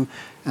system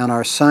and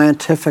our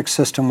scientific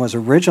system was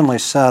originally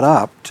set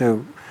up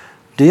to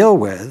deal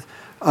with,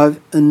 of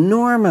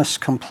enormous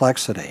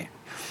complexity.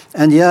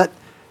 And yet,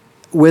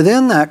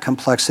 within that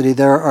complexity,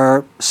 there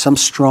are some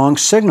strong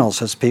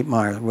signals, as Pete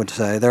Meyer would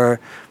say. There are,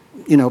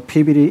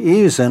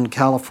 PBDEs in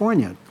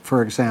California,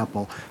 for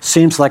example,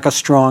 seems like a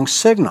strong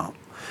signal.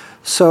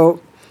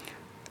 So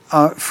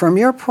from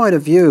your point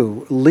of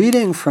view,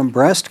 leading from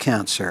breast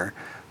cancer,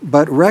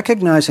 but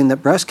recognizing that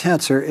breast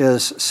cancer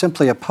is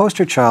simply a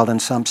poster child in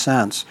some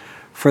sense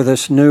for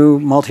this new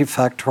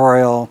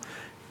multifactorial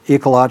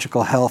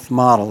ecological health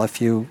model,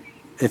 if you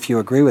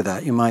agree with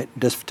that, you might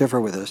differ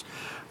with this.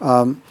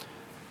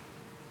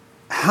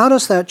 How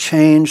does that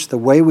change the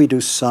way we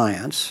do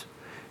science,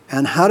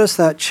 and how does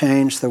that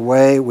change the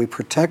way we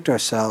protect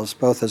ourselves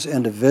both as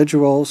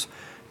individuals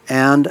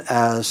and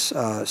as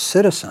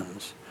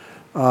citizens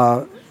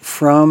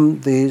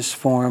from these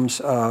forms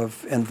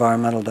of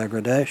environmental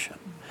degradation?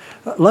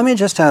 Let me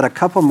just add a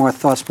couple more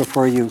thoughts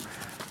before you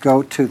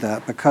go to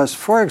that, because,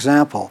 for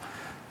example,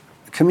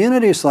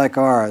 communities like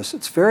ours,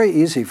 it's very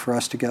easy for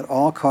us to get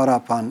all caught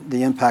up on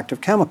the impact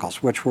of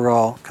chemicals, which we're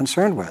all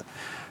concerned with.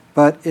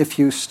 But if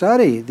you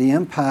study the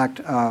impact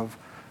of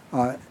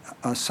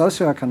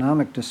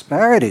socioeconomic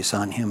disparities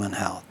on human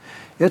health,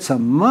 it's a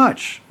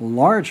much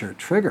larger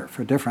trigger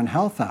for different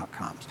health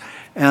outcomes.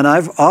 And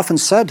I've often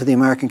said to the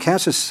American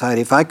Cancer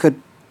Society, if I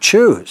could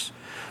choose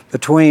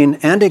between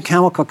ending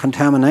chemical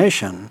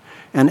contamination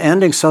and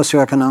ending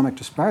socioeconomic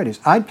disparities,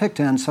 I'd pick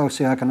to end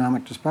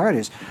socioeconomic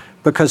disparities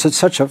because it's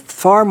such a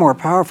far more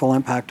powerful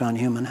impact on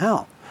human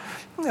health.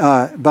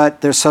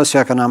 But there's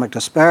socioeconomic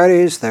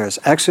disparities, there's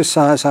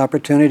exercise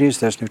opportunities,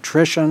 there's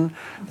nutrition,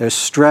 there's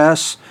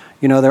stress.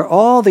 There are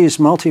all these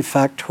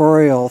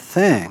multifactorial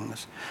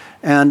things.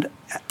 And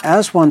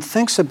as one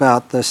thinks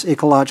about this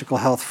ecological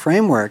health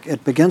framework,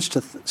 it begins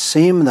to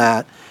seem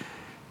that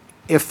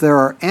if there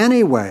are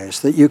any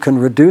ways that you can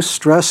reduce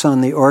stress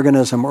on the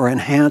organism or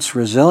enhance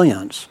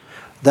resilience,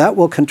 that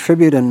will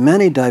contribute in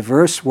many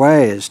diverse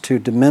ways to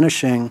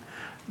diminishing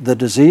the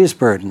disease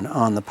burden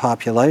on the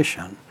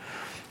population.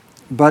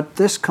 But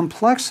this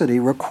complexity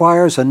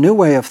requires a new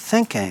way of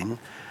thinking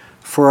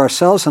for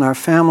ourselves and our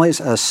families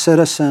as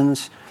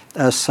citizens,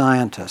 as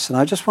scientists. And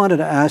I just wanted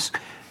to ask,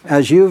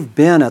 as you've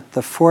been at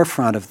the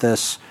forefront of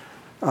this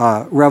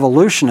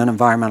revolution in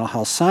environmental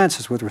health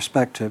sciences with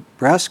respect to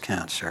breast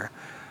cancer,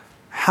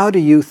 how do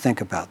you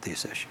think about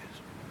these issues?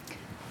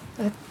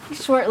 A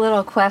short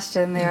little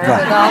question there,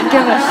 but I'll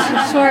give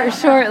a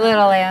short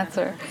little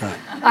answer. Right.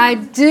 I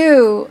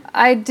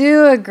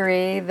do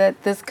agree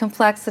that this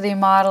complexity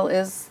model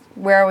is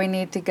where we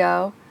need to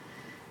go.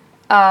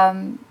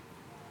 And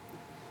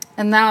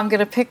now I'm going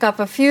to pick up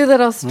a few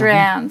little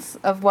strands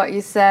of what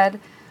you said.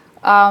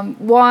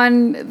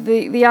 One,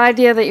 the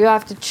idea that you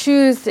have to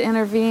choose to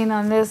intervene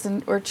on this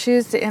or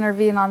choose to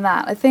intervene on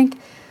that. I think,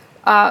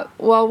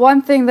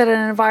 one thing that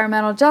an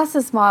environmental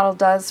justice model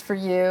does for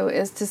you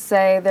is to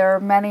say there are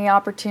many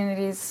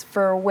opportunities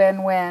for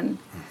win-win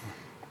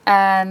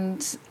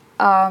and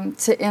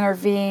to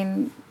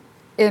intervene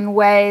in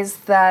ways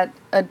that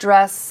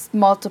address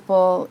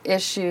multiple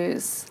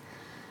issues.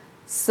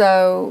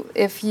 So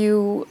if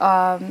you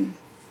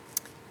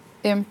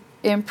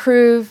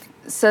improve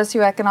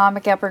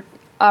socioeconomic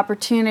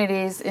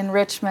opportunities in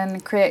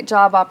Richmond, create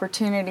job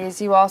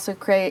opportunities, you also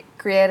create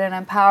an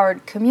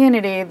empowered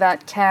community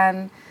that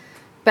can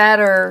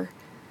better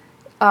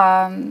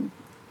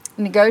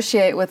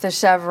negotiate with the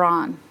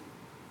Chevron.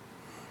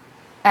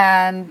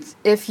 And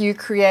if you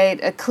create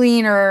a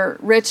cleaner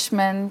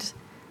Richmond,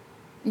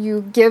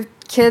 you give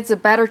kids a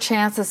better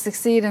chance to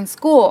succeed in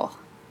school,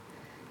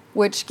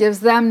 which gives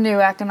them new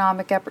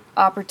economic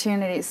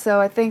opportunities. So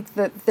I think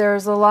that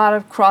there's a lot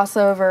of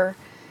crossover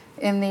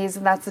in these,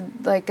 and that's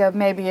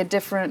maybe a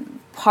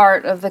different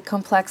part of the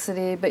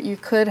complexity, but you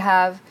could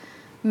have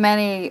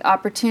many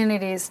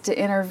opportunities to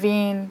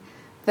intervene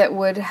that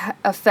would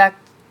affect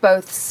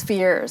both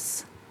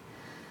spheres.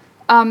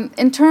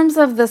 In terms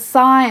of the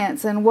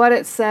science and what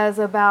it says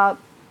about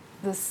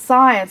the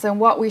science and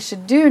what we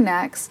should do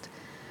next,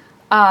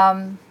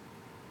 I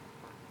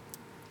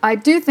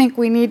do think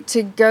we need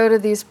to go to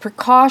these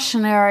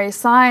precautionary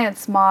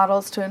science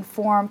models to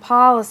inform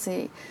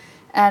policy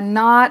and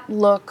not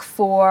look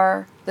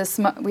for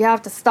we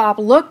have to stop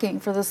looking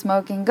for the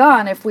smoking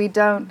gun if we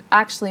don't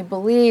actually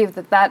believe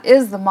that that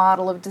is the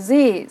model of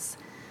disease.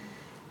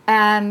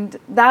 And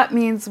that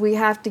means we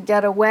have to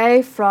get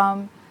away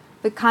from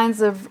the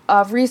kinds of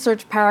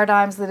research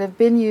paradigms that have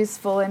been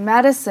useful in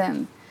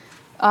medicine.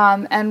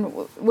 And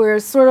we're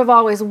sort of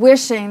always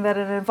wishing that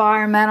an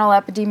environmental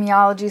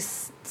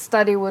epidemiology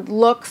study would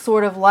look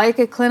sort of like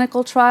a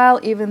clinical trial,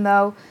 even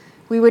though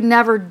we would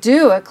never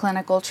do a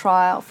clinical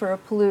trial for a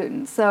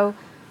pollutant. So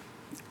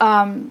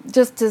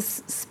just to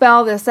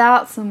spell this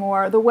out some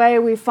more, the way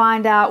we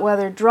find out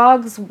whether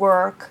drugs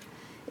work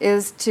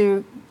is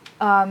to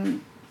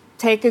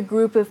take a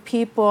group of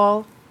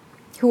people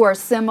who are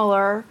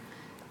similar,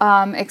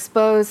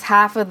 expose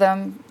half of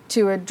them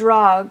to a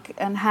drug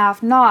and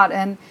half not.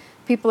 And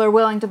people are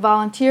willing to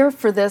volunteer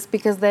for this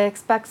because they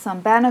expect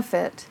some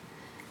benefit.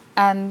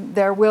 And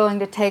they're willing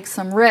to take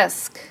some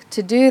risk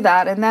to do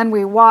that. And then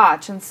we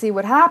watch and see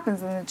what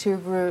happens in the two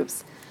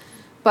groups.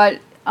 But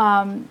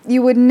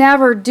you would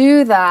never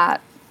do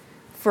that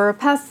for a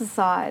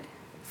pesticide,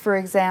 for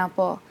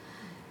example.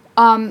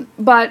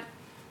 But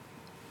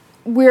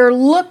we're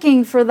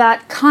looking for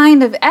that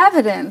kind of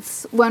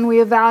evidence when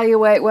we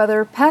evaluate whether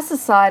a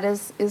pesticide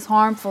is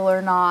harmful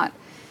or not.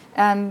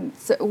 And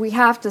so we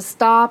have to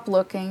stop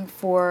looking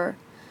for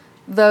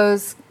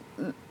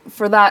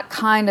that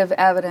kind of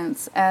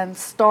evidence and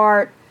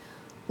start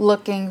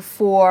looking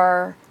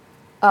for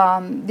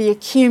the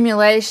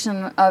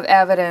accumulation of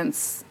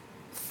evidence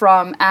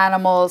from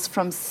animals,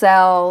 from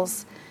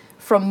cells,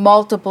 from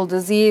multiple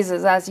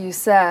diseases, as you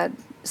said.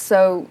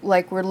 So,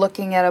 like, we're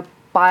looking at a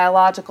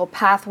biological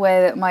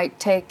pathway that might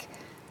take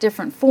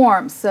different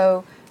forms.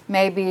 So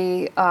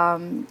maybe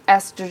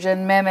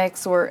estrogen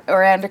mimics or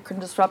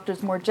endocrine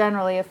disruptors more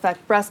generally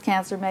affect breast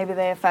cancer. Maybe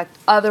they affect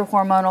other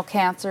hormonal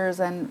cancers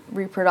and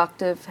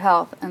reproductive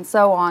health and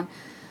so on.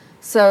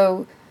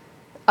 So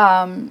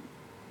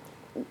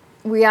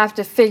we have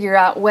to figure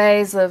out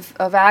ways of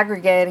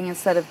aggregating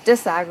instead of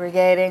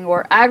disaggregating,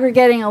 or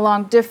aggregating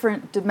along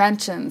different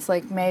dimensions,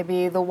 like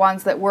maybe the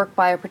ones that work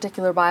by a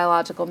particular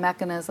biological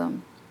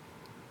mechanism.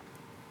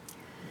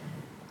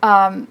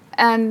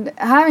 And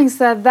having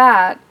said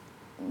that,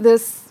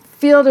 this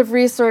field of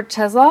research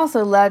has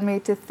also led me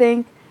to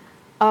think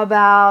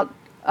about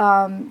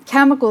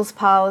chemicals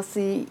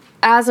policy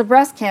as a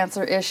breast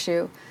cancer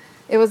issue.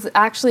 It was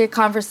actually a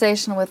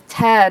conversation with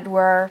Ted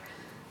where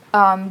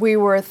we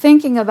were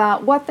thinking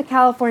about what the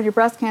California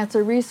Breast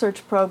Cancer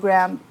Research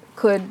Program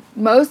could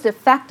most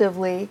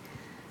effectively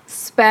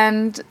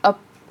spend a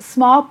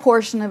small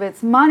portion of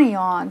its money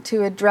on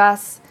to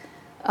address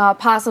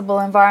possible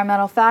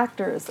environmental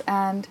factors.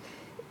 And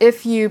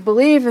if you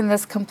believe in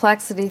this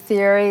complexity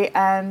theory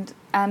and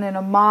in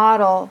a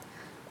model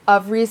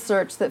of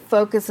research that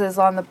focuses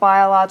on the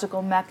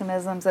biological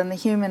mechanisms and the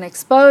human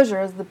exposure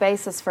as the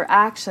basis for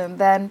action,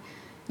 then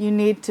you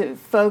need to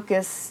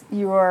focus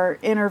your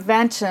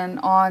intervention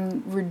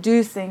on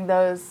reducing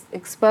those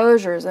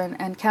exposures,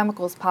 and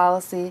chemicals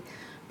policy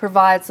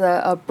provides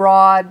a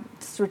broad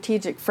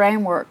strategic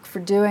framework for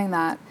doing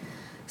that.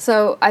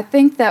 So I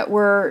think that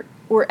we're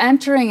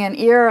entering an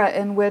era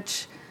in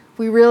which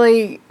we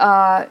really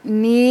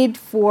need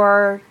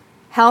for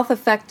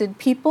health-affected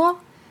people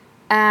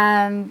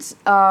and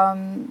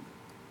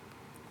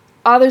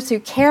others who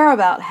care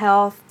about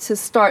health to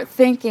start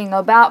thinking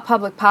about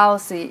public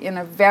policy in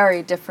a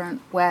very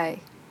different way.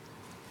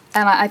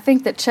 And I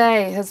think that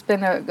Che has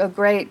been a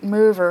great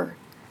mover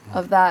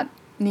of that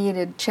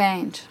needed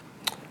change.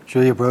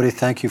 Julia Brody,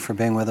 thank you for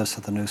being with us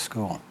at the New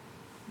School.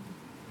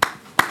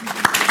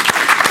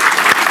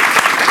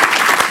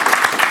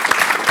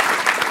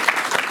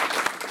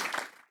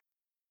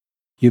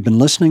 You've been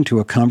listening to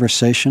a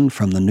conversation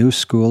from the New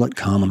School at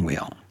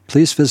Commonweal.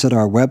 Please visit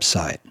our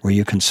website, where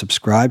you can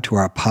subscribe to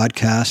our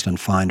podcast and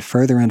find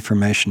further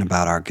information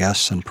about our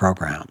guests and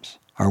programs.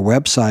 Our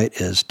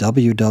website is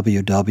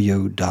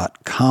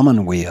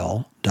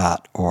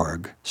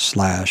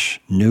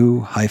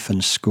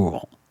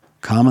www.commonweal.org/new-school.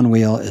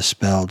 Commonweal is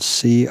spelled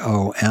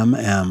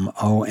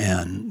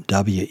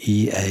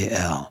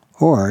COMMONWEAL.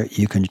 Or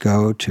you can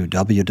go to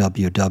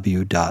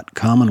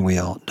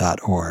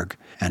www.commonweal.org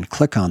and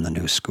click on the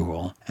New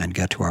School and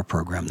get to our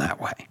program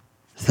that way.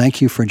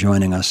 Thank you for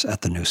joining us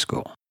at the New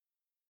School.